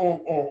down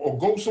or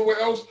go somewhere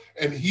else,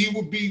 and he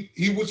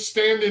would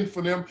stand in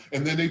for them,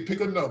 and then they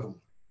pick another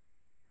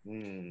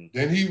one.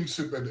 Then he would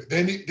sit back there.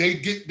 Then they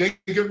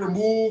get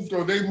removed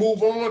or they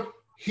move on.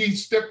 he'd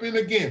step in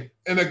again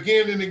and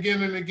again and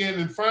again and again.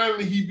 And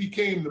finally, he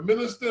became the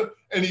minister,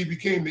 and he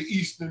became the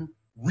Eastern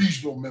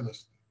Regional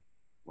Minister.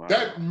 Wow.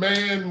 That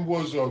man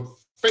was a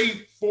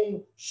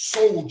faithful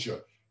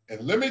soldier.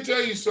 And let me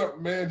tell you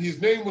something, man. His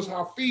name was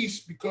Hafiz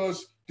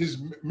because his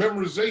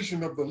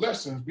memorization of the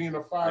lessons, being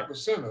a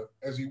 5%er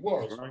as he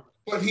was. Right.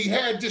 But he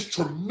had this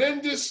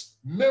tremendous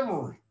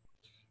memory.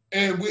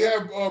 And we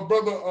have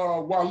Brother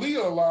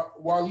Waliullah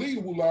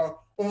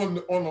on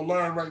the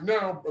line right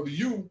now, Brother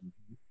U.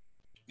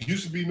 He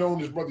used to be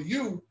known as Brother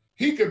U.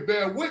 He could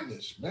bear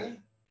witness,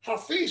 man.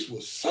 Hafiz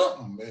was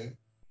something, man.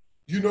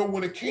 You know,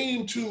 when it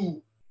came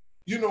to,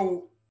 you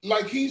know,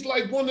 like he's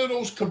like one of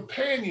those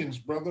companions,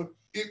 brother.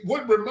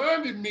 What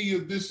reminded me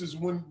of this is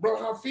when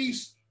Brother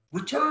Hafiz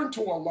returned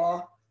to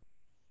Allah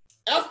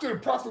after the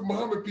Prophet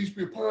Muhammad, peace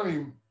be upon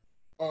him,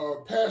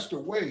 passed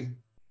away,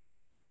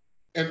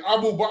 and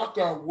Abu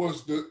Bakr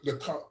was the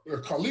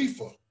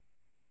Khalifa.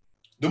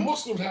 The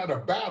Muslims had a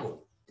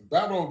battle, the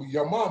Battle of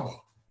Yamama,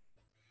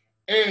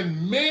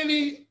 and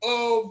many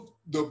of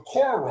the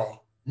Qurra,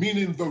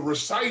 meaning the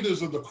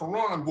reciters of the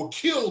Quran, were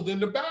killed in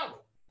the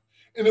battle.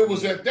 And it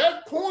was at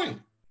that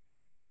point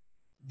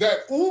that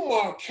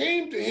Umar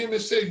came to him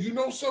and said, you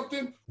know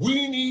something?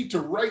 We need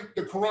to write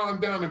the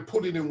Quran down and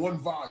put it in one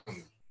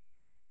volume.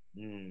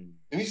 And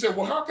he said,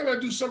 well, how can I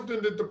do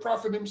something that the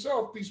Prophet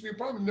himself, peace be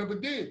upon him, never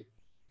did?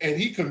 And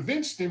he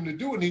convinced him to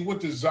do it. And he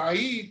went to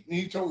Zayd, and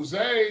he told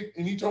Zayd,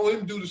 and he told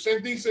him to do the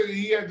same thing. He said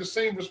he had the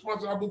same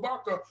response as Abu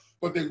Bakr,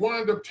 but they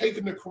wound up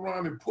taking the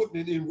Quran and putting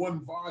it in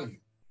one volume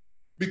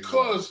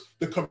because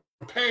the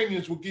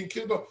companions were getting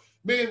killed off.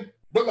 Man,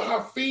 Brother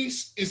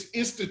Hafiz is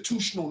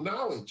institutional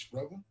knowledge,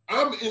 brother.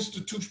 I'm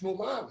institutional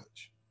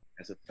knowledge.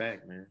 That's a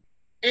fact, man.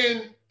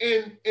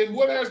 And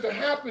what has to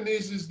happen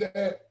is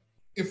that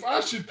if I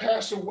should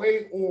pass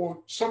away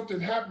or something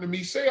happen to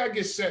me, say I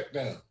get set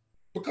down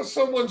because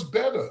someone's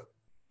better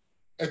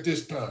at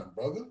this time,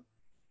 brother,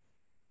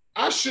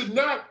 I should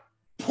not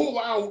pull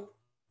out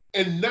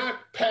and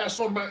not pass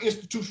on my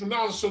institutional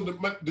knowledge so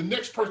that the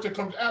next person that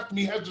comes after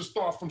me has to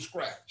start from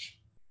scratch.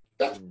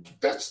 That's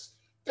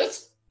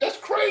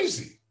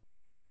crazy.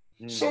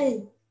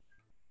 So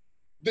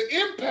the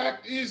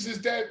impact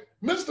is that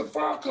Mr.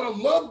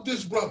 Farrakhan loved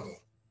this brother,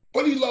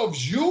 but he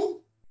loves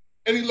you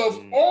and he loves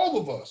all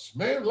of us,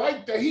 man,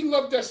 like that. He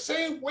loved that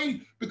same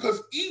way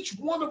because each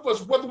one of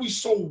us, whether we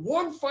sold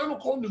one Final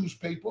Call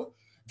newspaper,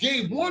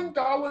 gave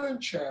 $1 in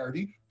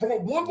charity,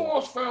 brought one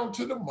lost found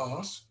to the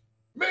mosque,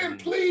 man,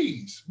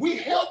 please, we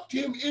helped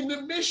him in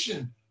the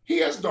mission. He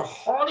has the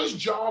hardest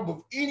job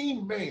of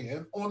any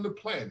man on the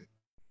planet.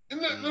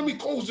 And let me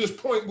close this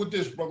point with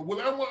this, brother.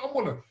 Well, I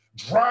want to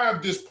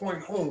drive this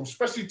point home,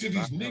 especially to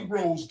these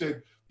Negroes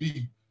that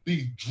be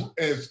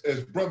as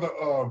brother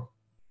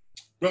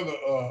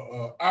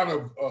out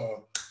of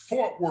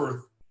Fort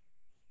Worth,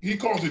 he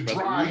calls it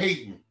dry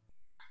hating.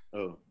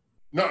 Oh,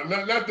 not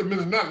the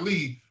minister, not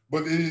Lee,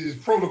 but his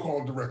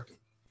protocol director.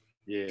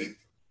 Yeah,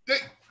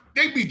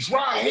 they be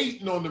dry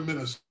hating on the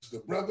minister,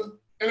 brother,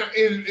 and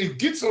it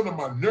gets under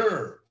my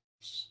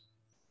nerves.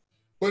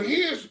 But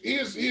here's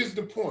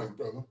the point,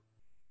 brother.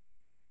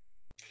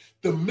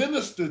 The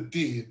minister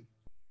did,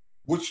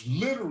 which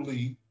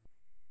literally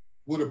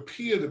would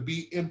appear to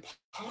be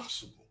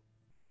impossible.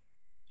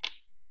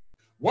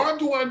 Why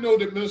do I know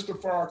that Minister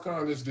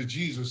Farrakhan is the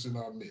Jesus in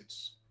our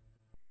midst?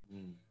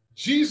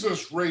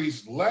 Jesus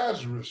raised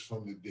Lazarus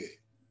from the dead.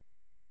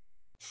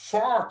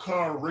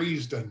 Farrakhan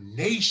raised a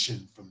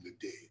nation from the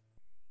dead.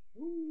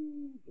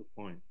 Good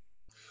point.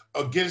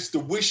 Against the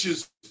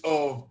wishes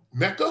of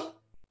Mecca,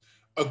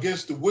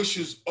 against the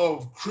wishes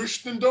of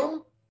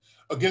Christendom,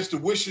 against the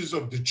wishes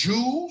of the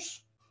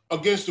Jews,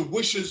 against the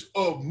wishes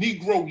of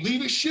Negro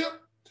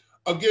leadership,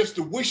 against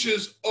the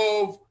wishes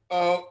of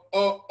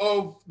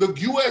the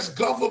U.S.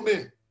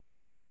 government.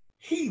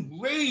 He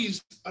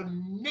raised a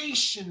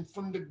nation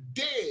from the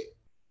dead.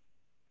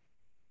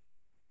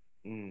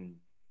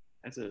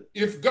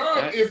 If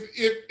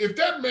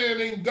that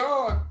man ain't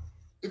God,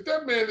 if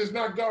that man is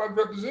not God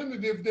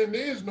representative, then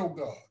there is no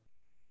God.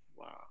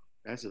 Wow,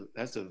 that's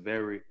a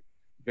very,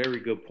 very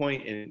good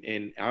point.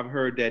 And I've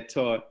heard that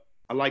taught.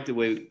 I like the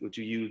way what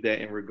you use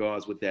that in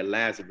regards with that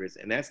Lazarus,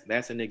 and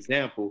that's an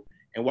example.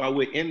 And while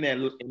we're in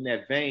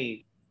that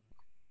vein,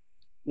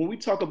 when we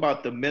talk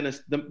about the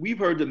minister, we've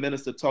heard the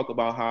minister talk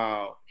about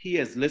how he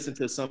has listened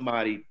to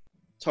somebody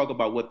talk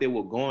about what they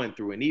were going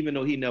through, and even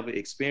though he never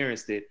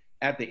experienced it,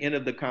 at the end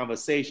of the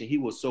conversation, he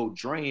was so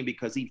drained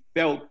because he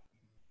felt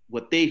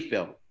what they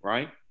felt.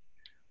 Right?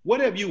 What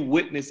have you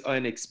witnessed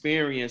and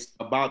experienced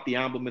about the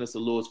Honorable Minister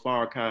Louis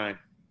Farrakhan?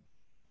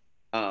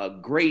 A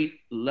great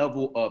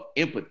level of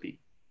empathy.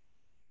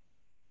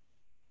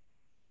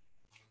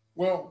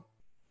 Well,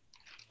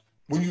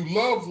 when you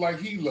love like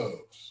he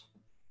loves,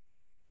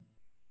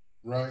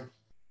 right?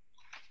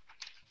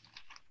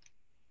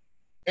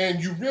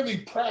 And you really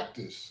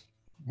practice,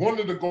 one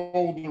of the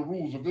golden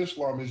rules of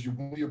Islam is you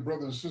want your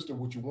brother and sister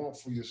what you want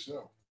for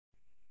yourself.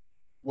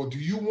 Well, do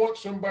you want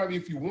somebody,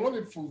 if you want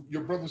it for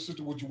your brother and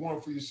sister what you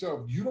want for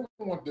yourself, you don't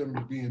want them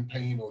to be in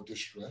pain or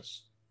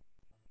distress.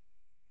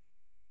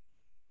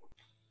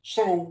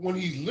 So when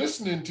he's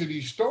listening to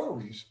these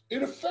stories,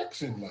 it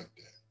affects him like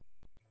that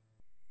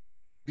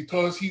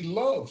because he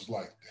loves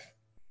like that.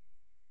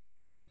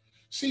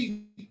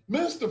 See,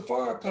 Minister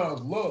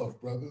Farrakhan's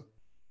love, brother,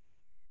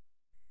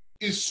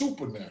 is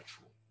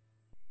supernatural.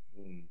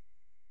 Mm.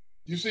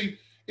 You see,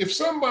 if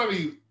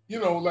somebody,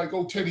 like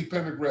old Teddy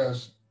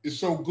Pendergrass is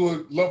so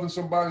good loving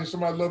somebody and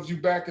somebody loves you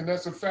back, and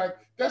that's a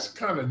fact, that's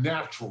kind of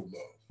natural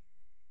love,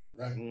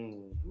 right?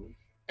 Mm-hmm.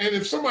 And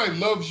if somebody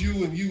loves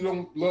you and you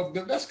don't love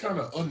them, that's kind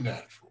of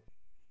unnatural.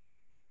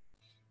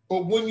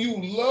 But when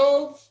you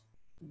love,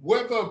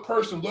 whether a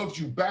person loves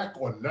you back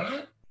or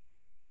not,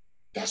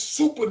 that's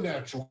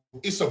supernatural.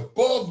 It's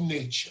above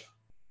nature.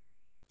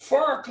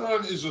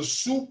 Farrakhan is a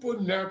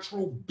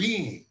supernatural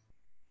being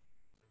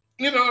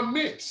in our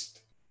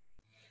midst.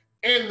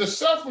 And the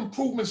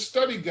self-improvement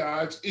study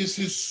guides is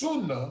his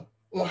sunnah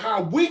on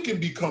how we can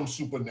become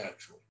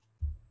supernatural.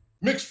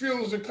 Mixed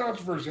feelings and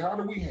controversy, how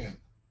do we handle it?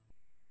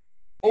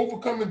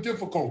 Overcoming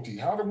difficulty,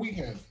 how do we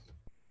handle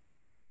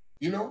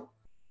it?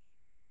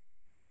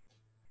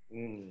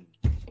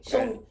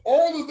 So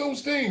all of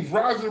those things,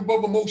 rising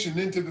above emotion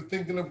into the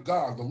thinking of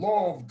God, the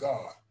law of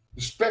God,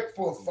 respect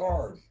for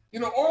authority,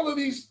 all of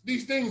these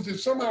things that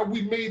somehow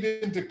we made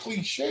into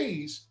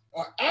cliches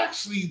are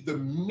actually the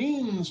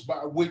means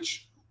by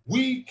which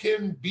we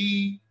can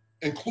be,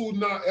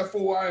 including our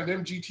FOI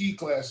and MGT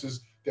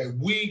classes, that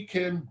we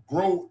can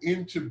grow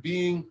into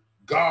being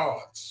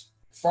gods.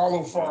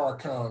 Follow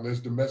Farrakhan,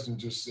 as the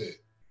messenger said.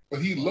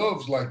 But he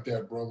loves like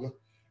that, brother.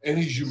 And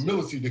his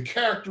humility, the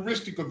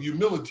characteristic of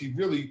humility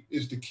really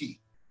is the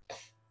key.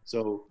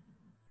 So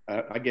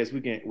I guess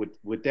we can,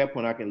 with that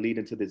point, I can lead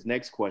into this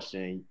next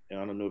question. I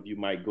don't know if you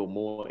might go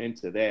more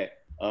into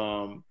that.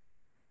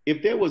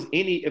 If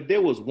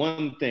there was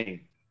one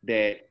thing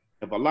that,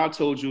 if Allah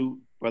told you,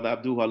 Brother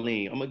Abdul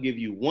Haleem, I'm gonna give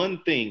you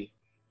one thing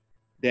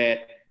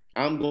that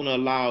I'm gonna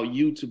allow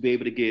you to be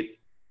able to get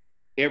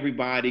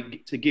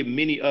everybody, to get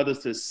many others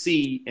to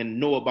see and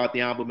know about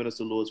the Honorable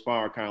Minister Louis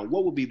Farrakhan,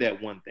 what would be that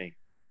one thing?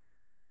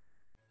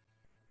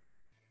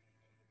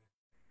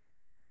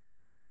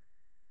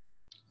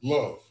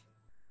 Love.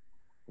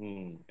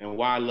 And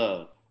why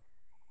love?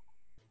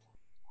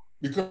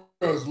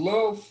 Because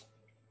love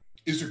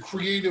is a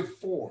creative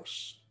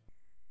force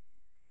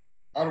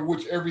out of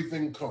which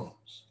everything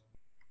comes.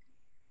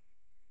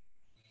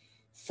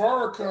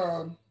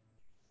 Farrakhan,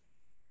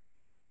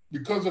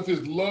 because of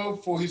his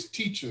love for his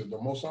teacher, the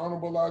most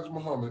honorable Elijah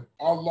Muhammad,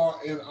 Allah,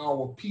 and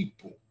our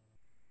people,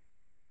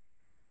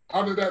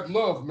 out of that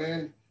love,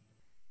 man,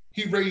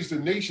 he raised a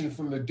nation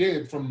from the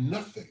dead from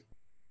nothing.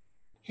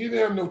 He didn't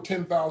have no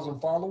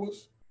 10,000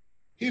 followers.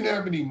 He didn't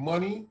have any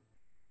money.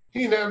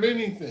 He didn't have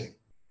anything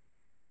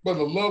but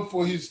a love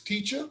for his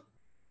teacher,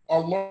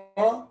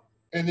 Allah,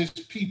 and his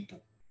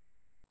people.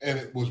 And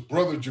it was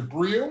Brother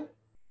Jabril,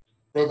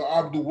 Brother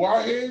Abdul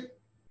Wahid,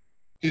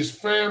 his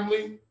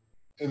family,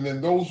 and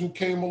then those who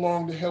came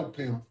along to help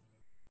him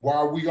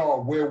while we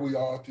are where we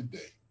are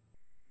today.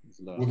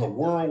 With a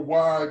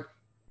worldwide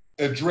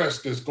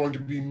address that's going to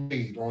be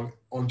made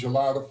on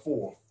July the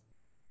 4th.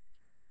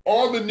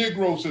 All the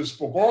Negroes have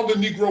spoken, all the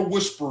Negro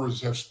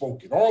whisperers have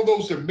spoken, all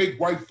those that make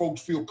white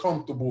folks feel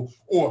comfortable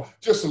or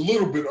just a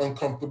little bit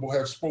uncomfortable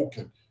have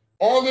spoken.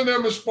 All of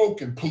them have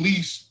spoken,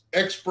 police,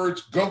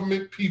 experts,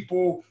 government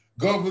people,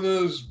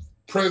 governors,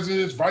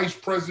 presidents, vice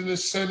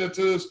presidents,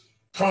 senators,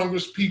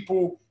 congress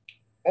people,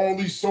 all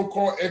these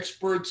so-called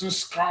experts and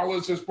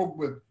scholars have spoken,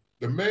 but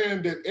the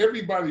man that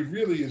everybody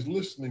really is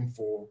listening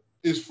for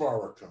is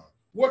Farrakhan.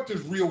 What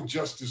does real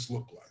justice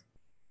look like?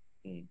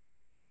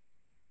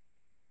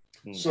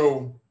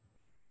 So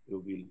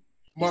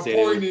my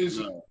point is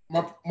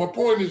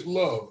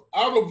love.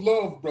 Out of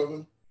love,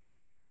 brother,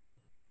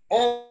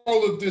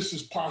 all of this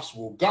is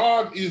possible.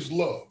 God is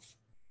love.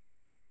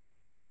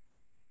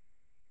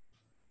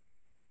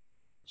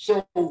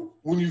 So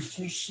when you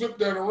flip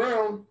that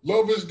around,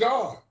 love is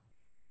God.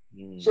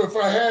 So if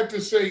I had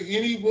to say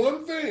any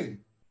one thing,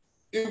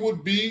 it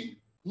would be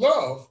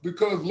love,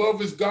 because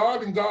love is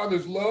God and God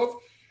is love.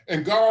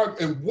 And God,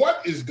 and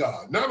what is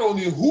God? Not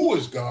only who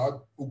is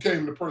God, who came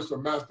in the person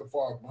of Master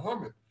Father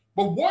Muhammad,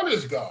 but what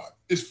is God?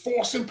 It's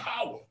force and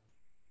power.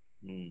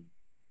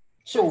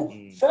 So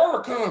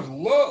Farrakhan's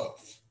love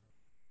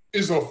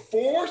is a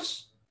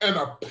force and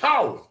a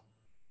power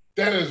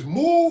that has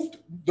moved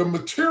the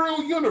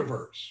material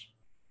universe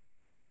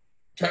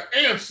to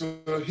answer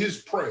his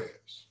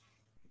prayers.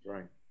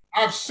 Right.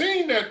 I've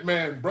seen that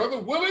man, Brother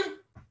Willie.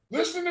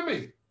 Listen to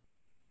me.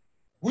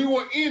 We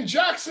were in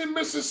Jackson,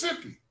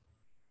 Mississippi.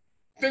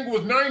 I think it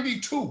was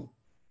 92.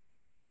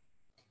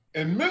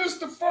 And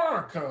Minister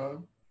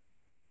Farrakhan,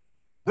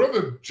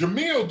 Brother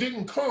Jamil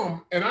didn't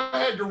come, and I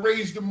had to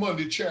raise the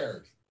money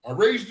charity. I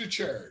raised the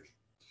charity.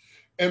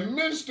 And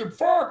Minister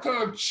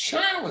Farrakhan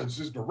challenged,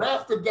 is the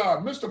wrath of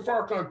God. Mr.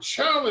 Farrakhan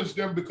challenged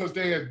them because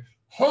they had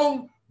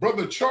hung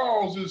Brother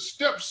Charles's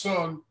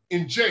stepson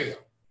in jail.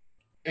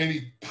 And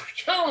he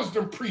challenged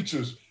them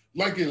preachers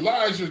like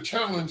Elijah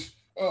challenged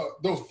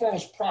those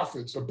false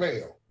prophets of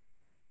Baal.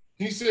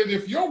 He said,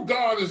 if your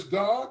God is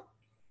God,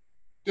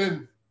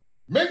 then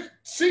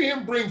See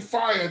him bring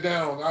fire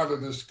down out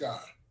of the sky.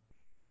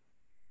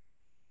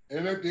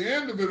 And at the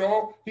end of it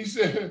all, he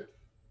said,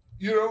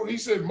 he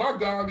said, my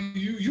God,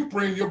 you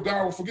praying your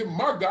God will forgive me.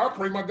 My God, I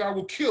pray my God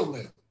will kill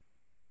them.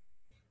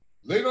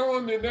 Later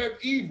on in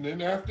that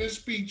evening, after his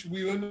speech,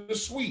 we were in the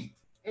suite.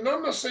 And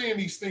I'm not saying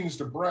these things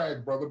to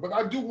brag, brother, but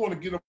I do want to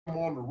get them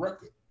on the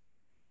record.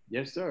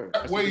 Yes, sir.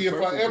 That way, if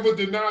I ever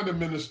deny the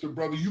minister,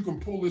 brother, you can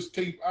pull this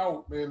tape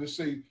out, man, and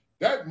say,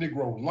 that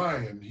Negro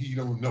lying, he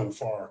don't know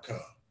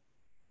Farrakhan.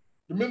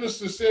 The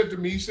minister said to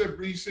me,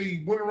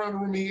 he went around the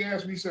room, he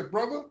asked me, he said,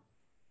 brother,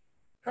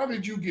 how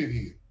did you get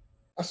here?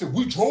 I said,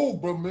 we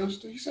drove, brother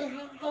minister. He said,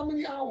 how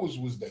many hours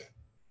was that?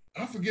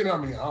 I forget how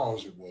many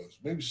hours it was,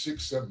 maybe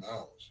 6, 7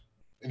 hours.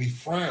 And he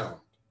frowned.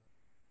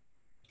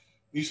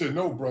 He said,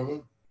 no,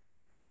 brother.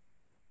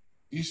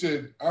 He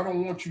said, I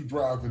don't want you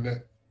driving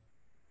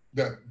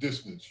that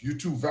distance. You're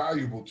too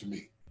valuable to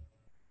me.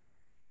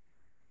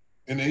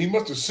 And then he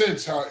must have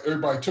sensed how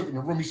everybody took in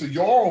the room. He said,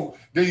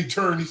 then he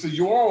turned, he said,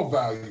 you're all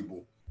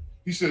valuable.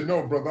 He said,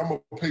 no, brother, I'm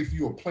going to pay for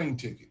you a plane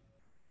ticket.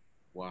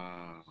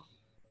 Wow.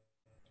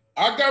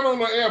 I got on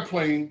the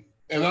airplane,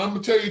 and I'm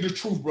going to tell you the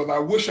truth, brother. I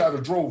wish I'd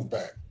have drove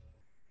back.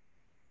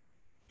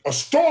 A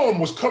storm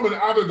was coming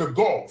out of the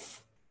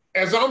Gulf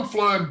as I'm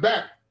flying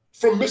back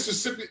from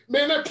Mississippi.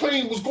 Man, that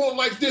plane was going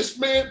like this,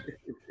 man.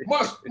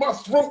 My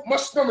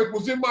stomach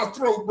was in my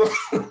throat,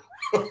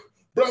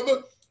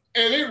 brother.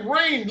 And it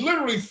rained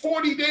literally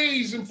 40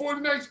 days and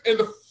 40 nights. And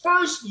the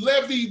first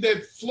levee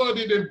that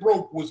flooded and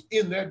broke was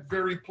in that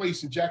very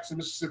place in Jackson,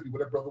 Mississippi,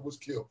 where that brother was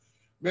killed.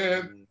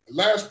 Man,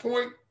 last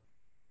point,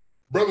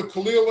 Brother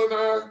Khalil and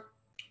I,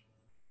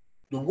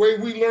 the way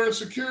we learned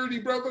security,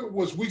 brother,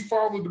 was we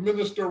followed the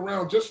minister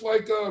around, just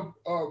like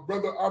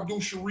Brother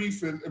Abdul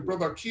Sharif and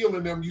Brother Akil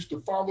and them used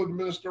to follow the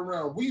minister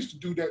around. We used to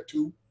do that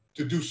too,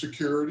 to do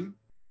security.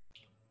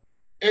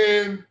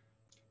 And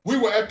we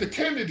were at the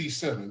Kennedy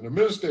Center. The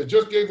minister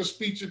just gave a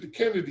speech at the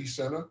Kennedy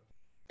Center.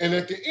 And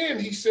at the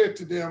end, he said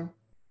to them,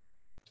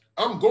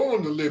 I'm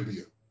going to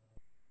Libya.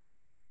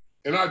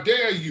 And I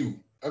dare you.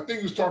 I think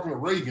he was talking to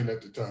Reagan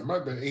at the time. It might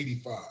have been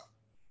 85.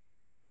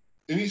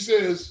 And he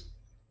says,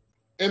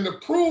 and to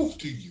prove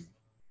to you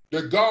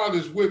that God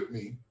is with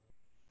me,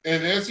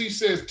 and as he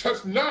says,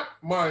 touch not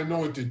my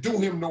anointed, do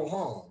him no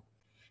harm.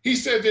 He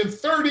said, in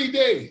 30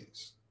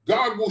 days,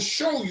 God will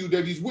show you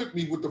that he's with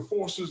me with the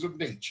forces of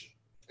nature.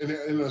 And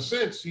in a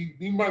sense, he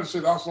might have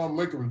said,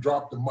 Assalamu alaikum, and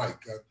dropped the mic.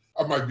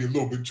 I might be a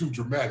little bit too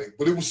dramatic,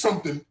 but it was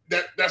something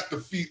that's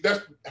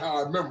how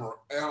I remember.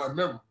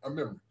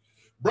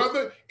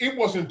 Brother, it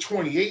wasn't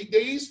 28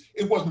 days.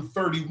 It wasn't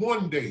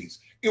 31 days.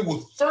 It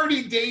was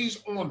 30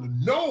 days on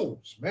the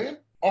nose, man.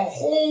 A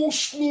whole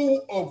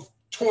slew of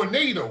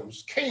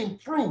tornadoes came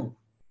through,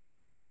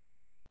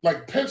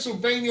 like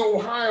Pennsylvania,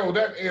 Ohio,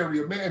 that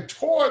area, man,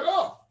 tore it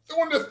up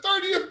on the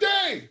 30th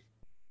day.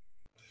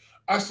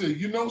 I said,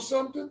 you know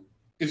something?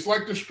 It's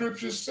like the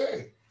scriptures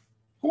say.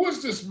 Who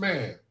is this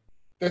man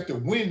that the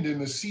wind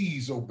and the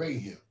seas obey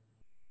him?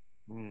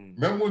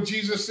 Remember when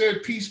Jesus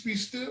said, peace be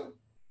still?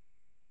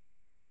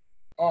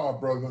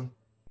 Brother,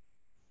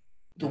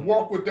 to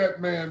walk with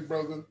that man,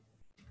 brother,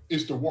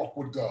 is to walk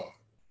with God.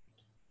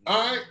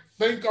 I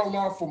thank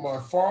Allah for my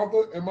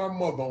father and my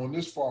mother on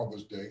this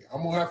Father's Day.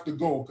 I'm going to have to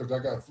go because I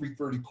got a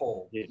 3:30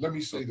 call. Yeah. Let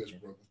me say this,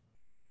 brother.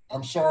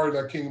 I'm sorry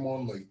that I came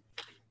on late.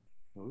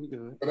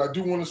 Good. But I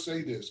do want to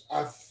say this.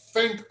 I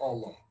thank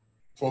Allah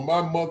for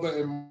my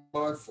mother and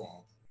my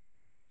father,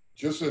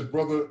 just as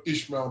Brother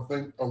Ishmael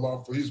thanked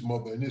Allah for his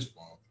mother and his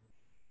father,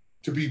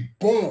 to be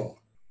born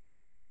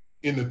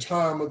in the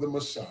time of the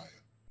Messiah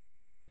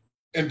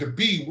and to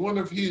be one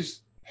of his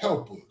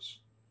helpers,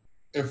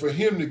 and for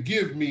him to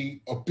give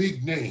me a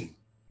big name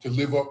to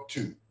live up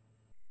to.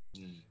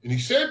 And he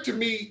said to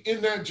me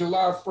in that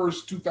July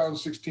 1st,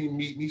 2016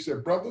 meeting, he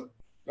said, brother,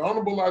 the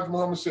Honorable Elijah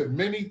Muhammad said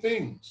many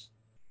things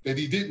that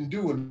he didn't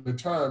do in the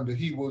time that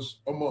he was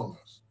among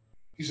us.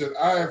 He said,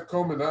 I have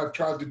come and I've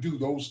tried to do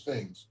those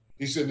things.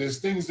 He said, there's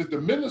things that the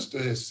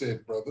minister has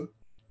said, brother,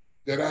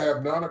 that I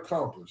have not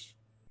accomplished.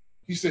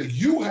 He said,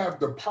 you have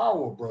the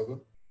power, brother,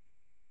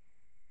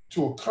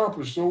 to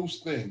accomplish those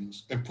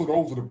things and put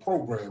over the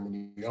program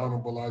in the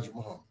Honorable Elijah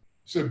Muhammad.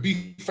 He said,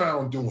 be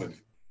found doing it.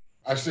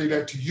 I say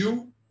that to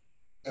you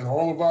and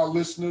all of our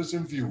listeners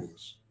and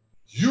viewers.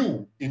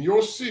 You in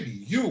your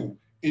city, you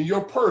in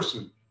your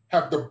person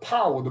have the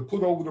power to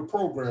put over the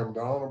program, the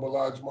Honorable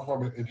Elijah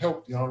Muhammad, and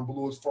help the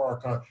Honorable Louis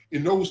Farrakhan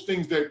in those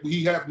things that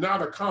we have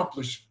not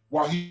accomplished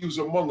while he was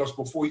among us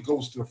before he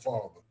goes to the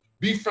Father.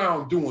 Be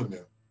found doing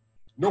them.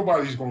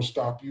 Nobody's going to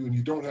stop you, and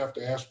you don't have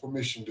to ask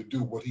permission to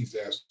do what he's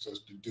asked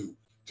us to do.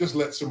 Just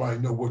let somebody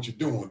know what you're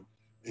doing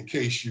in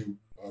case you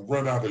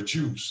run out of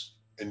juice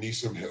and need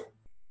some help.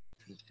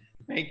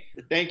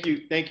 Thank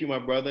you, my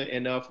brother.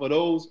 And for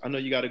those, I know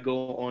you got to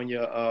go on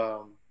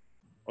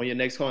your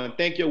next call. And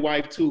thank your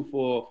wife too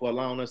for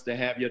allowing us to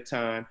have your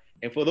time.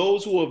 And for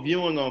those who are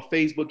viewing on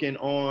Facebook and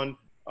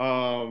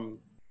on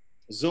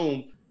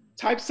Zoom,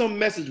 type some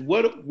message.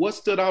 What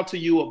stood out to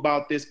you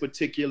about this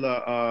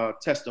particular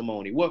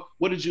testimony? What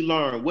did you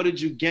learn? What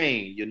did you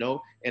gain? You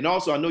know, and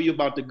also I know you're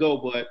about to go,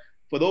 but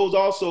for those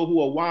also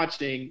who are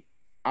watching,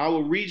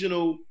 our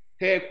regional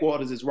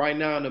headquarters is right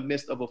now in the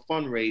midst of a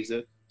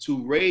fundraiser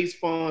to raise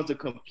funds to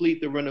complete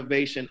the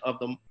renovation of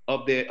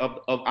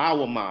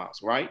our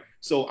mosque, right?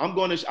 So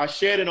I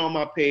shared it on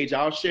my page.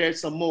 I'll share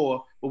some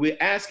more, but we're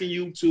asking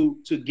you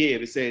to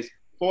give. It says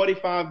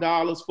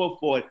 $45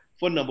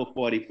 for number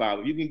 45.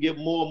 If you can give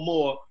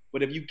more,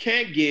 but if you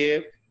can't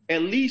give,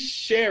 at least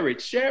share it.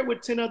 Share it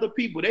with 10 other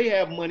people. They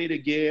have money to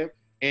give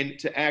and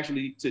to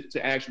actually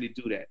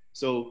do that.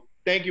 So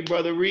thank you,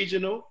 Brother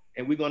Regional.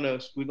 And we're gonna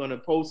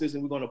post this,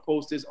 and we're gonna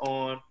post this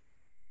on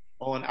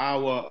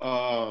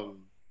our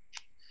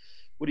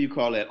what do you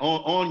call that,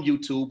 on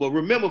YouTube. But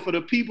remember, for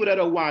the people that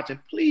are watching,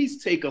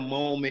 please take a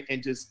moment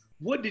and just,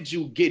 what did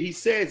you get? He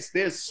says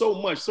there's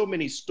so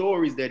many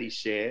stories that he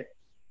shared.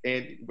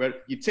 And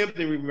you're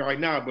tempting me right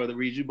now, Brother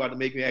Reed. You're about to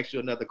make me ask you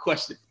another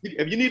question.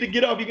 If you need to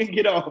get off, you can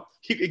get off.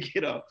 You can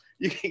get off.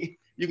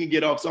 You can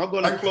get off. So I'm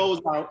going to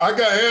close out. I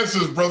got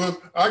answers, brother.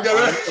 I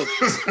got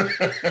answers.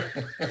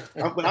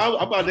 I'm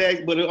about to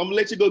ask, but I'm gonna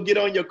let you go get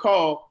on your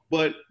call.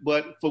 But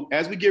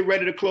as we get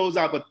ready to close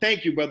out, but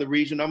thank you, Brother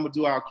Region. I'm gonna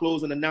do our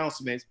closing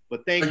announcements.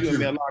 But thank you, and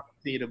may Allah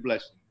continue to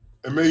bless you.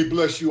 And may He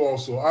bless you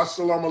also.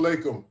 Assalamu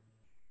alaikum.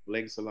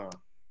 Alaikum salam.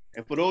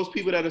 And for those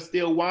people that are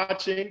still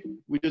watching,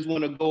 we just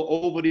want to go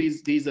over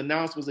these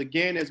announcements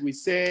again. As we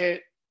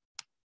said,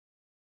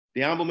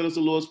 the Honorable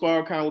Minister Louis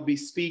Farrakhan will be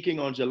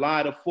speaking on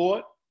July the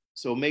 4th.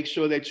 So make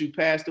sure that you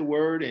pass the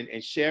word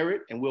and share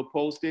it, and we'll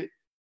post it.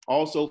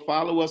 Also,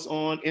 follow us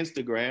on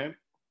Instagram,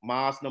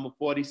 Mosque number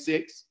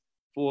 46,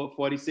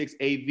 446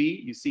 AV.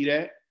 You see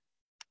that?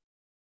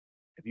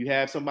 If you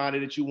have somebody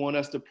that you want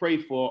us to pray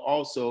for,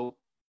 also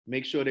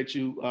make sure that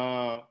you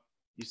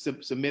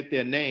submit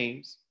their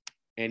names.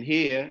 And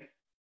here,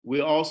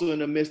 we're also in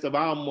the midst of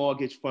our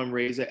mortgage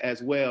fundraiser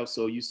as well.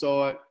 So you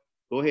saw it.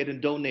 Go ahead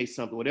and donate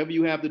something. Whatever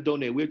you have to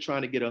donate, we're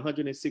trying to get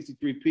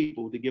 163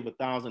 people to give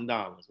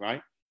 $1,000,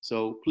 right?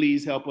 So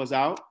please help us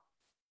out.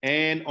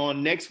 And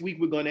on next week,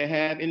 we're going to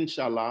have,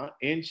 inshallah,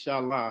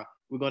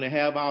 we're going to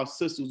have our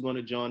sister who's going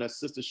to join us,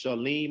 Sister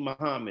Haleem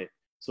Muhammad.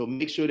 So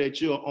make sure that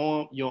you're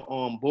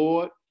on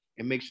board,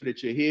 and make sure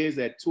that you're here. It's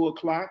at 2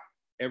 o'clock.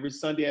 Every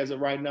Sunday as of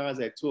right now is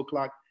at 2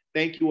 o'clock.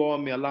 Thank you all.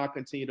 May Allah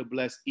continue to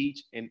bless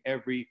each and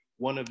every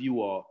one of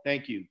you all.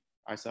 Thank you.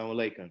 Assalamu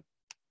alaikum.